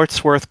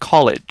Portsworth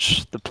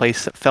College, the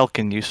place that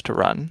Falcon used to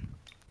run.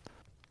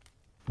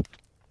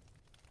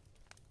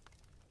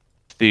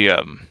 The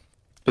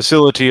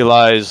facility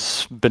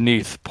lies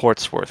beneath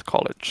Portsworth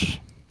College.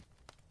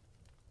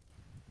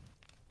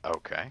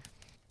 Okay.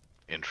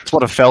 It's Interesting.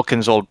 one of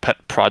Falcon's old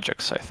pet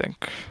projects, I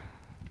think.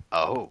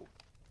 Oh.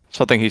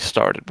 Something he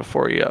started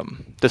before he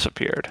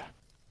disappeared.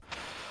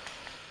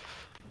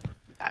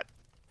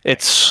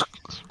 It's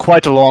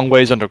quite a long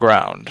ways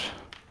underground.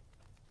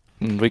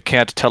 And we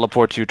can't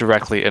teleport you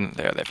directly in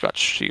there. They've got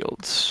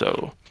shields,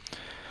 so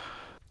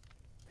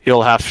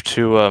you'll have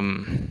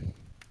to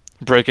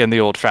break in the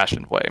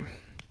old-fashioned way.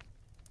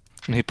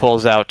 And he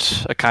pulls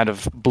out a kind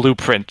of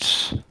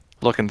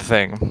blueprint-looking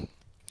thing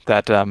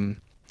that,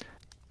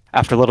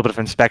 after a little bit of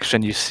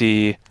inspection, you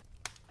see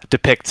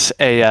depicts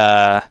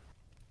the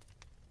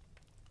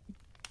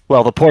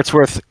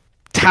Portsworth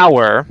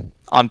Tower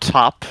on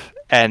top,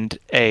 and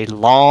a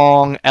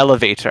long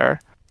elevator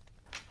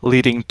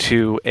leading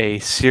to a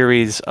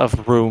series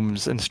of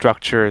rooms and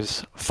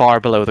structures far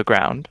below the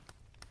ground.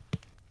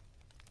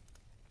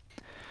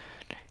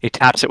 He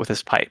taps it with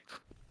his pipe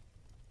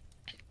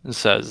and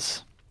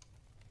says,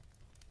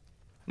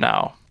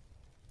 now,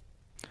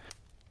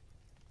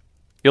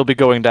 you'll be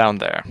going down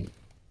there.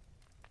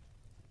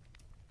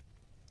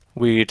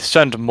 We'd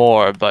send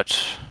more,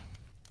 but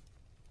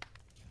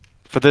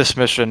for this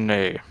mission,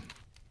 a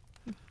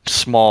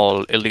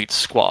small elite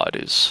squad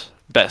is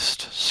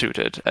best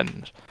suited,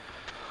 and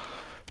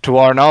to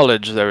our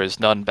knowledge, there is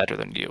none better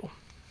than you.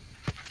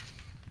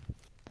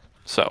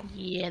 So.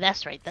 Yeah,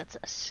 that's right. That's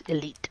us.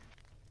 Elite.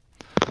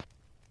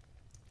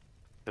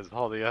 Because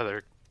all the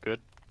other good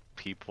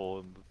people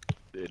and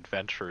the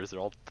adventurers are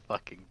all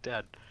fucking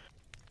dead.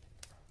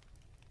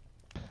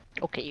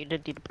 Okay, you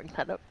didn't need to bring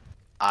that up.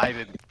 I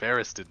didn't.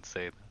 Barris didn't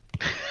say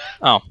that.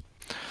 Oh.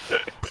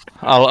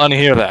 I'll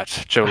unhear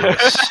that, Joe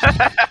Lewis.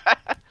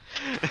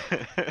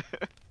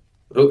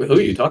 Who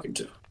are you talking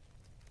to?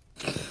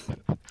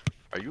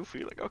 Are you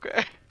feeling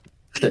okay?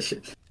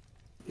 You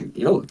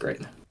don't look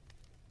great.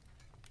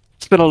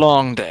 It's been a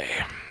long day.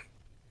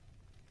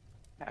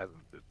 Hasn't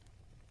it?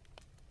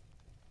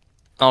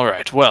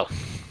 Alright, well.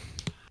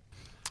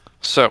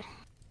 So.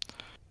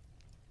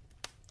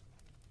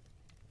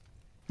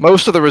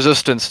 Most of the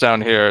resistance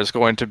down here is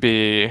going to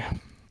be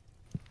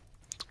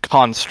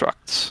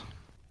constructs.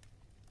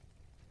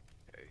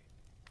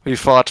 You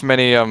fought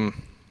many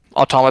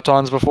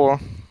automatons before?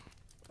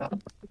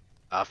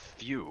 A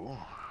few.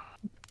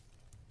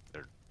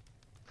 They're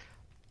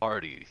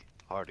hardy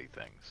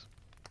things.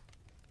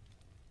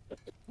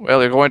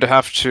 Well, you're going to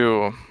have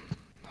to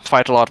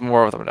fight a lot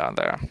more of them down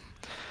there.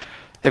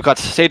 They've got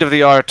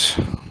state-of-the-art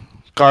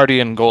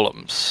guardian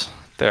golems.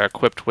 They're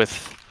equipped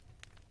with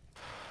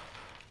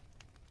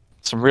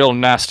some real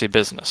nasty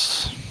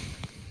business.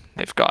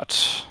 They've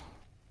got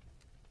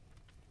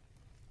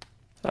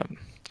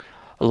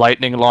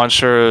lightning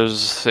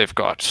launchers, they've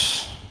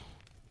got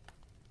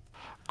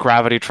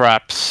gravity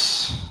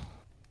traps,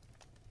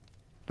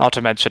 not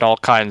to mention all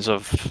kinds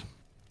of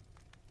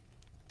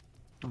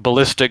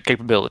ballistic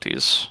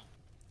capabilities.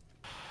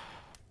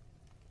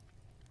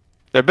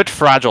 They're a bit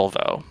fragile,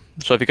 though,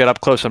 so if you get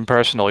up close and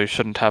personal, you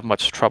shouldn't have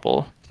much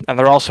trouble. And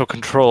they're also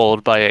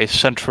controlled by a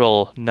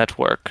central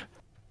network,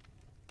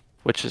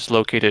 which is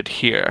located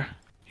here.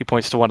 He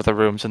points to one of the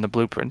rooms in the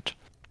blueprint.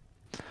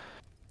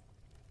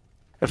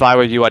 If I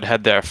were you, I'd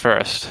head there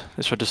first.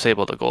 This would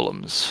disable the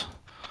golems.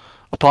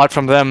 Apart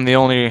from them, the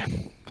only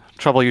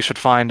trouble you should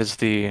find is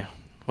some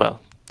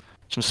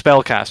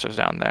spellcasters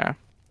down there.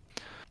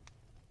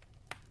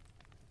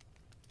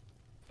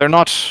 They're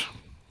not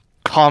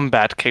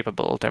combat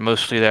capable. They're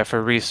mostly there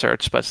for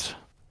research, but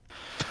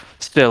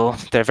still,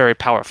 they're very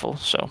powerful,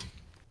 so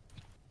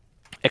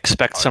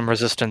expect some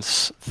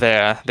resistance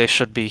there. They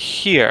should be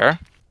here.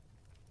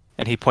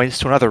 And he points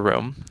to another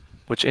room,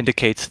 which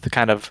indicates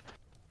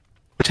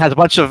which has a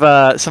bunch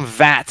of some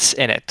vats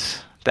in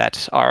it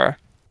that are,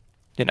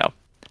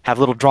 have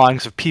little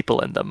drawings of people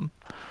in them.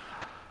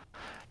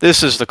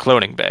 This is the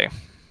cloning bay.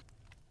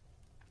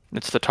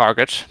 It's the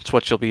target. It's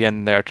what you'll be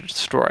in there to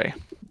destroy.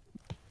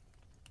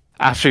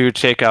 After you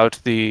take out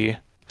the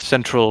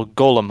central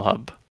golem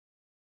hub,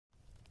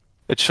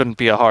 it shouldn't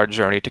be a hard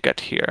journey to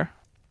get here.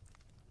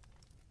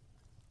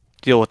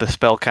 Deal with the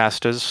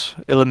spellcasters.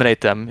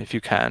 Eliminate them if you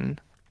can.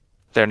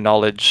 Their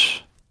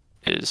knowledge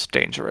is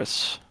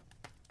dangerous,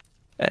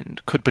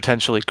 and could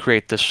potentially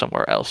create this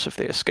somewhere else if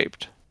they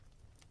escaped.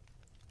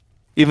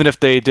 Even if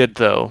they did,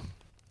 though,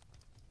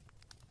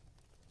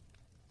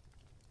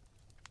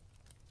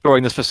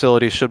 destroying this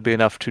facility should be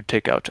enough to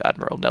take out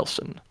Admiral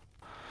Nelson.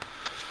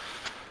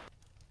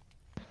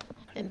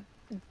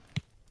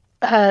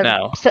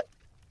 Now,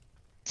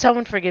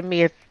 someone forgive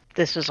me if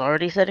this was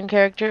already said in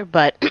character,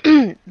 but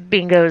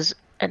Bingo's,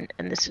 and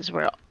this is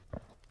where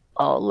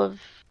all of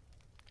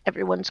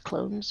everyone's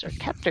clones are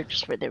kept, or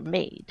just where they're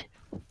made.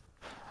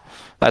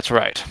 That's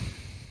right.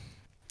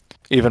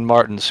 Even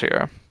Martin's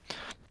here.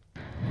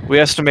 We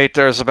estimate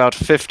there's about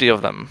 50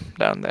 of them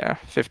down there.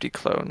 50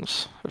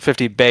 clones.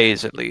 50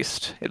 bays, at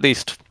least. At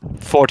least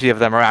 40 of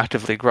them are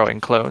actively growing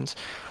clones.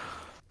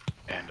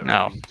 And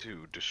Now, we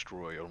to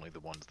destroy only the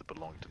ones that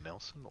belong to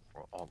Nelson,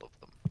 or all of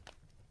them?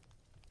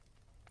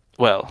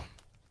 well,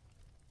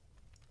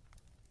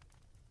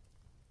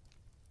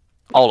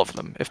 all of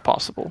them, if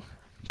possible.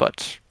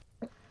 But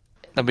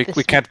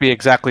we can't be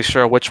exactly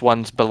sure which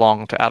ones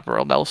belong to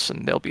Admiral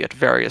Nelson. They'll be at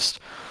various,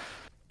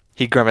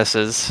 he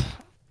grimaces,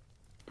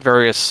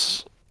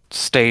 various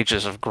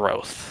stages of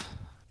growth.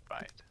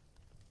 Right.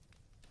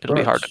 It'll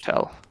be hard to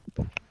tell.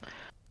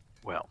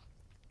 Well.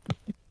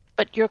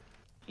 But your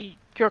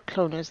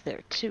clone is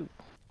there too.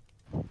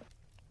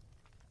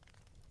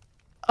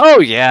 Oh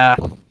yeah.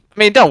 I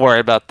mean, don't worry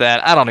about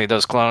that. I don't need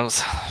those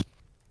clones.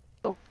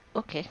 Oh,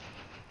 okay.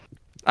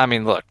 I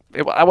mean, look,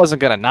 I wasn't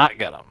gonna not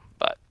get them,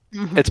 but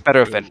it's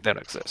better if they don't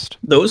exist.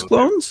 Those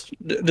clones?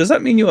 Does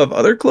that mean you have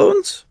other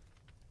clones?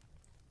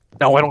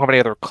 No, I don't have any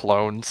other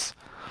clones.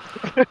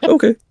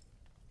 Okay.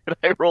 Can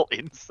I roll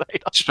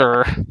insight?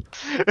 Sure.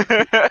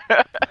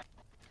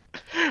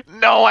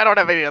 No, I don't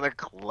have any other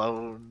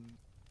clones.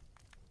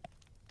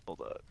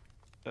 Hold on.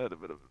 I had a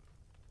bit of.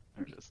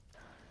 Just...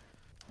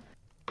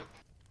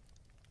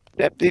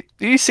 Yeah,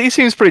 he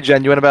seems pretty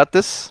genuine about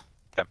this.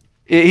 Yeah.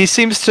 He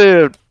seems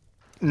to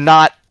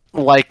not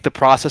like the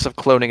process of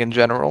cloning in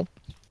general.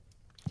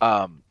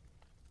 I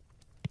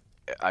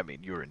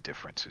mean, your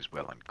indifference is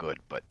well and good,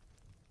 but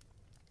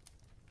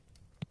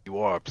you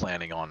are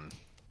planning on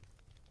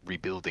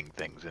rebuilding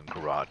things in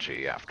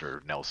Karachi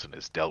after Nelson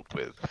is dealt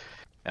with,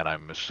 and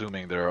I'm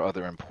assuming there are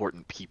other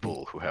important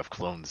people who have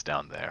clones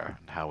down there,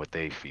 and how would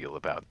they feel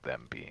about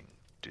them being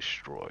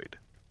destroyed?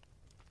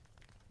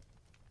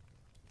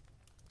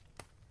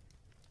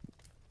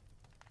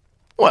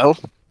 Well,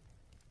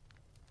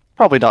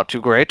 probably not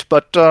too great,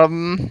 but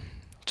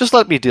just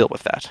let me deal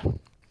with that.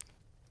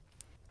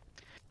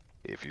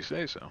 If you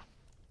say so.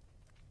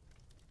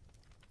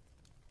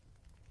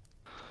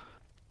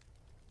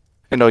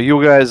 You know,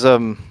 you guys,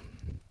 with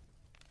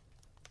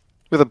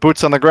the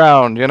boots on the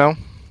ground, you know?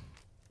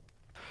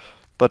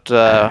 But,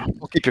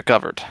 we'll keep you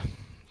covered.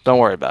 Don't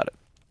worry about it.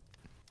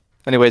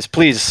 Anyways,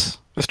 please,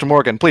 Mr.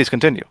 Morgan, please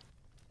continue.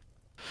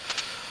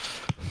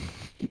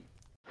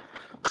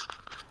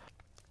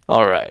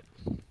 Alright.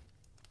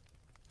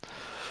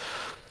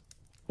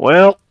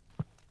 Well,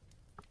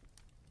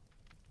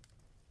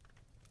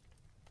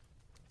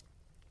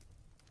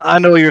 I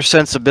know your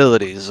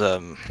sensibilities,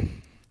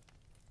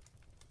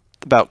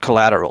 about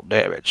collateral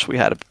damage. We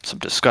had some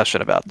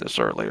discussion about this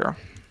earlier.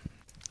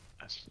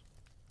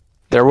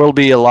 There will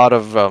be a lot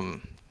of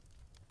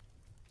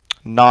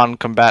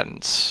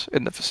non-combatants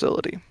in the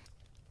facility.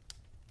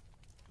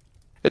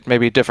 It may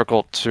be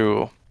difficult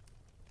to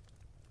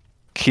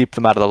keep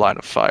them out of the line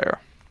of fire.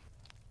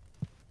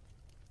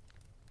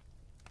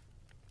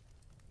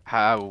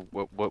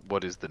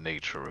 What is the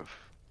nature of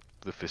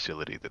the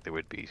facility that there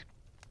would be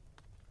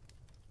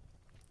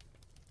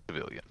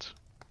civilians?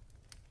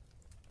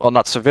 Well,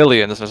 not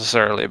civilians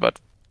necessarily, but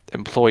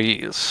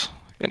employees,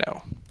 you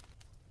know.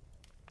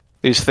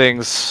 These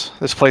things,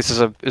 this place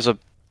is a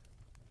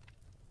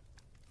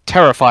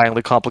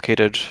terrifyingly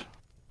complicated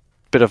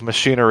bit of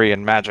machinery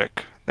and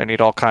magic. They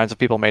need all kinds of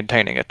people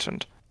maintaining it,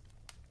 and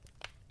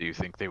do you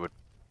think they would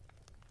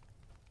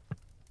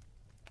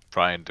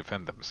try and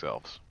defend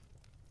themselves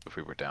if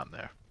we were down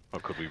there? Or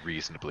could we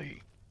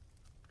reasonably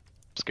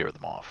scare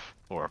them off?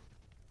 Or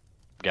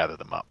gather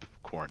them up,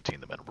 quarantine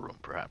them in a room,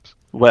 perhaps?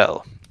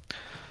 well,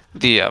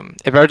 the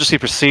emergency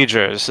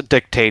procedures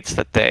dictates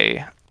that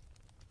they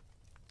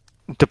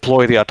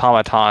deploy the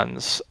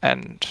automatons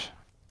and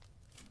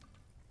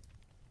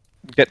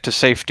get to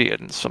safety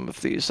in some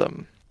of these,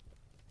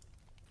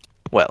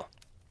 well,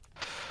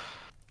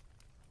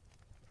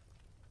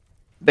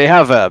 they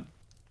have a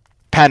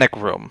panic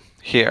room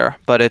here,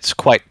 but it's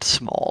quite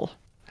small.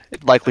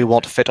 It likely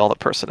won't fit all the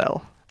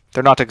personnel.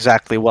 They're not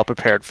exactly well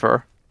prepared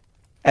for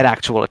an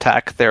actual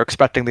attack. They're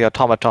expecting the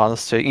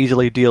automatons to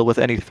easily deal with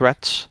any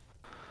threats.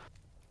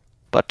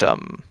 But,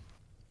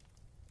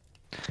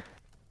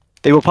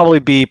 they will probably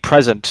be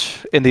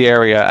present in the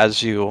area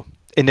as you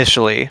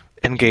initially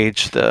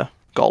engage the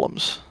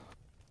golems.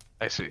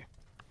 I see.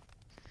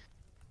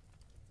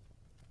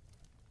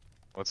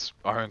 What's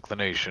our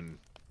inclination,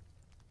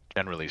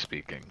 generally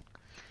speaking,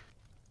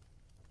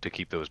 to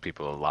keep those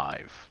people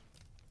alive?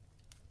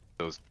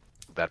 Would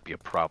that be a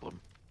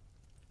problem?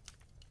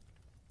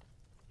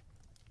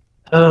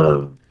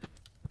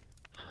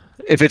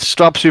 If it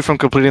stops you from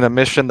completing the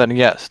mission, then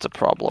yes, it's a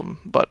problem.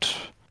 But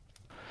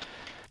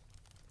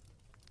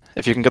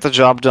if you can get the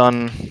job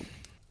done,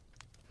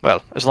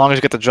 well, as long as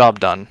you get the job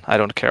done, I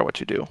don't care what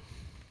you do.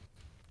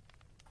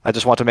 I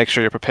just want to make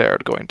sure you're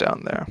prepared going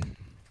down there.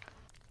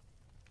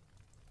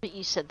 But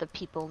you said the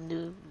people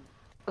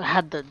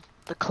had the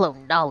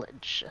clone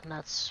knowledge, and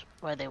that's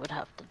why they would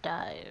have to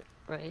die,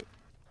 right?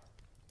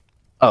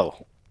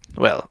 Oh,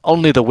 well,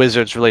 only the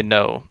wizards really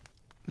know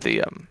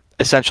the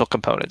essential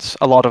components.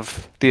 A lot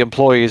of the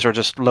employees are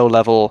just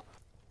low-level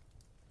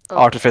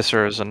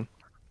artificers and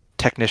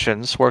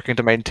technicians working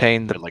to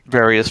maintain the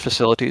various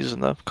facilities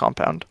in the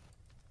compound.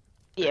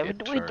 Yeah,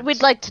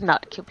 we'd like to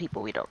not kill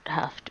people we don't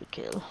have to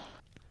kill.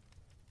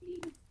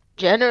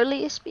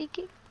 Generally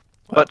speaking.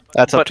 But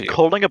that's up to you.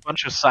 Holding a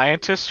bunch of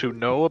scientists who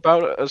know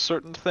about a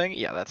certain thing,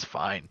 yeah, that's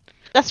fine.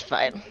 That's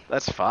fine.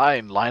 That's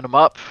fine. Line them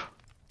up.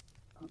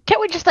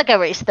 Can't we just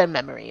erase their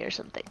memory or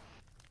something?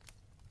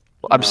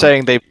 I'm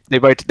saying they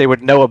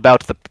would know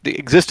about the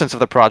existence of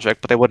the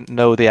project, but they wouldn't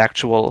know the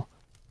actual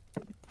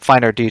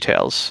finer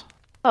details.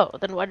 Oh,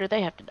 then why do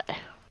they have to die?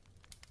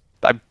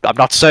 I'm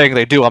not saying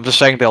they do. I'm just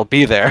saying they'll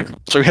be there.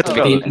 So we have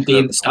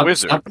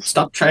to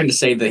stop trying to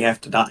say they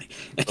have to die.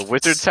 The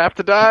wizards have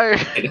to die.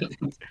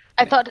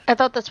 I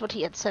thought that's what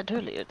he had said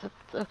earlier.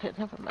 Okay,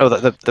 never mind. Oh,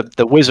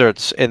 the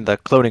wizards in the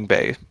cloning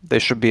bay.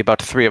 There should be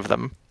about 3 of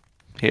them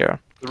here.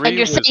 And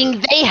you're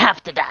saying they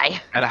have to die.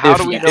 And how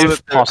do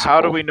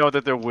we know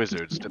that they're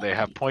wizards? Do they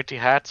have pointy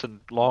hats and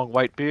long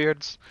white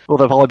beards? Well,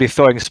 they'll probably be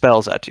throwing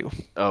spells at you.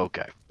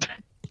 Okay.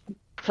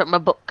 From a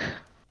book.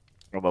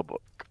 From a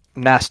book.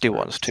 Nasty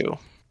ones too.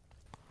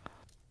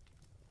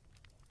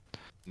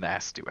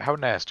 Nasty. How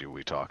nasty are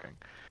we talking?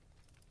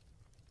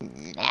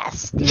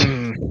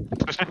 Nasty.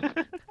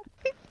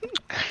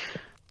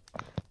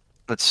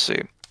 Let's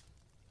see.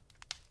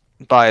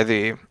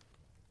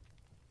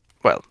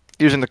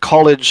 Using the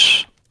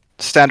college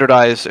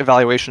standardized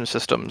evaluation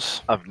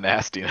systems of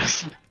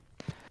nastiness.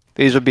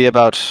 These would be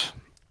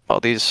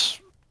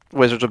these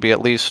wizards would be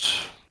at least,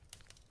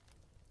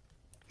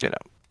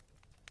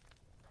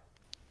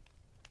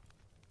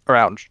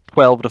 around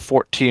 12 to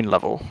 14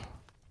 level.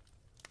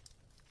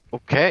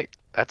 Okay,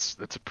 that's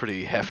a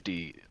pretty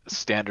hefty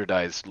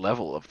standardized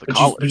level of the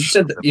college.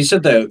 You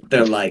said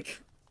they're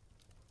like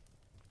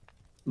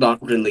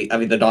not really. I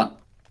mean, they're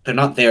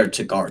not there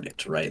to guard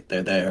it, right?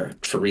 They're there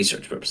for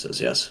research purposes.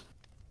 Yes.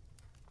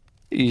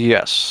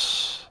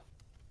 Yes,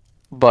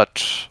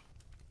 but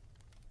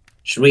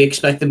should we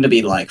expect them to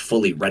be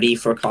fully ready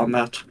for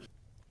combat?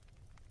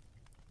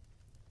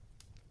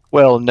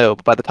 Well, no.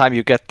 But by the time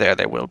you get there,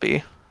 they will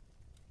be.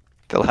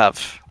 They'll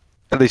have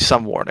at least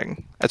some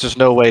warning, as there's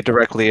no way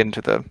directly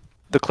into the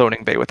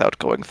cloning bay without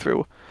going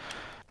through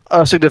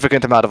a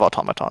significant amount of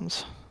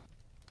automatons.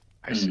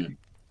 I see.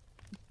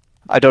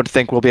 I don't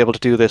think we'll be able to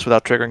do this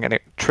without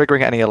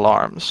triggering any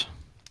alarms.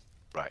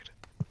 Right.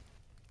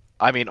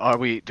 I mean,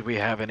 do we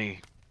have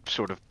any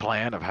sort of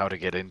plan of how to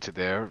get into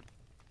there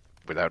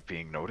without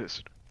being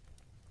noticed?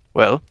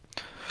 Well,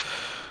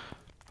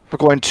 we're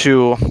going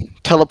to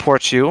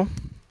teleport you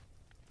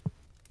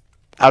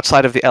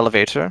outside of the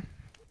elevator,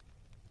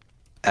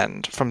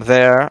 and from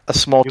there, a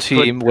small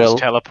team Just will.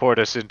 teleport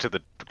us into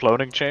the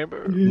cloning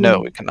chamber. No,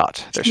 we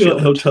cannot. They're That's not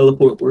how shielded.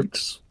 teleport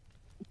works.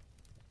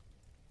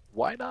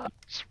 Why not?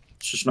 It's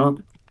just not.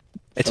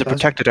 It's a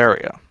protected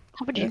area.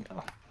 How would you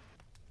know?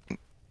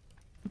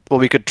 Well,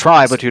 we could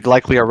try, but you'd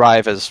likely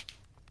arrive as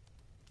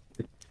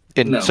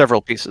in No.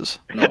 several pieces.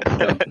 No.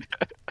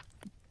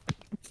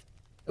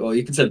 Well,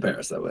 you can send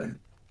Paris that way.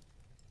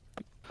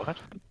 What?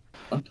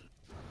 What?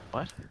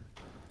 What?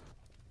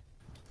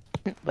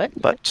 What?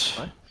 But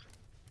What?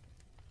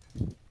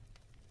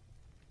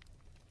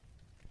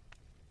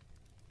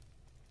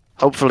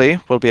 hopefully,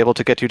 we'll be able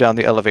to get you down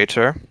the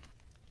elevator.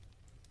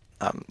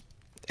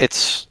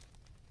 It's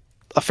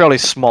a fairly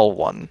small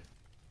one,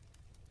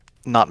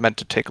 not meant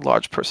to take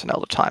large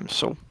personnel at times,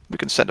 so we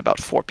can send about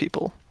 4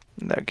 people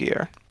in their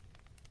gear.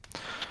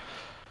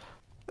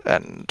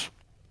 And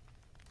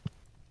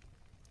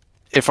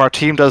if our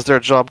team does their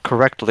job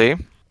correctly,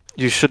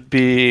 you should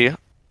be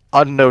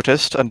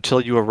unnoticed until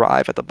you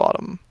arrive at the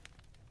bottom.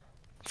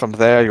 From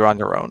there, you're on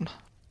your own.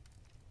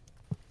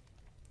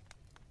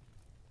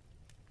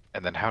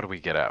 And then how do we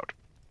get out?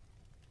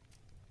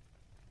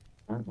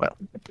 Well,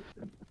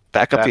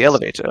 back up the That's-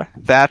 elevator.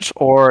 That,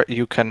 or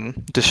you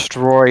can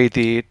destroy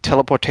the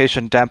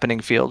teleportation dampening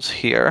fields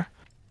here.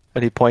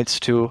 And he points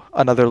to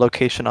another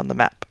location on the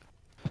map.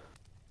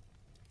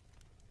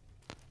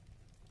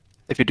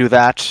 If you do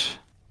that,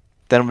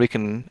 then we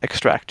can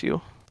extract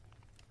you.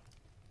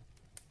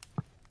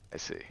 I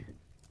see.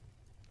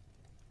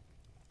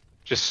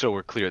 Just so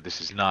we're clear, this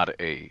is not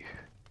a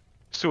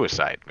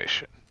suicide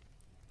mission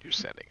you're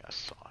sending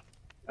us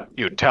on.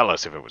 You'd tell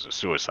us if it was a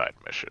suicide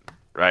mission,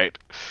 right?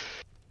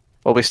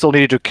 Well, we still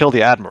need to kill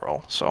the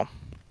Admiral, so...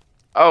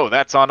 Oh,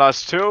 that's on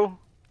us too?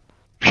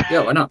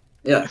 Yeah, why not?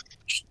 Yeah.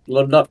 Just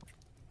load it up.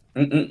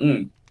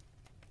 Wouldn't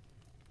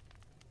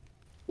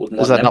Is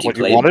want that an not empty what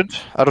you claim. wanted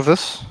out of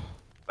this?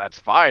 That's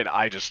fine.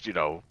 I just,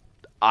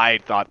 I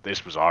thought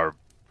this was our,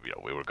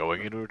 we were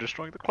going in and we were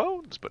destroying the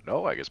clones, but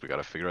no, I guess we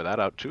gotta figure that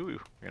out too,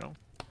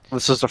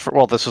 This is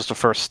the this is the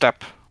first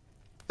step.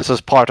 This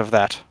is part of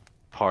that.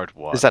 Part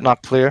 1. Is that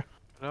not clear?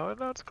 No,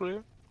 it's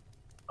clear.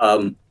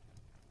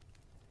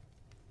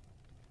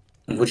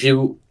 Would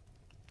you...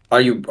 Are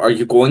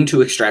you going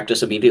to extract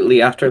us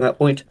immediately after that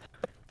point?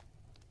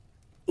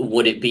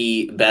 Would it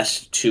be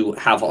best to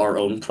have our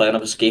own plan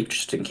of escape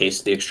just in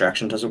case the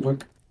extraction doesn't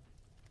work?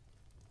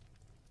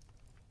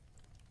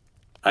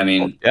 I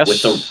mean, Well,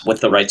 yes. with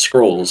the right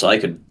scrolls, I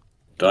could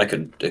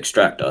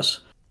extract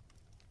us.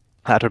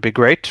 That would be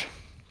great.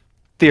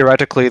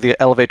 Theoretically, the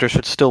elevator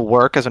should still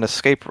work as an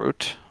escape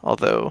route,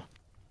 although...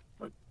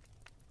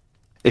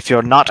 If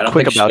you're not I don't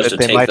quick think you're about supposed it,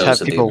 to they take might those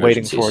have in the people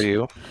waiting for emergencies.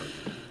 you.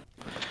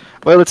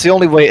 Well, it's the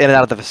only way in and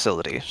out of the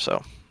facility,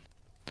 so...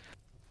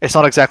 It's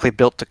not exactly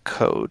built to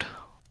code.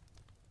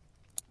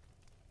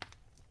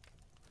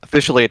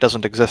 Officially, it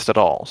doesn't exist at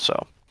all,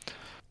 so...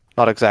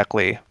 Not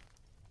exactly...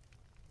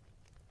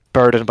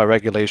 burdened by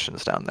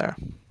regulations down there.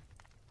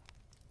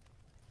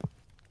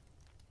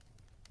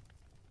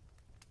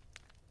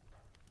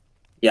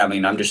 Yeah, I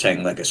mean, I'm just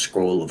saying, like, a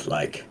scroll of,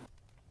 like,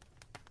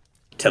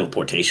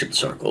 teleportation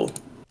circle.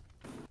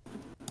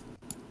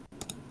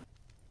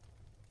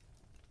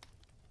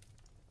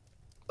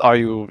 Are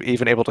you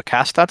even able to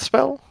cast that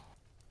spell?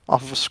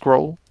 Off of a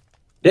scroll?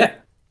 Yeah.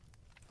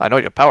 I know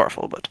you're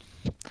powerful, but...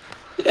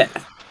 Yeah.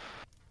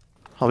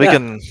 Well, we Yeah.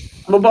 can...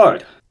 I'm a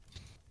bard.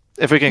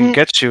 If we can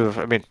get you...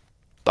 I mean,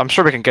 I'm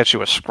sure we can get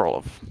you a scroll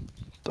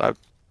of...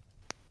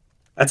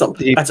 That's a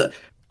He- that's a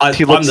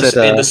he on looks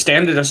the, at, in the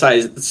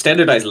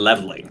standardized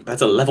leveling.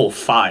 That's a level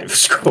 5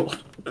 scroll,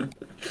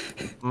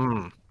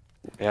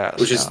 Yes.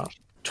 which is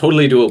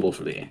totally doable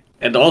for me,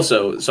 and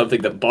also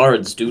something that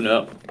bards do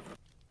know.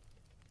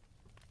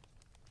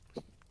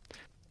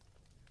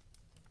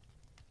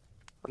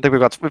 I think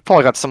we've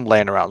probably got some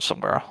laying around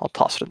somewhere. I'll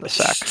toss it in the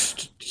sack.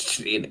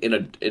 in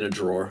a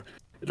drawer,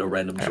 in a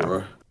random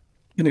drawer.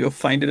 I'm gonna go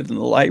find it in the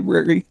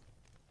library.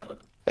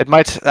 It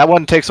might. That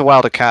one takes a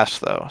while to cast,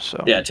 though.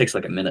 So. Yeah, it takes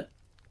like a minute.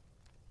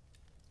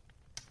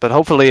 But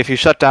hopefully, if you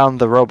shut down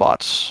the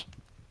robots,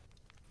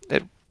 you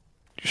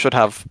shouldn't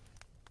have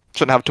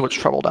too much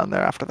trouble down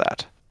there after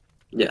that.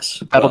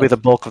 Yes, That'll be the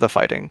bulk of the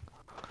fighting.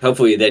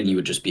 Hopefully, then you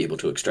would just be able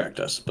to extract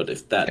us. But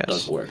if that Yes.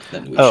 does work,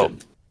 then we Oh.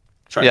 should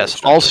try. Yes. To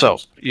extract Also,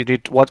 ourselves. you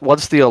need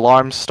once the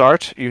alarms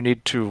start, you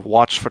need to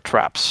watch for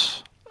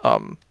traps.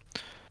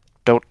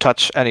 Don't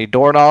touch any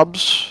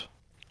doorknobs.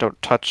 Don't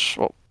touch.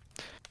 Well,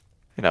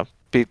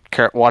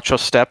 watch your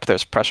step.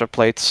 There's pressure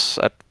plates.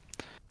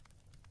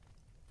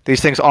 These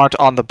things aren't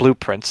on the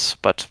blueprints,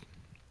 but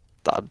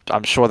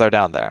I'm sure they're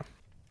down there.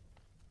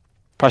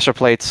 Pressure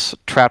plates,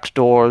 trap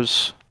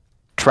doors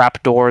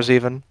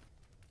even.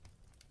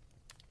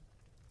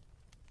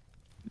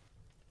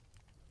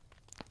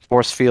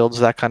 Force fields,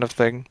 that kind of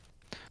thing.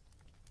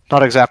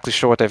 Not exactly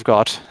sure what they've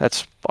got.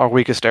 That's our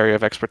weakest area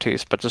of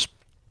expertise, but just...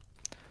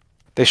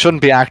 They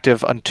shouldn't be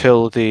active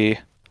until the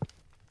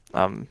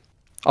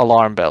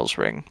alarm bells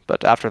ring,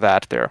 but after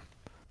that, they're...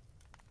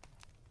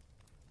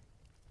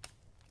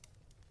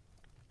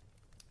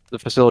 the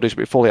facility should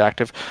be fully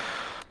active.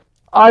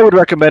 I would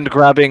recommend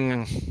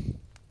grabbing.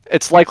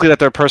 It's likely that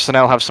their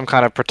personnel have some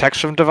kind of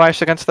protection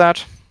device against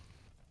that.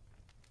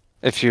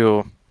 If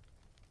you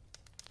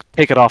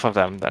take it off of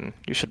them, then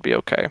you should be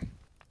okay.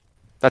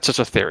 That's just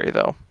a theory,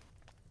 though.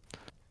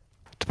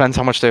 Depends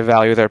how much they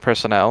value their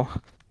personnel.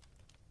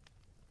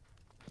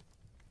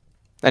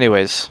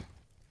 Anyways.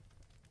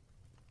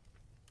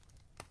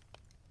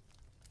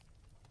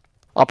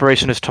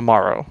 Operation is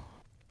tomorrow.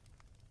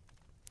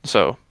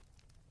 So.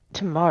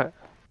 Tomorrow.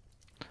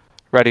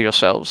 Ready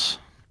yourselves.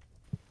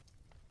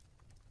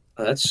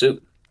 That's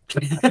soon.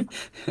 Pretty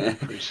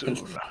soon.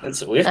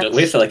 We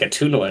have to like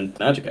attune to our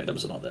magic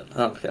items and all that.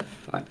 Oh, okay,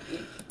 fine.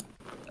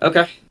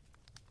 Okay.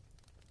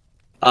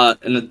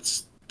 And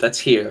that's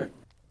here.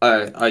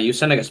 Are you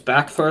sending us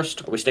back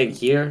first? Are we staying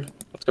here?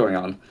 What's going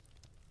on?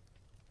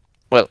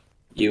 Well,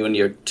 you and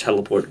your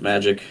teleport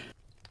magic.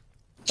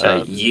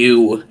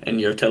 You and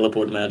your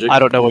teleport magic. I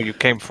don't know where you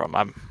came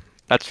from.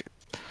 That's.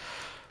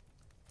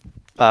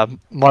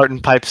 Martin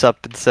pipes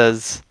up and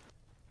says,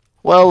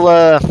 "Well,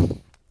 I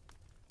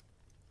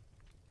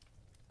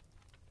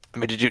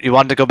mean, did you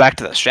want to go back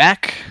to the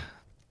shack?"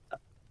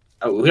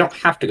 Oh, we don't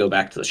have to go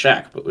back to the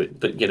shack,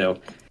 but you know.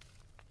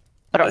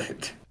 But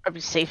are we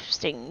safe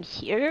staying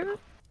here?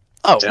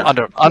 Oh,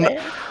 yeah.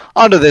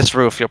 Under this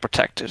roof, you're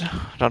protected.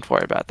 Don't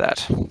worry about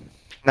that.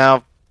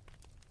 Now,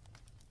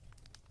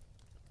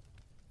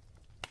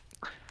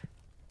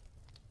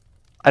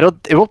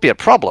 it won't be a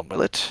problem,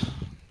 will it?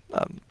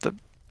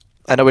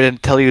 I know we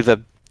didn't tell you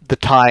the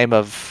time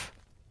of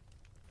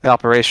the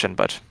operation,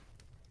 but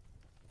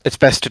it's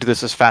best to do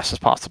this as fast as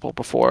possible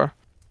before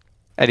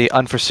any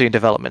unforeseen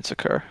developments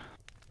occur.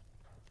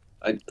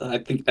 I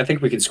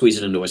think we can squeeze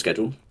it into our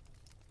schedule.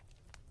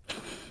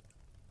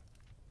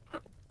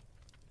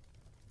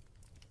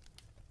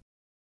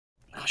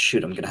 Oh,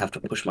 shoot, I'm gonna have to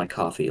push my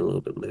coffee a little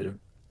bit later.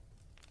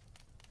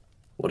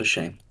 What a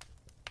shame.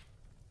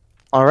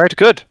 All right,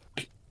 good.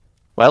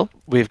 Well,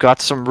 we've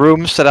got some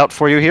rooms set out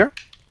for you here,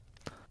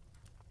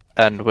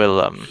 and we'll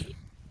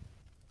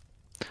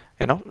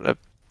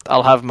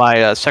I'll have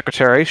my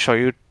secretary show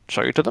you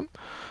to them.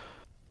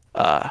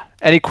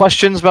 Any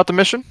questions about the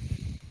mission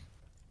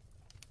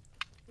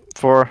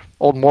for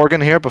old Morgan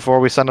here before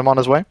we send him on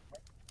his way?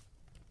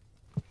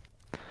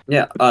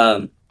 Yeah.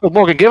 Oh,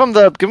 Morgan, give him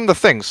the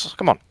things.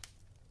 Come on.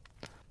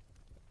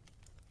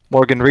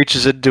 Morgan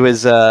reaches into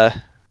his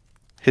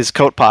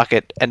coat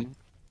pocket and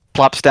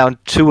plops down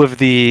 2 of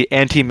the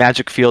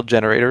anti-magic field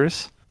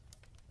generators.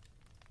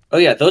 Oh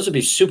yeah, those would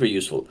be super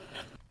useful.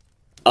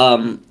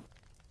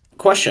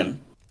 Question.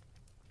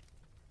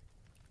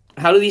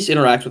 How do these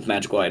interact with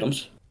magical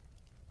items?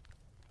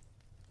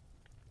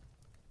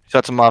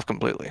 Shuts them off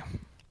completely.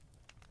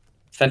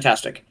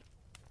 Fantastic.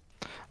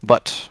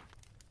 But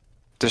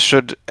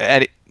you're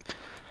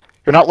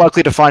not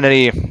likely to find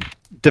any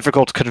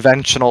difficult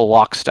conventional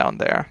locks down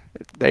there.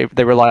 They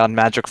rely on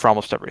magic for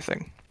almost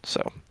everything.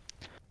 So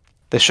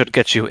they should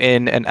get you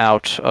in and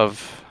out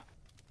of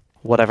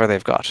whatever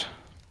they've got.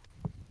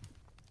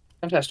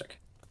 Fantastic.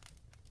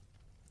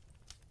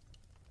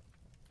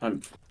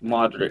 I'm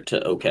moderate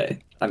to okay.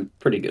 I'm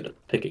pretty good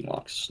at picking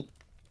locks.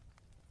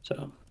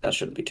 So that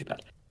shouldn't be too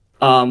bad.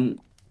 And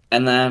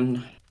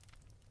then...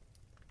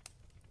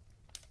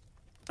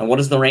 And what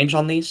is the range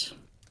on these?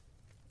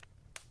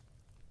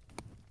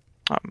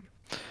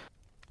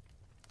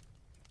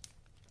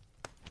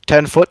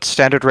 10-foot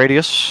standard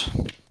radius.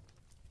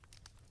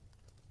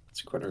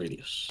 It's quite a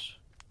radius.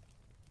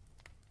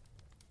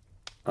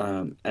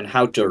 And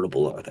how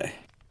durable are they?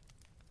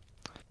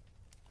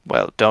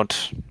 Well,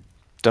 don't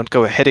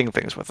go hitting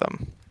things with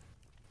them.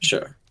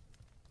 Sure.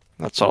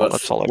 That's all.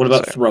 That's all. What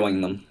about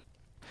throwing them?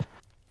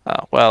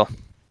 Well,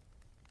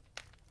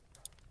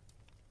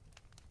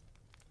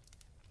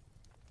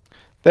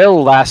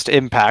 they'll last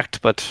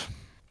impact, but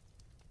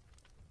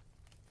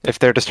if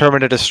they're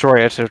determined to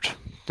destroy it,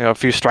 a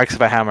few strikes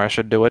of a hammer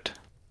should do it.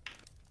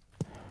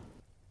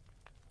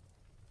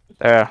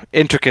 They're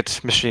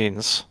intricate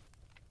machines.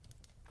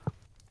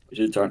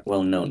 Wizards aren't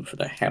well known for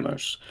their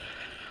hammers.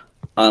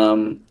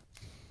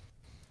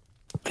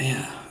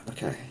 Yeah,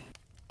 okay.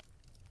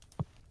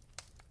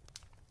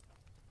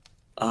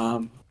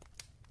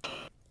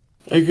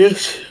 I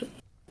guess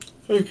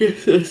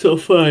that's all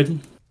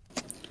fine.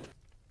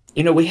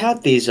 You know, we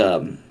had these,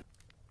 really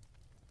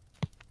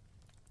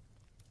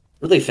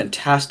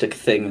fantastic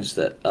things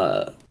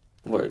that,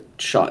 were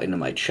shot into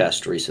my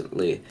chest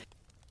recently.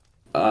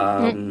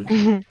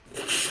 Oh,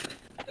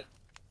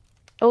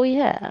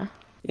 yeah.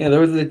 Yeah, there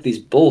were like these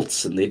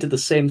bolts, and they did the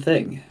same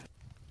thing.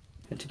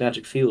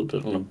 Anti-magic field,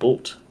 but on a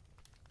bolt.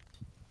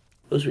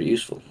 Those were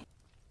useful.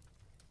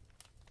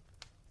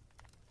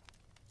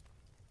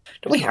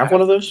 Don't we have one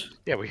of those?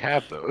 Yeah, we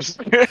have those.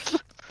 I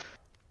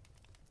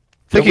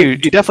think you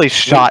definitely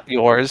shot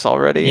yours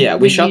already. Yeah,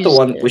 we shot the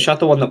one. We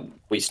shot the one that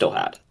we still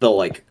had. The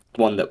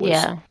one that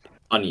was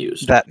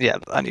unused.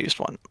 Unused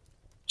one.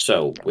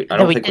 So I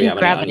don't think we have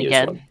any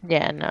unused one.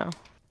 Yeah, no.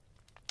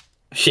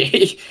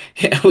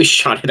 Yeah, we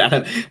shot it out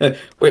of.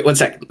 Wait, one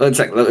sec. Let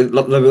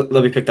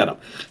me pick that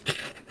up.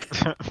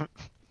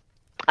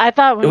 I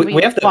thought when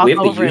we have walk the over, it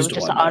would used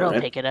just one, though, auto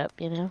right? pick it up,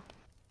 you know?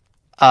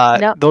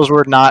 No. Those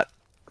were not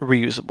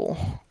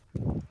reusable.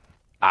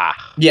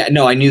 Ah. Yeah,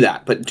 no, I knew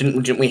that, but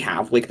didn't we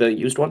have like the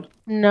used one?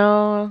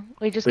 No,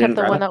 we just We kept didn't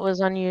the grab one it? that was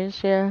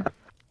unused, yeah.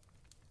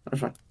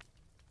 That's fine.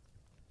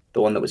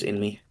 The one that was in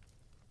me.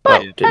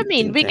 But, Well, I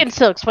mean, we can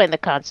still explain the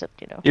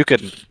concept, you know. you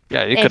could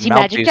mount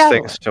Anti-magic these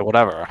javelin. things to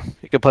whatever.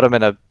 You could put them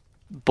in a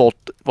bolt.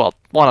 Well,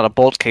 one on a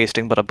bolt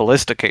casing, but a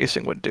ballista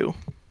casing would do.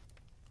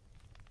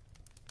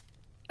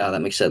 Oh,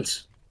 that makes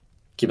sense,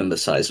 given the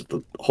size of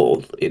the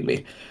hole in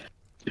me.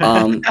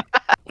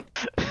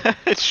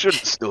 It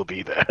shouldn't still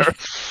be there.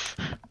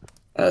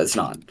 It's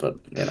not, but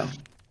you know,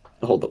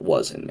 the hole that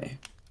was in me.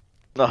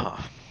 Uh-huh.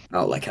 I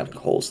don't like having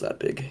holes that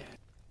big.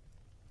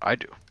 I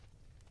do.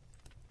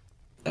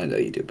 I know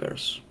you do,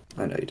 Barris.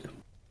 I know you do.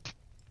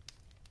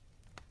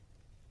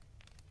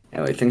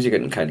 Anyway, things are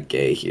getting kind of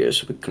gay here,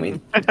 so can we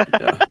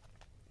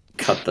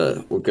cut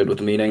the... We're good with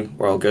the meeting?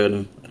 We're all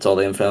good? That's all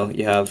the info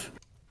you have?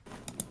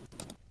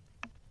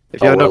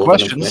 If you All have no relevant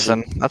questions,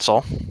 information? then that's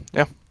all.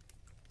 Yeah. I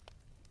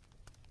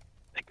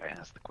think I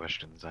asked the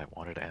questions I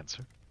wanted to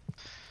answer.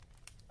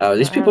 Are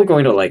these people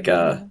going to, like,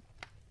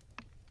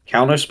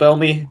 counterspell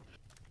me?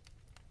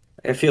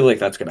 I feel like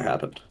that's gonna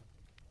happen.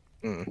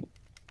 Mm.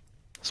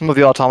 Some of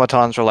the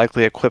automatons are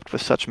likely equipped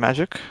with such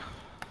magic.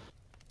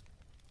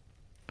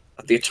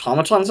 The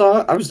automatons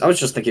are? I was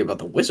just thinking about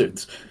the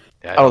wizards.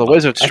 Yeah, The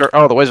wizards,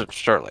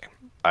 surely.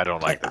 I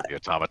don't like that the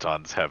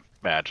automatons have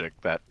magic.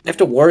 That I have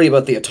to worry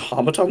about the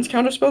automatons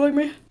counterspelling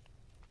me?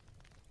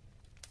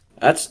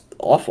 That's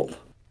awful.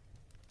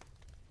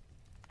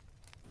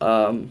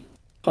 Huh.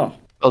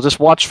 I'll just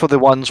watch for the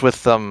ones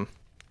with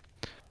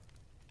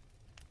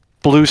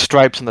blue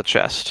stripes in the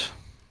chest.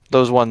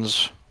 Those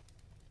ones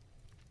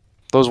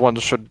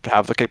should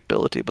have the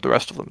capability, but the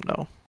rest of them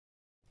no.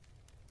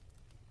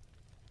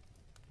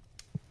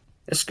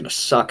 This is gonna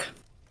suck.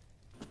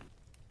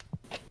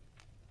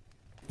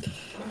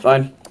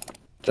 Fine.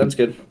 Sounds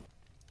good.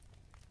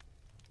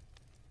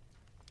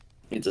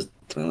 We just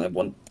only have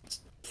one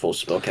full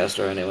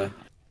spellcaster anyway.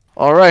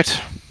 All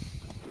right.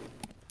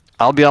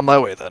 I'll be on my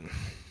way then.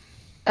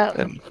 Oh.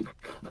 And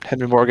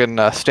Henry Morgan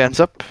stands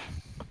up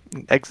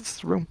and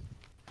exits the room.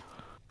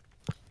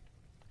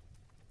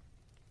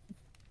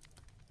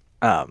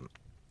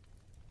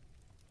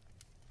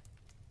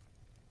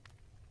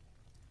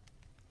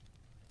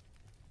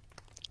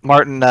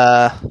 Martin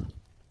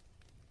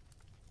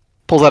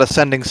pulls out a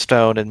sending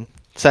stone and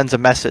sends a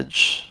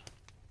message.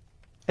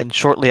 And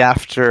shortly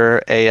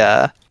after,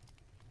 a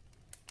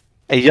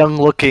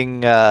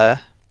young-looking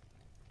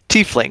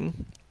tiefling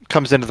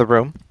comes into the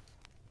room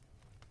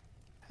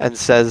and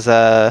says,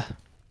 I'll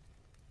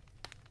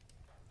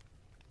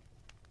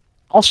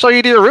show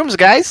you to your rooms,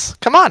 guys.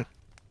 Come on.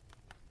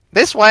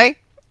 This way.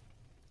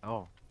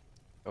 Oh,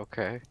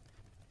 okay.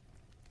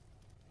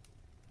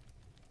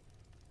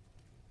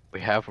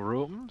 We have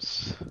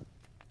rooms.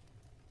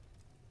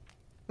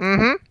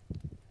 Mm-hmm.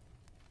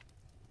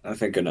 Oh,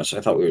 thank goodness.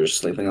 I thought we were just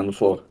sleeping on the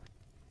floor.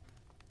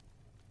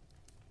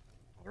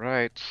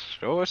 Right,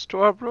 show us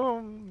to our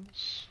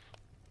rooms.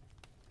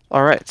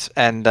 All right,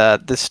 and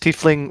this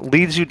tiefling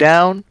leads you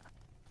down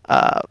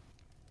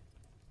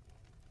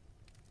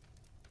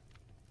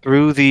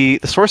through the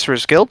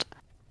Sorcerer's Guild.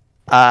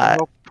 I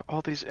hope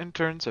all these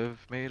interns have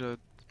made a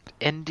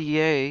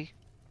NDA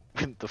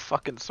with the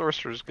fucking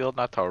Sorcerer's Guild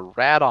not to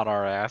rat on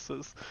our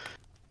asses.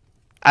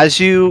 As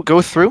you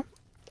go through,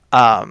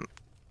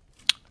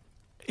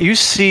 you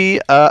see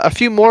a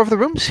few more of the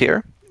rooms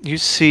here. You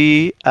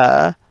see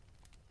that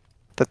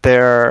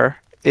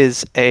there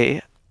is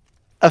a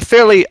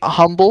fairly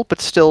humble but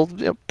still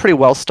pretty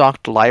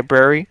well-stocked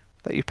library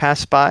that you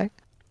pass by.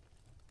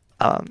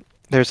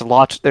 There's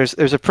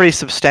a pretty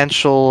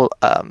substantial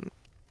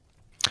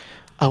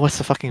what's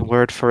the fucking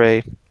word for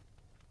a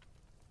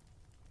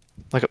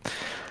pretty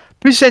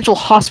substantial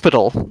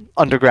hospital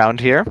underground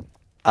here.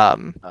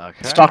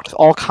 Okay. Stocked with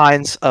all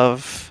kinds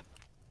of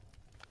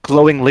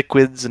glowing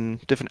liquids and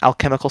different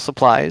alchemical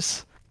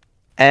supplies.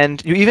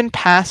 And you even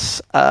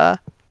pass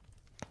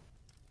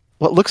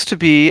what looks to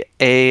be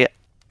a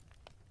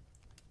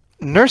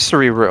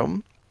nursery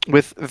room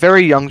with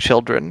very young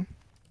children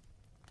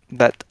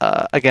that,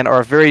 again, are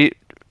a very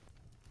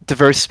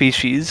diverse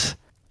species.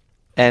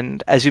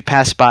 And as you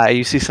pass by,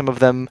 you see some of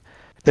them,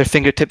 their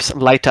fingertips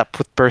light up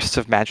with bursts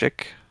of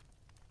magic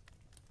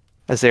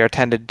as they are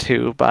tended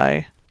to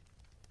by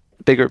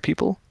bigger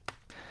people.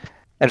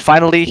 And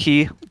finally,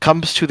 he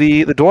comes to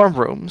the dorm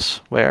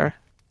rooms where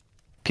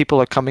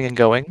people are coming and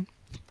going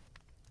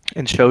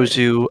and shows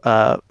you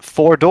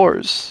 4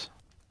 doors,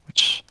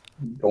 which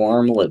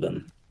Dorm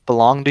living.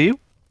 belong to you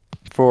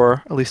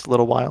for at least a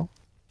little while.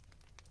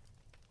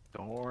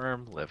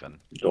 Dorm living.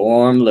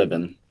 Dorm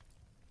living.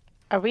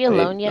 Are we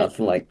alone yet?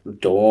 Nothing like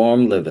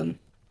dorm living.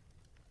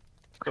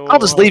 I'll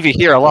just leave you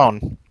here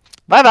alone.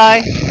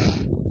 Bye-bye.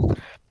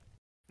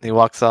 He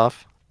walks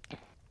off.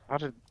 How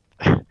did...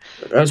 That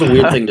was a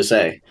weird thing to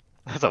say.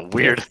 That's a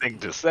weird thing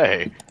to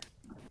say.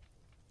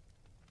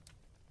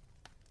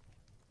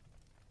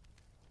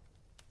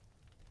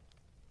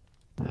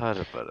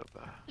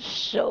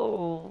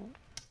 So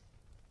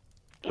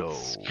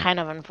it's kind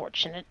of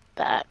unfortunate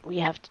that we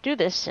have to do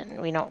this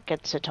and we don't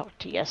get to talk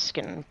to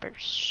Yeskin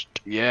first.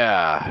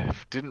 Yeah,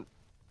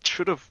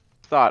 should have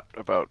thought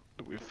about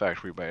the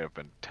fact we may have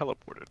been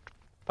teleported.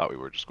 Thought we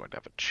were just going to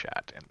have a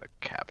chat in the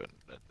cabin,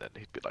 and then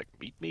he'd be like,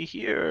 "Meet me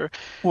here.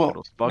 Well, and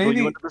we'll smuggle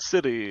you into the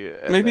city."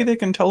 Maybe they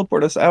can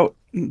teleport us out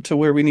to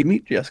where we need to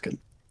meet Yeskin.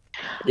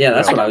 Yeah,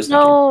 that's what I was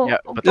thinking. Yeah,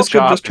 but this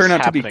could just turn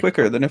out to be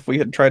quicker than if we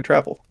had tried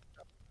travel.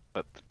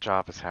 But the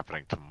job is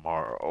happening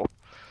tomorrow.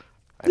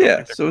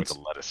 Yeah, so so it's it's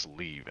to let us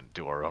leave and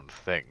do our own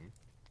thing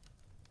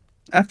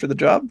after the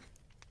job.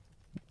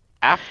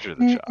 after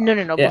the job.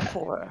 No,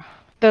 before.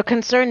 The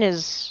concern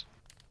is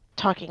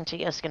talking to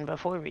Yeskin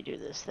before we do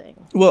this thing.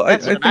 Well, I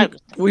think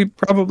we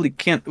probably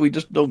can't. We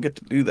just don't get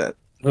to do that.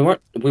 We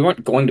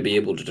weren't going to be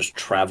able to just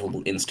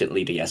travel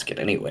instantly to Yeskin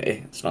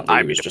anyway. It's not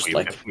like it was just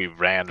if we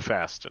ran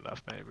fast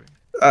enough, maybe.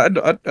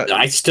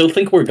 I still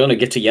think we're going to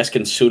get to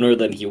Yeskin sooner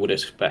than he would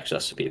expect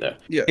us to be there.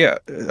 Yeah,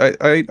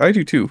 I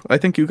do too. I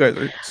think you guys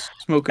are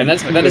smoking. And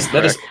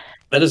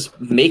that is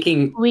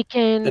making we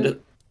can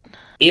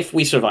if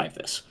we survive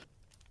this.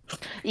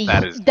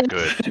 That is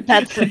good.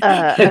 That's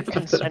a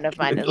concern of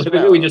mine as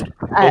well. We just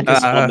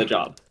focus on the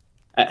job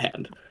at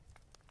hand.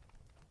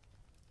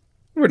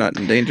 We're not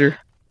in danger.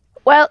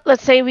 Well,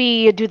 let's say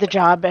we do the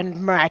job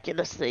and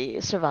miraculously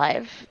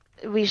survive.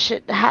 We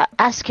should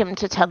ask him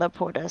to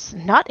teleport us,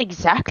 not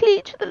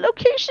exactly to the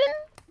location,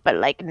 but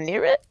like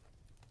near it.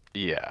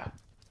 Yeah.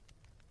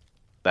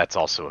 That's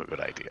also a good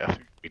idea.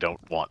 We don't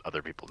want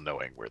other people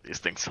knowing where these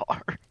things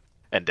are.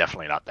 And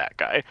definitely not that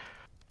guy.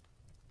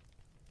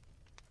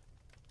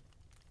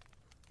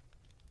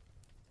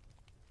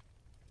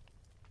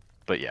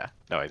 But yeah,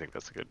 no, I think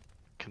that's a good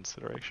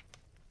consideration.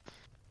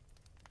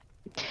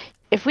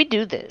 If we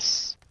do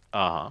this,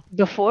 Uh-huh.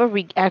 before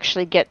we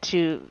actually get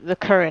to the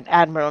current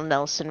Admiral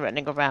Nelson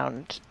running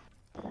around,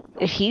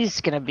 he's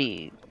gonna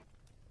be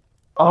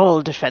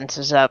all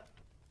defenses up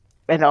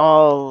and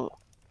all,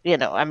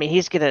 I mean,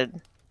 he's gonna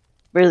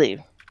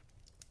really,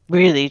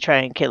 really try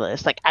and kill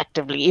us, like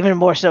actively, even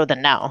more so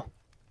than now.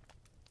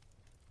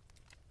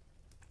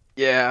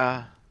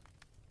 Yeah.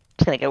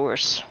 It's gonna get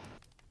worse.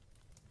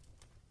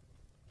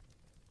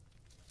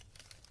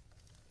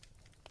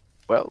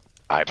 Well,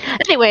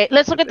 Anyway,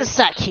 let's look at the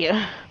sack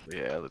here.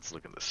 Yeah, let's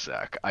look at the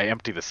sack. I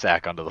empty the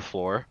sack onto the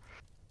floor.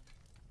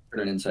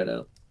 Turn it inside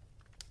out.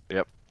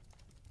 Yep.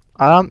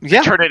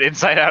 Yeah. Turn it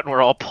inside out and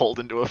we're all pulled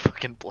into a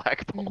fucking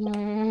black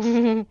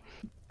hole.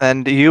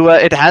 And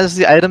it has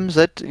the items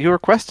that you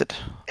requested.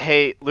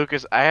 Hey,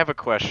 Lucas, I have a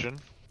question.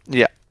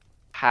 Yeah.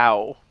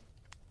 How?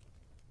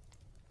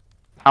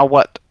 How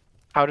what?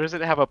 How does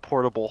it have a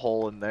portable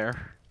hole in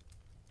there?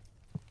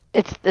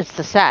 It's the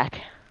sack.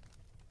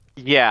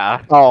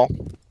 Yeah. Oh.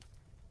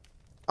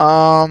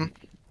 The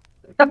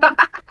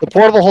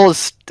portable hole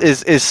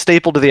is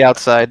stapled to the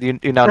outside.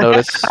 You now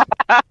notice.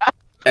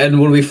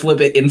 And when we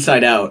flip it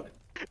inside out,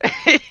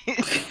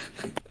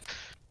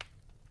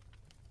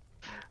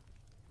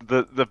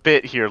 the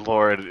bit here,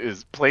 Lauren,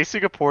 is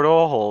placing a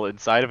portal hole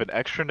inside of an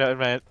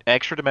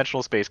extra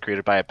dimensional space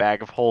created by a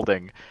bag of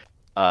holding,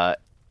 or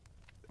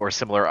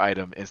similar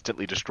item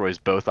instantly destroys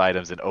both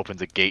items and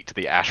opens a gate to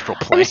the astral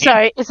plane. I'm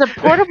sorry, is a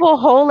portable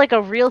hole like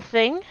a real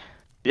thing?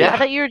 Yeah. I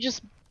thought you were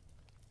just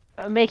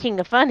making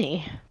a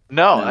funny.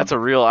 No, that's a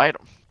real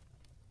item.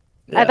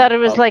 I thought it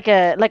was like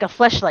a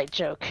fleshlight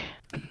joke.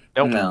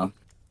 Nope.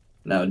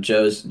 No,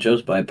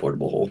 Joe's by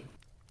portable hole.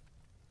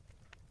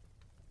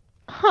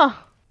 Huh.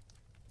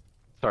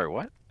 Sorry,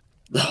 what?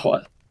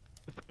 What?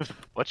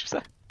 What'd you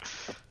say?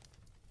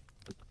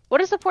 What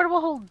does the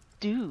portable hole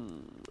do?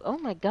 Oh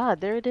my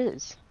god, there it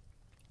is.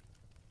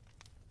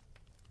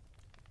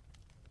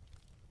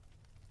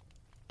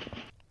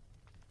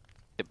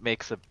 It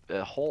makes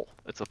a hole.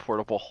 It's a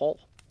portable hole.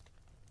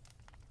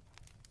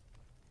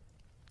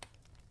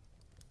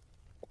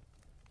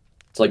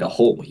 It's like a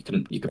hole. You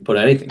can put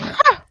anything there.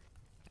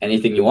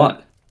 Anything you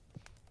want.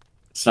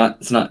 It's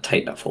not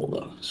tight enough hole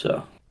though,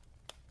 so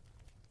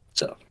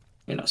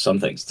some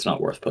things it's not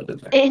worth putting in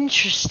there.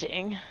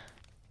 Interesting.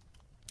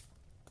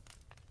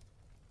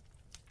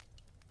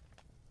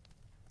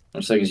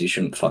 I'm saying is you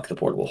shouldn't fuck the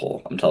portable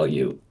hole. I'm telling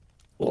you,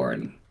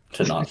 Lauren,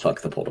 to not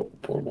fuck the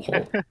portable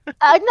hole. No,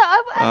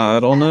 I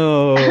don't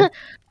know.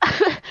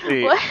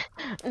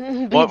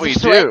 What we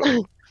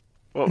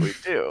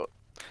do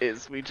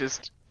is we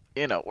just,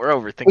 we're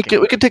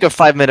overthinking. We could take a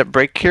 5-minute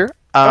break here.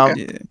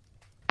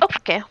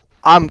 Okay.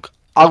 I'm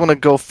gonna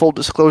go full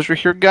disclosure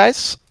here,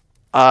 guys.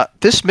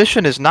 This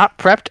mission is not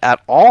prepped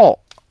at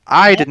all.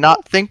 I did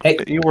not think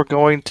that you were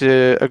going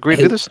to agree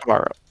to do this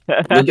tomorrow.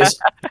 Lucas,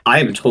 I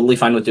am totally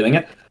fine with doing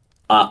it.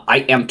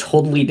 I am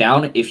totally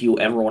down if you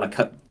ever want to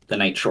cut the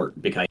night short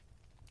because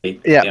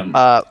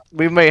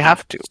we may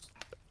have to.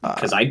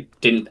 Because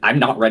I'm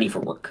not ready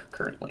for work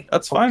currently.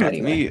 That's fine with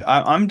me.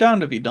 I'm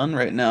down to be done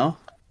right now.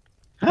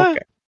 Okay.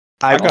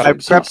 I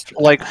prepped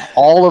like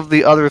all of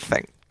the other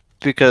things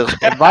because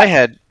in my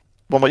head,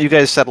 when what you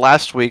guys said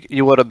last week,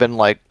 you would have been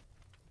like,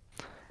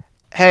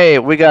 "Hey,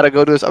 we gotta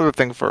go do this other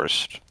thing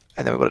first,"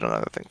 and then we would have done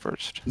another thing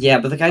first. Yeah,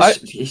 but the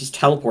guy's he's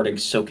teleporting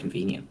so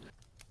convenient.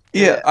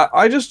 Yeah,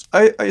 I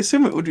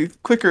assume it would be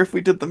quicker if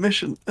we did the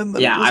mission and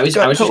then I was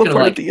teleported just gonna,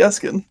 like, to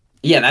Yeskin.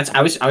 Yeah,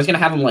 I was gonna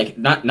have him like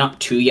not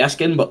to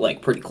Yeskin, but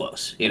like pretty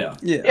close, you know.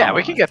 Yeah,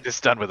 we can get this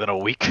done within a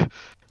week.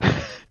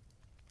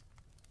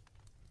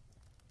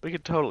 We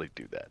could totally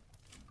do that.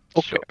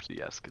 Okay. Show up to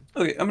Yeskin.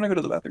 Okay, I'm gonna go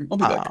to the bathroom. I'll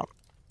be back.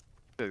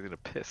 They're gonna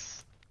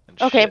piss. And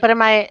Okay, shit. but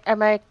am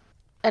I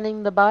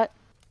ending the bot?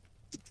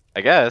 I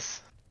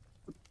guess.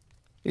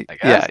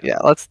 Yeah.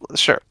 Let's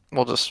sure.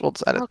 We'll just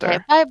end it Okay,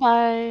 there. bye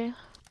bye.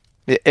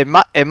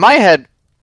 In my head,